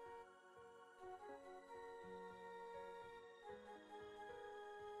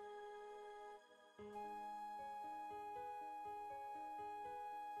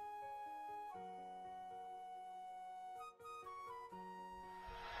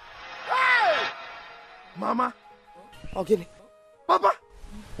 Mama. Okay. Papa.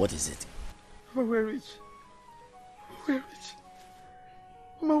 What is it? Mama, we're rich. We're rich.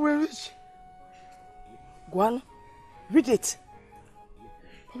 Mama, we're rich. Guan, read it.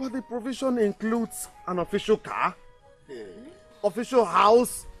 Papa, the provision includes an official car, official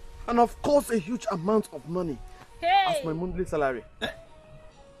house, and of course a huge amount of money as my monthly salary.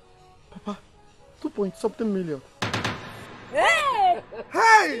 Papa, 2-point-something million. Hey!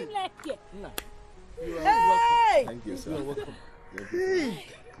 Hey! You are welcome. Thank you, sir. You are welcome.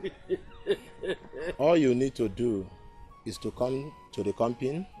 All you need to do is to come to the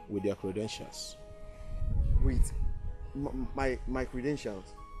company with your credentials. Wait, my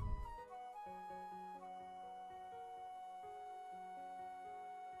credentials?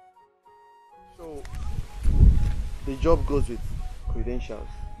 So, the job goes with credentials?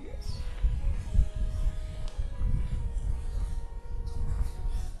 Yes.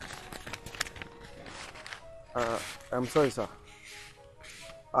 I'm sorry, sir.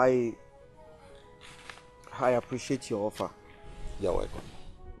 I appreciate your offer. You're welcome.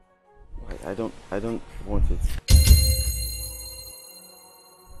 I don't want it.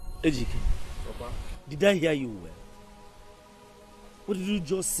 Ejike, did I hear you well? What did you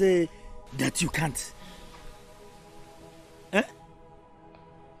just say that you can't? Eh?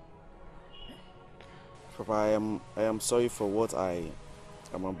 Papa, I am sorry for what I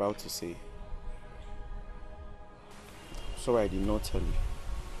am about to say. Sorry I did not tell you.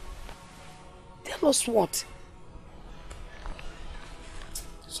 Tell us what?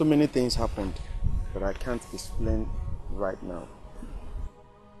 So many things happened that I can't explain right now.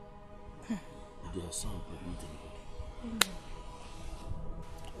 There are some, but not anybody.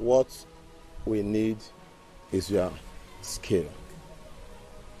 What we need is your skill.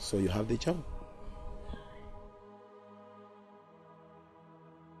 So you have the job.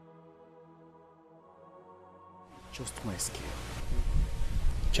 Just my skill.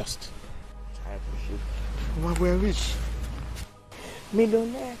 Just. I appreciate it. Well, we're rich.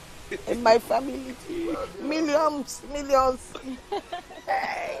 Millionaire. In my family. Millions.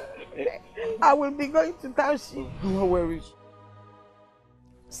 I will be going to township. Well, we're rich.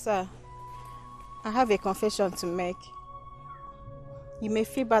 Sir, I have a confession to make. You may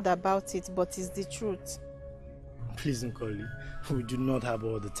feel bad about it, but it's the truth. Please, Nkoli, we do not have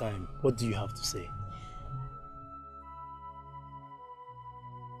all the time. What do you have to say?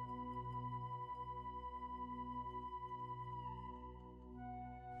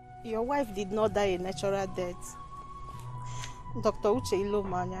 Your wife did not die a natural death. Dr. Uche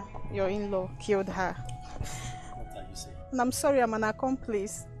Ilomanya, your in-law, killed her. What are you saying? And I'm sorry, I'm an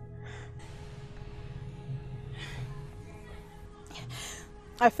accomplice.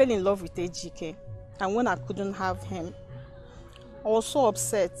 I fell in love with Ejike, and when I couldn't have him, I was so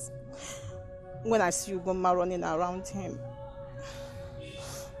upset when I see Ugoma running around him.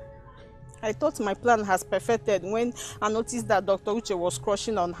 I thought my plan has perfected when I noticed that Dr. Uche was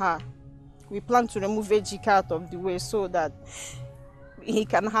crushing on her. We planned to remove Ejike out of the way so that he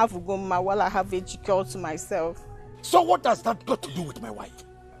can have Ugoma while I have Ejike all to myself. So what does that got to do with my wife?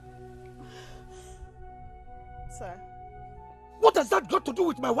 Sir? What has that got to do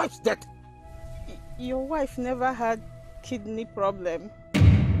with my wife's death? Your wife never had kidney problem.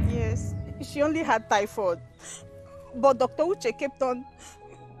 Yes, she only had typhoid. But Dr. Uche kept on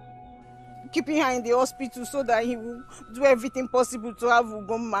keeping her in the hospital so that he will do everything possible to have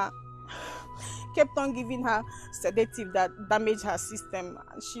Ugoma. Kept on giving her sedative that damaged her system,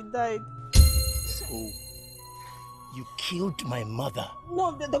 and she died. So, you killed my mother?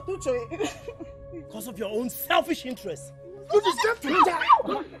 No, Dr. Uche. Because of your own selfish interest. You deserve to die!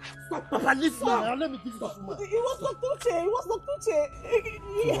 Stop, Papa, leave now. Let me give you this woman. It was Dr. Uche. It was Dr. Uche.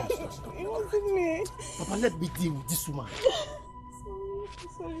 It wasn't me. Papa, let me deal with this woman.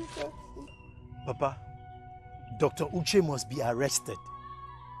 Sorry, sir. Papa, Dr. Uche must be arrested.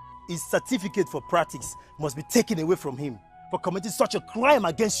 His certificate for practice must be taken away from him for committing such a crime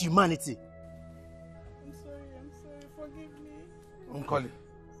against humanity. I'm sorry, forgive me. Nkoli.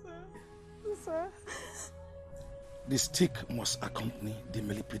 Sir. The stick must accompany the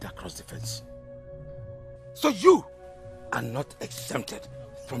millipede across the fence. So you are not exempted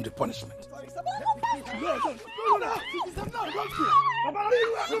from the punishment.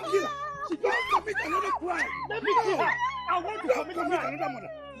 She don't commit another crime. Let me go. I want to commit another murder.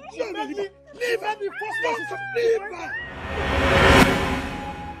 Leave her. Leave her.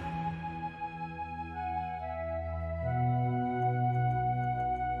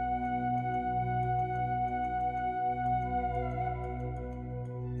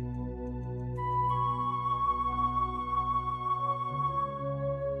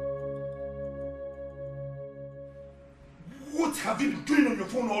 What have you been doing on your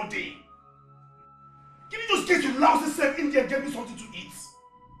phone all day? Can you just get your lousy self in there and get me something to eat?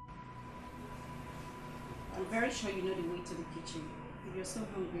 I'm very sure you know the way to the kitchen. If you're so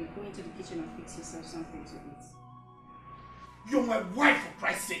hungry, go into the kitchen and fix yourself something to eat. You're my wife, for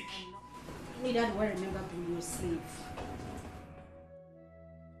Christ's sake. Neither do I remember being your slave.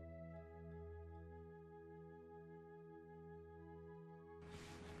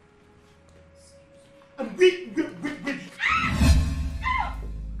 And wait.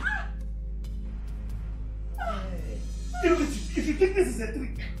 If you think this is a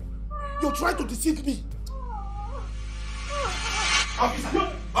trick, you're trying to deceive me.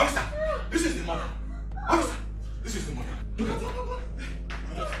 Officer, this is the mother. Officer, this is the mother. Look at it.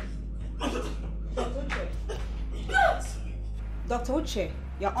 Dr. Uche,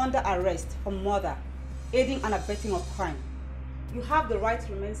 you're under arrest for murder, aiding and abetting of crime. You have the right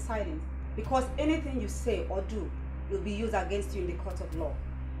to remain silent because anything you say or do will be used against you in the court of law.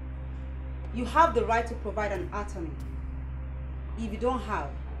 You have the right to provide an attorney. If you don't have,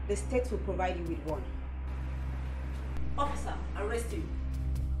 the state will provide you with one. Officer, arrest him.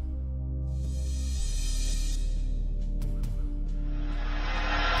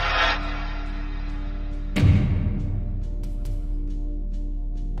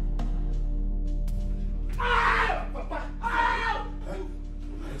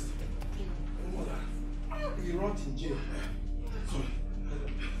 He rot in jail. Sorry.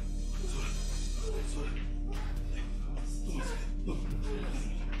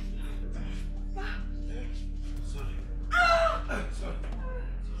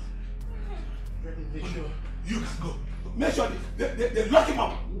 him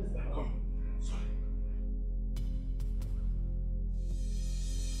up.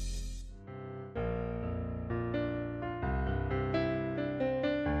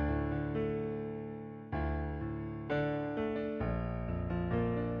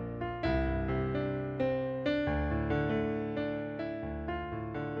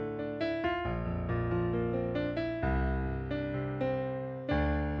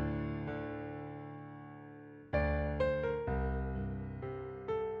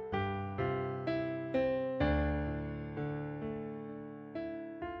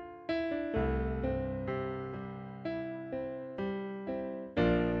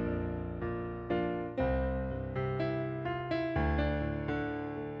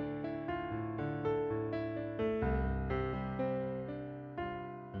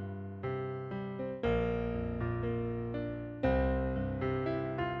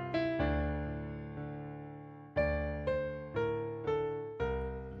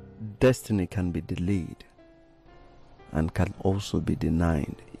 Destiny can be delayed and can also be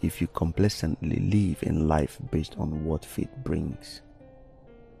denied if you complacently live in life based on what fate brings.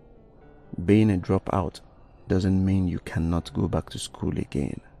 Being a dropout doesn't mean you cannot go back to school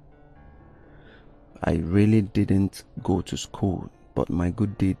again. I really didn't go to school, but my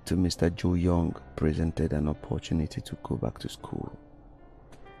good deed to Mr. Joe Young presented an opportunity to go back to school.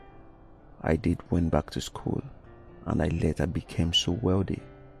 I went back to school, and I later became so wealthy.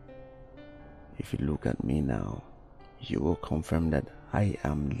 If you look at me now, you will confirm that I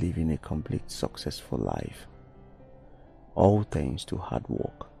am living a complete successful life. All thanks to hard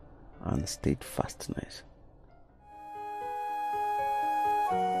work and steadfastness.